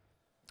him.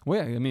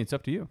 Well, yeah, I mean, it's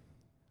up to you.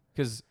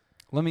 Because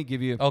let me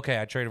give you.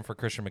 Okay, I trade him for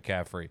Christian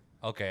McCaffrey.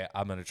 Okay,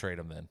 I'm going to trade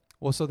him then.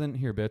 Well, so then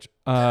here, bitch.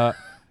 I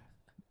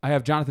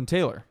have Jonathan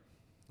Taylor.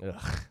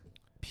 Ugh.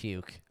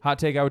 Puke. Hot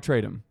take, I would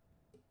trade him.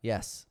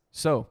 Yes.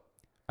 So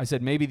I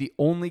said maybe the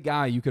only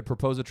guy you could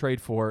propose a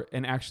trade for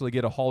and actually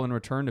get a haul in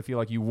return to feel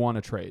like you want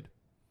to trade.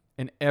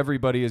 And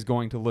everybody is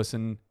going to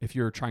listen if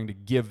you're trying to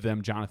give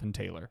them Jonathan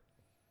Taylor.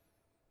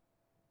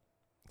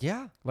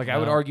 Yeah. Like I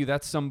would No. argue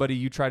that's somebody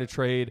you try to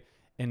trade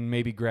and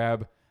maybe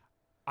grab.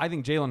 I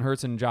think Jalen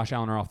Hurts and Josh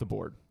Allen are off the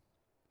board,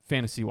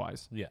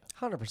 fantasy-wise. Yeah.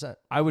 100%.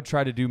 I would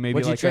try to do maybe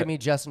Would you like trade me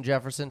Justin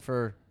Jefferson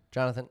for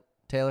Jonathan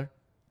Taylor?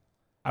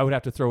 I would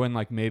have to throw in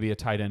like maybe a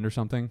tight end or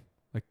something.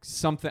 Like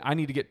something. I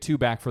need to get 2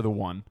 back for the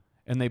 1,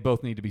 and they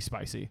both need to be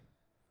spicy.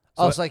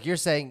 So it's like you're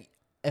saying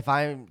if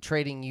I'm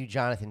trading you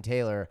Jonathan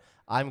Taylor,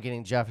 I'm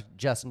getting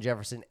Justin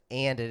Jefferson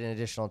and an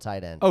additional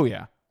tight end. Oh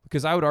yeah,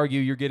 because I would argue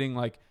you're getting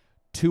like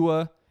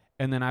Tua,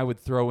 and then I would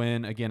throw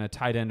in again a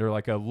tight end or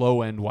like a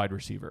low end wide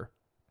receiver.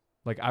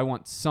 Like I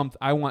want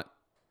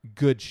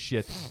good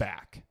shit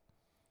back.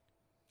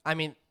 I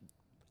mean,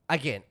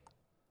 again,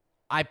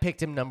 I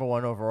picked him number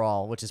 1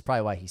 overall, which is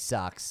probably why he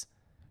sucks.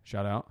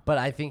 Shout out. But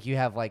I think you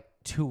have like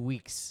 2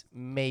 weeks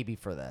maybe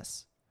for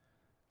this.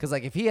 Because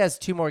like if he has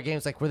 2 more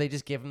games, like where they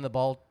just give him the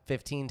ball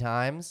 15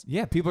 times.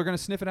 Yeah, people are gonna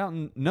sniff it out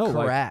and know.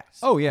 Like, Correct.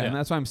 oh yeah, Yeah. and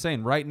that's what I'm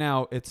saying. Right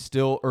now, it's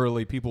still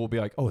early. People will be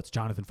like, "Oh, it's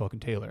Jonathan fucking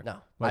Taylor." No,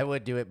 Like- I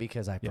would do it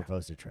because I Yeah.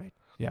 proposed a trade.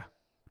 Yeah,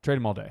 trade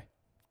him all day.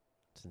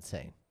 It's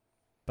insane.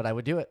 But I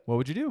would do it. What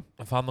would you do?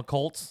 If I'm the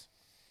Colts,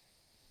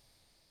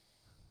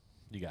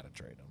 you got to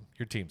trade him.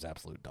 Your team's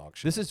absolute dog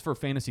shit. This is for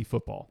fantasy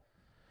football.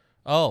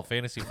 Oh,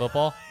 fantasy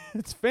football?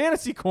 It's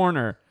fantasy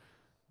corner.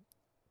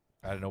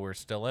 I didn't know we were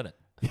still in it.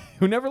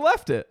 Who never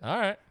left it? All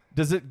right.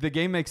 Does the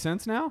game make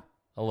sense now?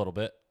 A little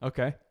bit.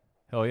 Okay.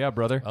 Hell yeah,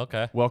 brother.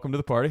 Okay. Welcome to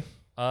the party.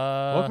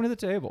 Welcome to the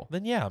table.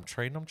 Then yeah, I'm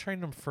trading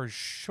him for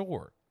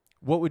sure.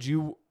 What would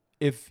you,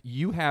 if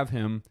you have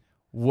him,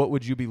 what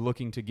would you be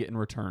looking to get in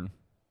return?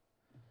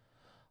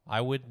 I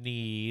would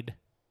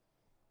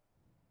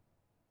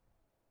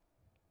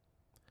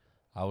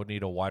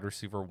need a wide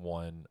receiver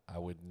 1. I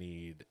would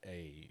need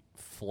a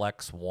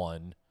flex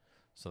 1.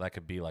 So that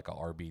could be like a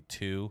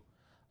RB2.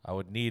 I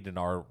would need an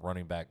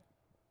running back.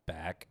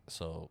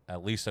 So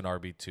at least an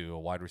RB2, a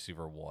wide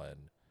receiver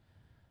 1.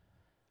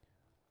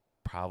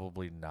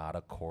 Probably not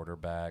a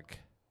quarterback.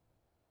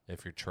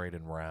 If you're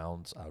trading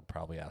rounds, I would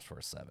probably ask for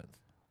a 7th.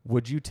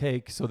 Would you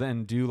take, so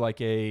then do like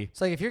a,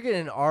 It's like if you're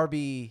getting an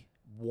RB1,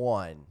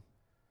 or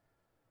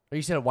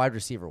you said a wide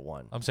receiver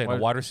 1. I'm saying Wide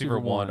a wide receiver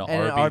receiver 1, one. a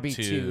And an RB2.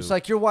 RB2. It's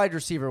like your wide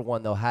receiver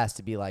 1, though, has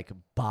to be like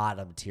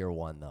bottom tier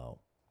 1, though.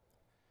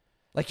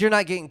 Like you're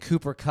not getting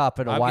Cooper Kupp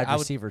and a wide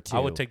receiver 2. I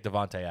would take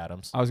Devontae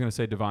Adams. I was going to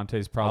say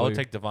Devontae's I probably, would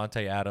take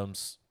Devontae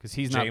Adams because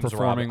he's James not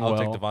performing I'll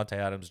well. take Devontae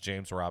Adams,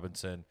 James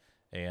Robinson,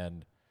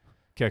 and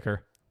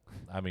Kicker.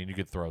 I mean you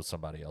could throw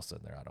somebody else in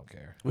there. I don't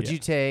care. Would Yeah. you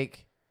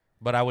take...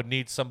 But I would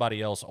need somebody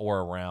else or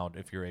a round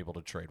if you're able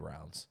to trade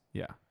rounds.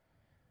 Yeah.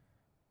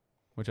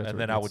 And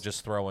then I would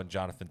just throw in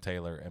Jonathan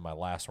Taylor in my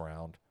last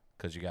round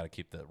because you got to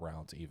keep the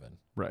rounds even.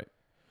 Right.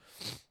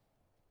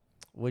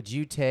 Would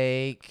you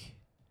take?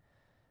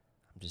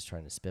 I'm just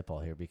trying to spitball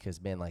here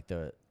because man, like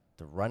the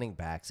running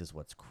backs is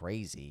what's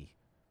crazy.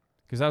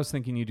 Because I was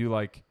thinking you do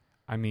like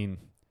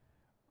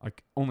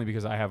only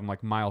because I have them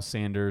like Miles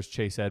Sanders,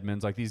 Chase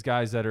Edmonds, like these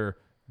guys that are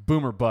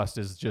boom or bust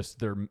is just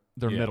their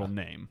middle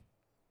name.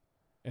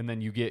 And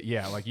then you get,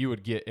 like you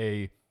would get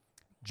a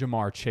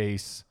Jamar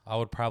Chase. I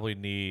would probably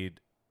need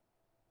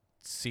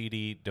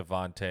CD,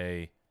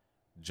 Devontae,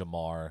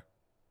 Jamar,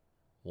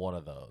 one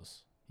of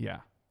those. Yeah.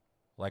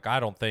 Like, I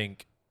don't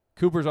think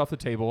Cooper's off the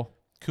table.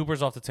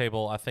 Cooper's off the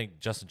table. I think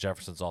Justin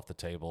Jefferson's off the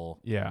table.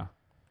 Yeah.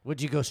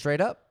 Would you go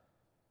straight up,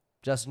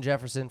 Justin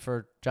Jefferson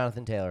for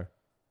Jonathan Taylor?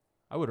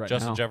 I would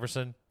Justin now.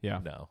 Jefferson? Yeah.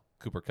 No.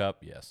 Cooper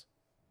Kupp? Yes.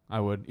 I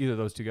would. Either of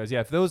those two guys.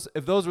 Yeah, if those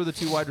were the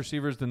two wide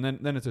receivers, then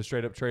it's a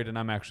straight up trade, and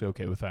I'm actually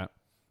okay with that.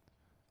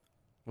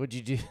 Would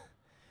you do?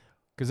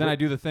 Because then I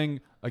do the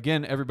thing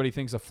again. Everybody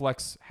thinks a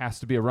flex has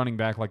to be a running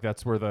back, like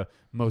that's where the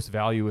most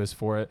value is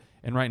for it.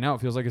 And right now,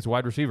 it feels like it's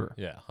wide receiver.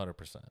 Yeah,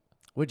 100%.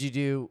 Would you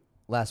do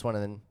last one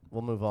and then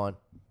we'll move on?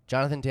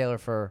 Jonathan Taylor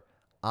for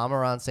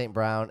Amon-Ra St.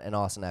 Brown and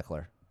Austin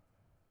Eckler.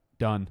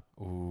 Done.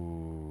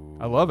 Ooh.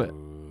 I love it.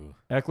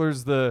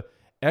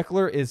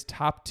 Eckler is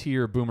top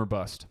tier boomer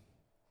bust.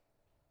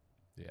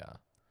 Yeah.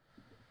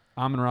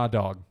 Amon-Ra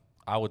dog.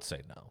 I would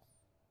say no.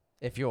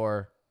 If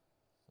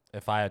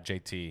I had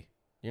JT,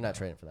 you're not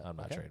trading for that. I'm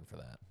not Okay. trading for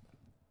that.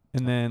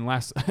 And then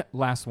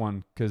last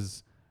one,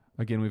 because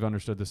again we've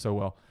understood this so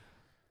well.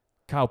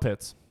 Kyle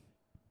Pitts.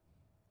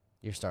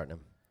 You're starting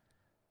him.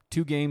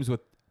 2 games where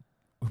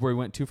he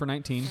went 2 for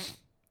 19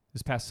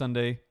 this past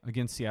Sunday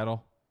against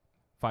Seattle,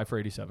 5 for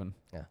 87.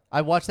 Yeah.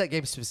 I watched that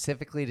game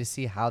specifically to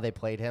see how they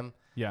played him.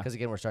 Yeah. Because,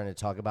 again, we're starting to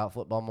talk about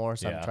football more,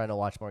 so Yeah. I'm trying to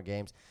watch more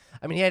games.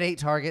 I mean, he had 8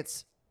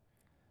 targets,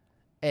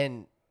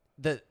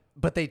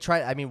 but they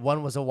tried. I mean,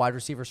 one was a wide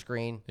receiver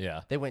screen.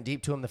 Yeah. They went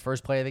deep to him the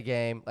first play of the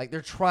game. Like,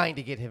 they're trying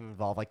to get him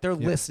involved. Like, they're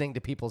listening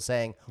to people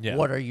saying, Yeah.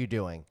 what are you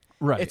doing?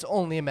 Right. It's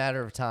only a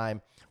matter of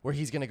time where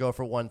he's going to go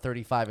for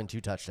 135 and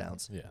 2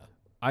 touchdowns. Yeah.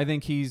 I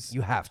think he's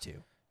You have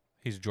to.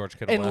 He's George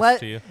Kittle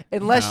to you.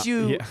 Unless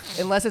No, yeah.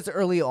 unless it's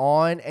early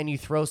on and you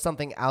throw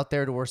something out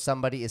there to where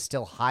somebody is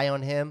still high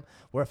on him,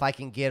 where if I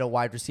can get a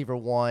wide receiver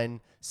 1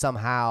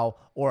 somehow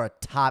or a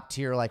top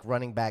tier like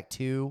running back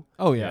 2,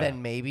 Oh, yeah.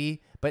 then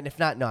maybe. But if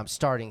not, no, I'm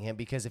starting him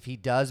because if he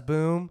does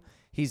boom,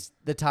 he's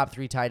the top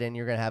 3 tight end.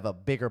 You're going to have a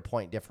bigger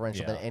point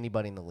differential than Yeah.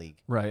 anybody in the league.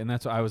 right, and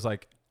that's what I was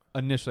like.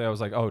 Initially, I was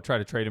like, oh, try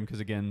to trade him because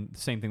again,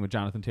 same thing with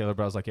Jonathan Taylor.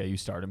 But I was like, yeah, you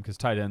start him because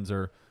tight ends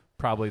are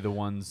probably the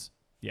ones.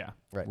 Yeah,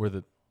 Right. Where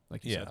the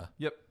like you Yeah. said.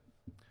 Yep.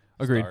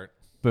 Agreed. Start.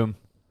 Boom.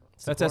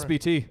 the That's corner.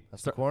 SBT.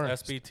 That's the corner.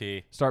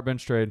 SBT. Start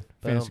bench trade.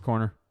 Fantasy Boom.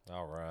 corner.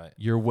 All right.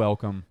 You're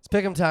welcome. It's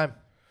pick 'em time.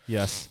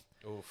 Yes.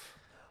 Oof.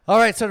 All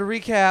right, so to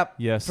recap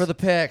Yes. for the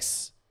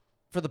picks,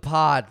 for the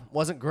pod,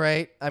 wasn't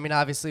great. I mean,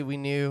 obviously we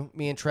knew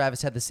me and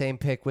Travis had the same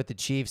pick with the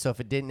Chiefs, so if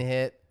it didn't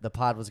hit, the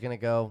pod was going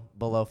to go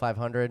below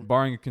 500.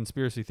 Barring a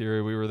conspiracy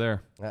theory, we were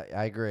there.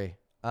 I agree.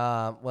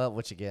 Well,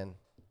 which again,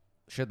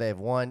 should they have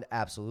won?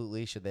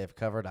 Absolutely. Should they have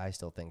covered? I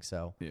still think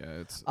so. Yeah,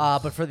 it's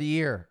But for the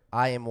year,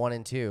 I am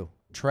 1-2.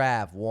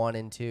 Trav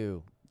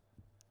 1-2.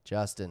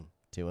 Justin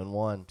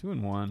 2-1.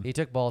 2-1. He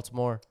took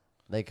Baltimore.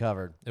 They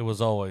covered. It was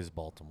always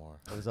Baltimore.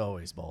 It was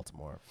always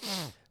Baltimore.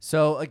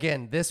 So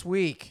again, this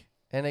week,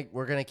 and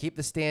we're going to keep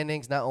the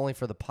standings not only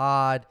for the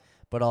pod,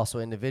 but also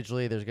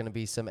individually. There's going to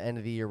be some end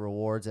of the year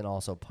rewards and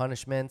also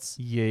punishments.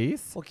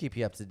 Yes. We'll keep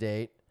you up to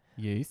date.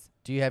 Yes.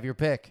 Do you have your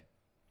pick?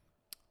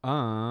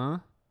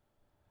 Part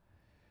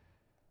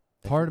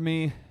of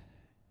me.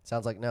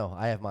 Sounds like no.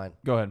 I have mine.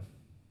 Go ahead.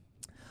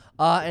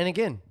 And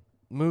again,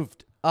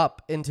 moved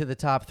up into the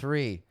top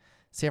 3.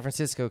 San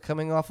Francisco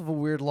coming off of a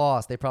weird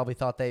loss. They probably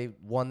thought they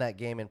won that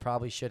game and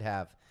probably should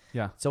have.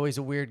 Yeah. It's always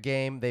a weird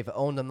game. They've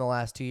owned them the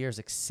last 2 years,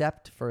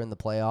 except for in the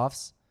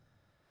playoffs.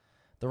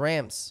 The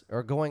Rams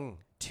are going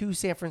to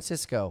San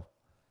Francisco.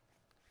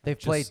 They've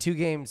played 2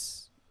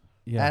 games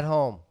Yeah. at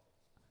home.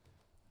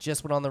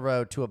 Just went on the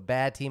road to a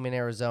bad team in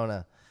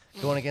Arizona,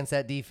 going against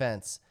that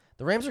defense.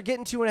 The Rams are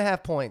getting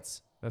 2.5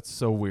 points. That's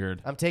so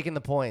weird. I'm taking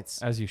the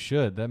points. As you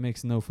should. That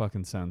makes no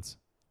fucking sense.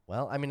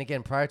 Well, I mean,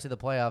 again, prior to the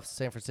playoffs,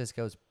 San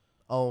Francisco's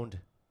owned.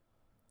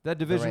 That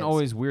division Rams.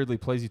 always weirdly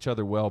plays each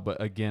other well, but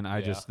again, I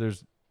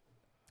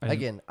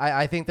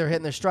I think they're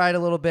hitting their stride a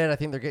little bit. I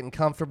think they're getting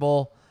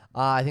comfortable.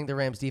 I think the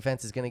Rams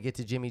defense is going to get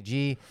to Jimmy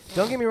G.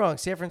 Don't get me wrong.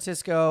 San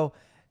Francisco,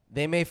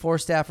 they may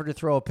force Stafford to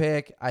throw a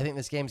pick. I think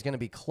this game's going to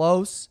be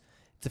close.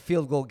 It's a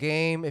field goal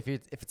game. If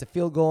it's a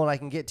field goal and I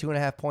can get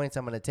 2.5 points,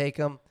 I'm going to take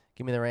them.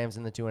 Give me the Rams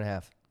in the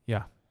 2.5.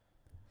 Yeah.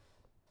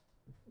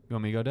 You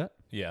want me to go, Det?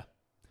 Yeah.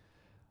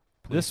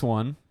 This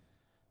one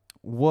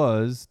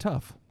was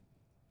tough.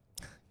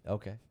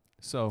 Okay.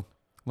 So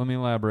let me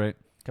elaborate.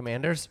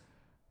 Commanders?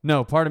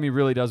 No, part of me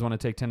really does want to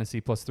take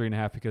Tennessee plus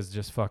 3.5 because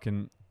just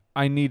fucking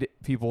I need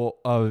people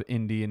of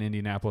Indy and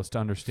Indianapolis to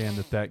understand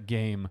that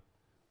game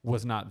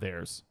was not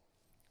theirs.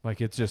 Like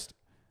it's just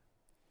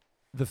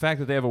the fact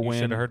that they have a You win.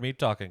 should have heard me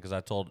talking because I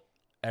told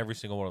every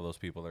single one of those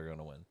people they're going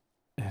to win.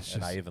 It's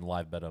and just I even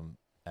live bet them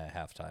at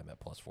halftime at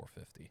plus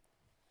 450.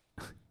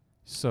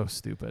 so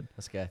stupid.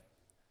 This guy.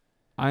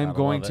 I'm Gotta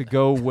going love to it.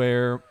 go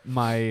where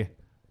my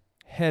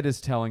head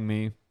is telling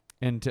me,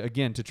 and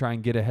to try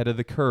and get ahead of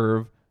the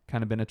curve.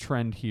 Kind of been a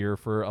trend here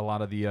for a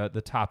lot of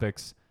the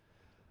topics.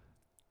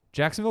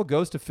 Jacksonville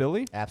goes to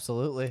Philly,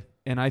 Absolutely.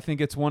 and I think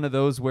it's one of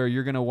those where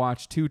you're going to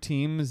watch two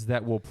teams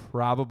that will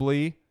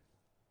probably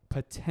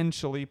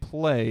potentially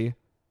play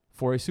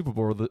for a Super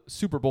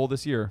Bowl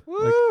this year.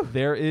 Like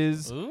there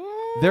is a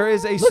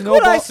Look snowball.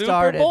 what I Super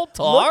started. Bowl Look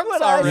talks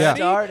what I already?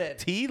 started.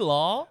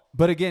 T-Law.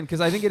 But again,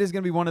 because I think it is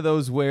going to be one of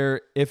those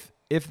where if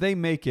they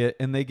make it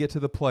and they get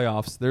to the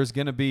playoffs, there's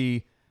going to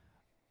be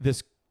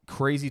this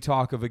crazy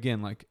talk of,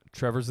 again, like,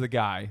 Trevor's the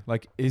guy.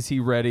 Like, is he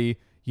ready?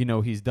 You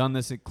know, he's done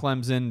this at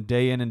Clemson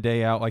day in and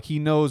day out. Like, he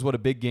knows what a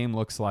big game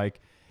looks like.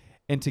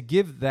 And to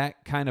give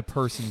that kind of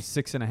person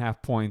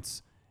 6.5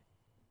 points,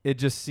 it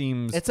just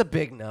seems... It's a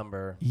big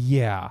number.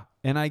 Yeah.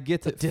 And I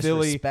get It's a that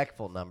Philly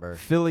disrespectful number.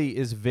 Philly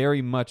is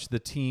very much the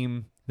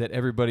team that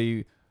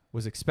everybody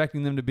was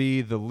expecting them to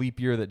be, the leap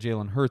year that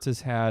Jalen Hurts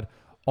has had,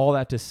 all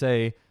that to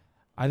say,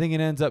 I think it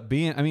ends up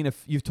being, I mean,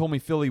 if you've told me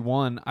Philly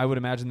won, I would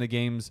imagine the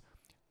game's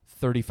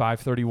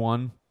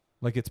 35-31.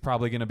 Like, it's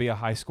probably going to be a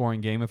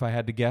high-scoring game if I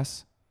had to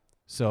guess.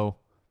 So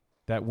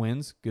that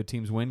wins. Good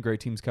teams win. Great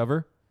teams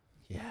cover.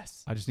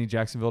 Yes. I just need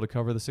Jacksonville to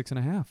cover the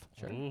 6.5.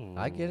 Sure.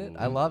 I get it.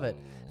 I love it.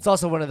 It's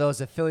also one of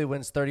those, if Philly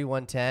wins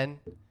 31-10,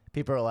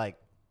 people are like,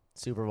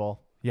 Super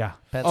Bowl. Yeah.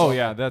 Pencil. Oh,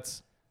 yeah.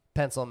 That's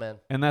Pencilman.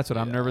 And that's what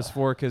I'm nervous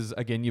for because,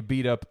 again, you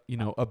beat up,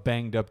 a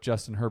banged-up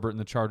Justin Herbert and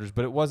the Chargers,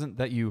 but it wasn't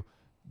that you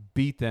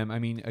beat them. I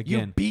mean, You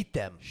again, beat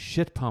them.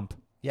 shit pump.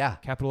 Yeah.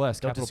 Capital S,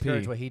 Don't capital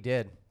discourage P. what he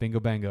did. Bingo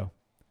bango.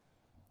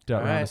 All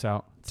Round right. us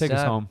out. It's Take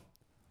us time. home.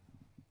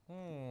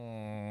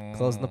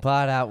 Closing the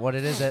pod out. What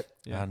it is it?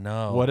 I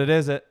know. What it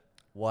is it?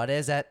 What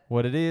is it?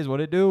 What it is? What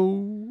it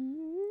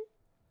do?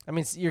 I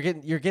mean,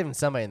 you're giving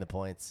somebody in the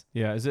points.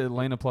 Yeah, is it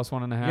Atlanta plus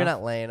 1.5? You're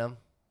not laying them.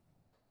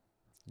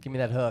 Give me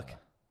that hook.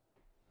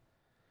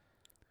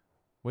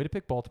 Way to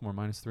pick Baltimore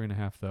minus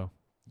 3.5 though.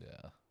 Yeah.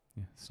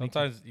 Yeah, sneaky.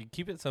 Sometimes you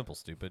keep it simple,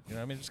 stupid. You know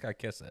what I mean? Just got to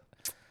kiss it.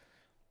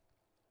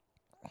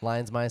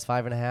 Lions minus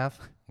 5.5.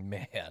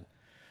 Man.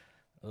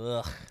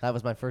 Ugh. That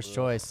was my first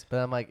choice. But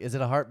I'm like, is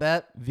it a heart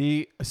bet?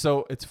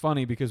 So it's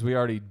funny because we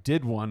already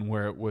did one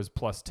where it was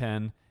plus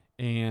 10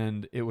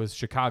 and it was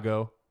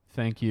Chicago.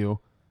 Thank you.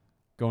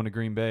 Going to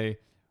Green Bay.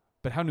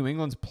 But how New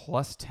England's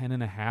plus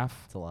 10.5?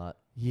 It's a lot.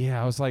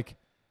 Yeah, I was like,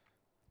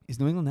 is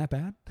New England that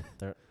bad?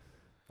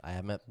 I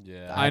haven't.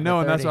 Yeah. I know,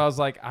 and that's 30. why I was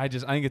like, I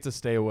think it's a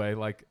stay away.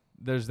 Like,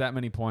 there's that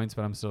many points,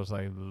 but I'm still just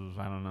like, ugh,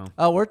 I don't know.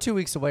 Oh, we're 2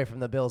 weeks away from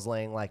the Bills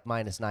laying like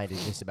minus 90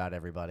 just about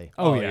everybody.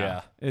 Oh, Oh,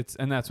 yeah. yeah.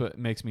 And that's what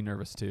makes me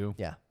nervous too.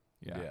 Yeah.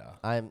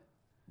 Yeah.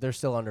 They're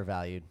still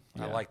undervalued.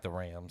 I Yeah. like the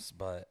Rams,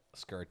 but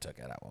Skirt took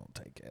it. I won't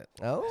take it.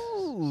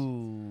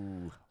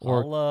 Oh.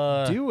 Or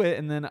I'll, do it,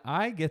 and then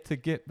I get to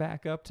get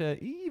back up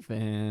to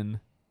even,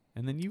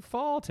 and then you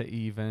fall to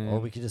even. Or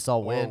we could just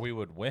all or win. we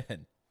would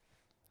win.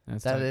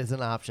 That's That tight. is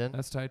an option.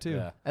 That's tight too.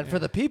 Yeah. And for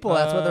the people,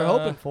 that's what they're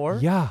hoping for.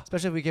 Yeah.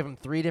 Especially if we give them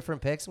 3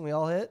 different picks and we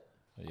all hit.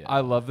 Yeah.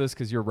 I love this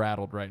because you're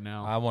rattled right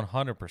now. I'm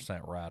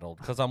 100% rattled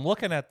because I'm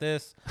looking at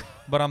this,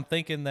 but I'm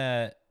thinking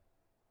that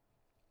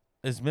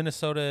is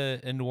Minnesota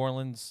and New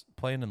Orleans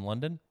playing in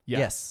London? Yeah.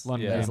 Yes.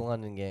 London. Yeah. It's a game.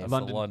 London game. That's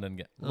London. the London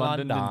game.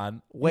 London.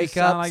 London. Wake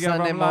sound up like you're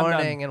Sunday from London.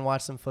 morning and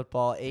watch some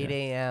football, 8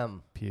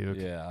 a.m. Puke.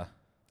 Yeah.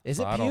 Is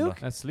So it I don't know.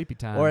 puke? That's sleepy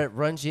time. Or it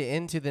runs you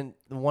into the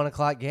 1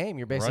 o'clock game.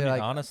 You're basically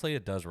Running, like, honestly,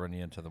 it does run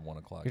you into the 1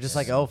 o'clock. you're just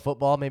game. like, oh,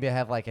 football. Maybe I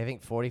have like, I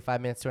think 45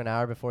 minutes to an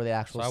hour before the So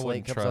actual I slate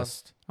wouldn't comes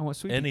trust I want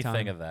sleepy anything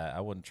time. of that. I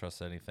wouldn't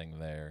trust anything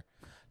there.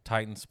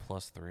 Titans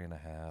plus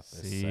 3.5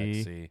 is See?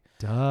 sexy.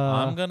 Duh.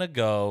 I'm gonna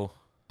go.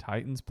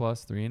 Titans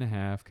plus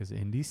 3.5 because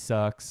Indy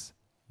sucks.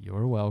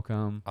 You're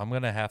welcome. I'm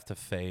gonna have to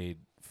fade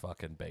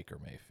fucking Baker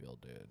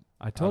Mayfield, dude.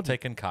 I I'm told you.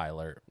 taking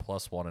Kyler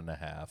plus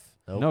 1.5.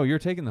 Nope. No, you're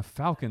taking the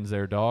Falcons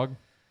there, dog.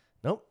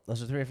 Nope.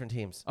 Those are 3 different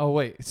teams. Oh,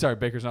 wait. Sorry,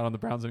 Baker's not on the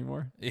Browns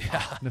anymore.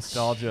 Yeah,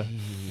 Nostalgia.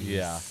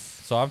 yeah.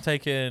 So I'm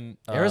taking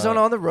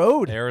Arizona on the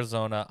road.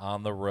 Arizona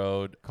on the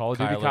road. Call of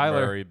Duty Kyler Kyler.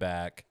 Murray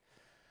back.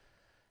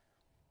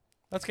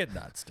 Let's get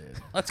nuts, dude.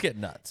 Let's get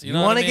nuts. You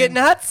know want what to I get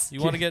mean? nuts? You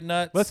want to get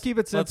nuts? Let's keep it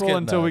Let's simple get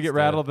until we nuts, get dude.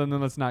 rattled, and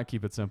then let's not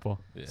keep it simple.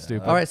 Yeah.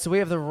 Stupid. All right, so we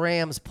have the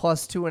Rams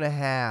plus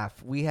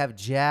 2.5. We have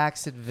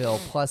Jacksonville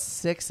plus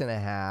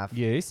 6.5.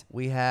 Yes.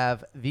 We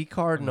have the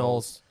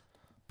Cardinals.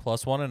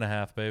 Plus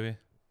 1.5, baby.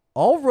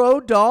 All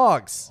road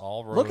dogs.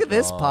 All road Look at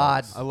this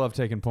pod. dogs. I love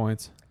taking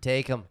points.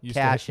 Take them. Used to-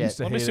 Cash used it.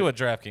 to Let me hate see it. what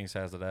DraftKings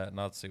has it at, and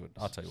I'll tell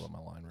you what my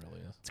line really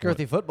is. It's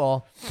Girthy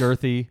Football,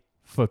 Girthy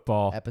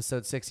football.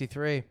 episode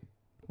 63.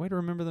 Way to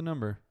remember the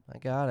number. I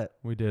got it.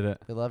 We did it.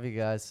 We love you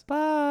guys.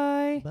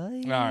 Bye.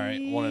 Bye. All right,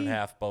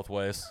 1.5 both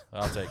ways.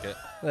 I'll take it.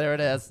 There it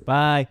is.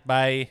 Bye.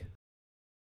 Bye.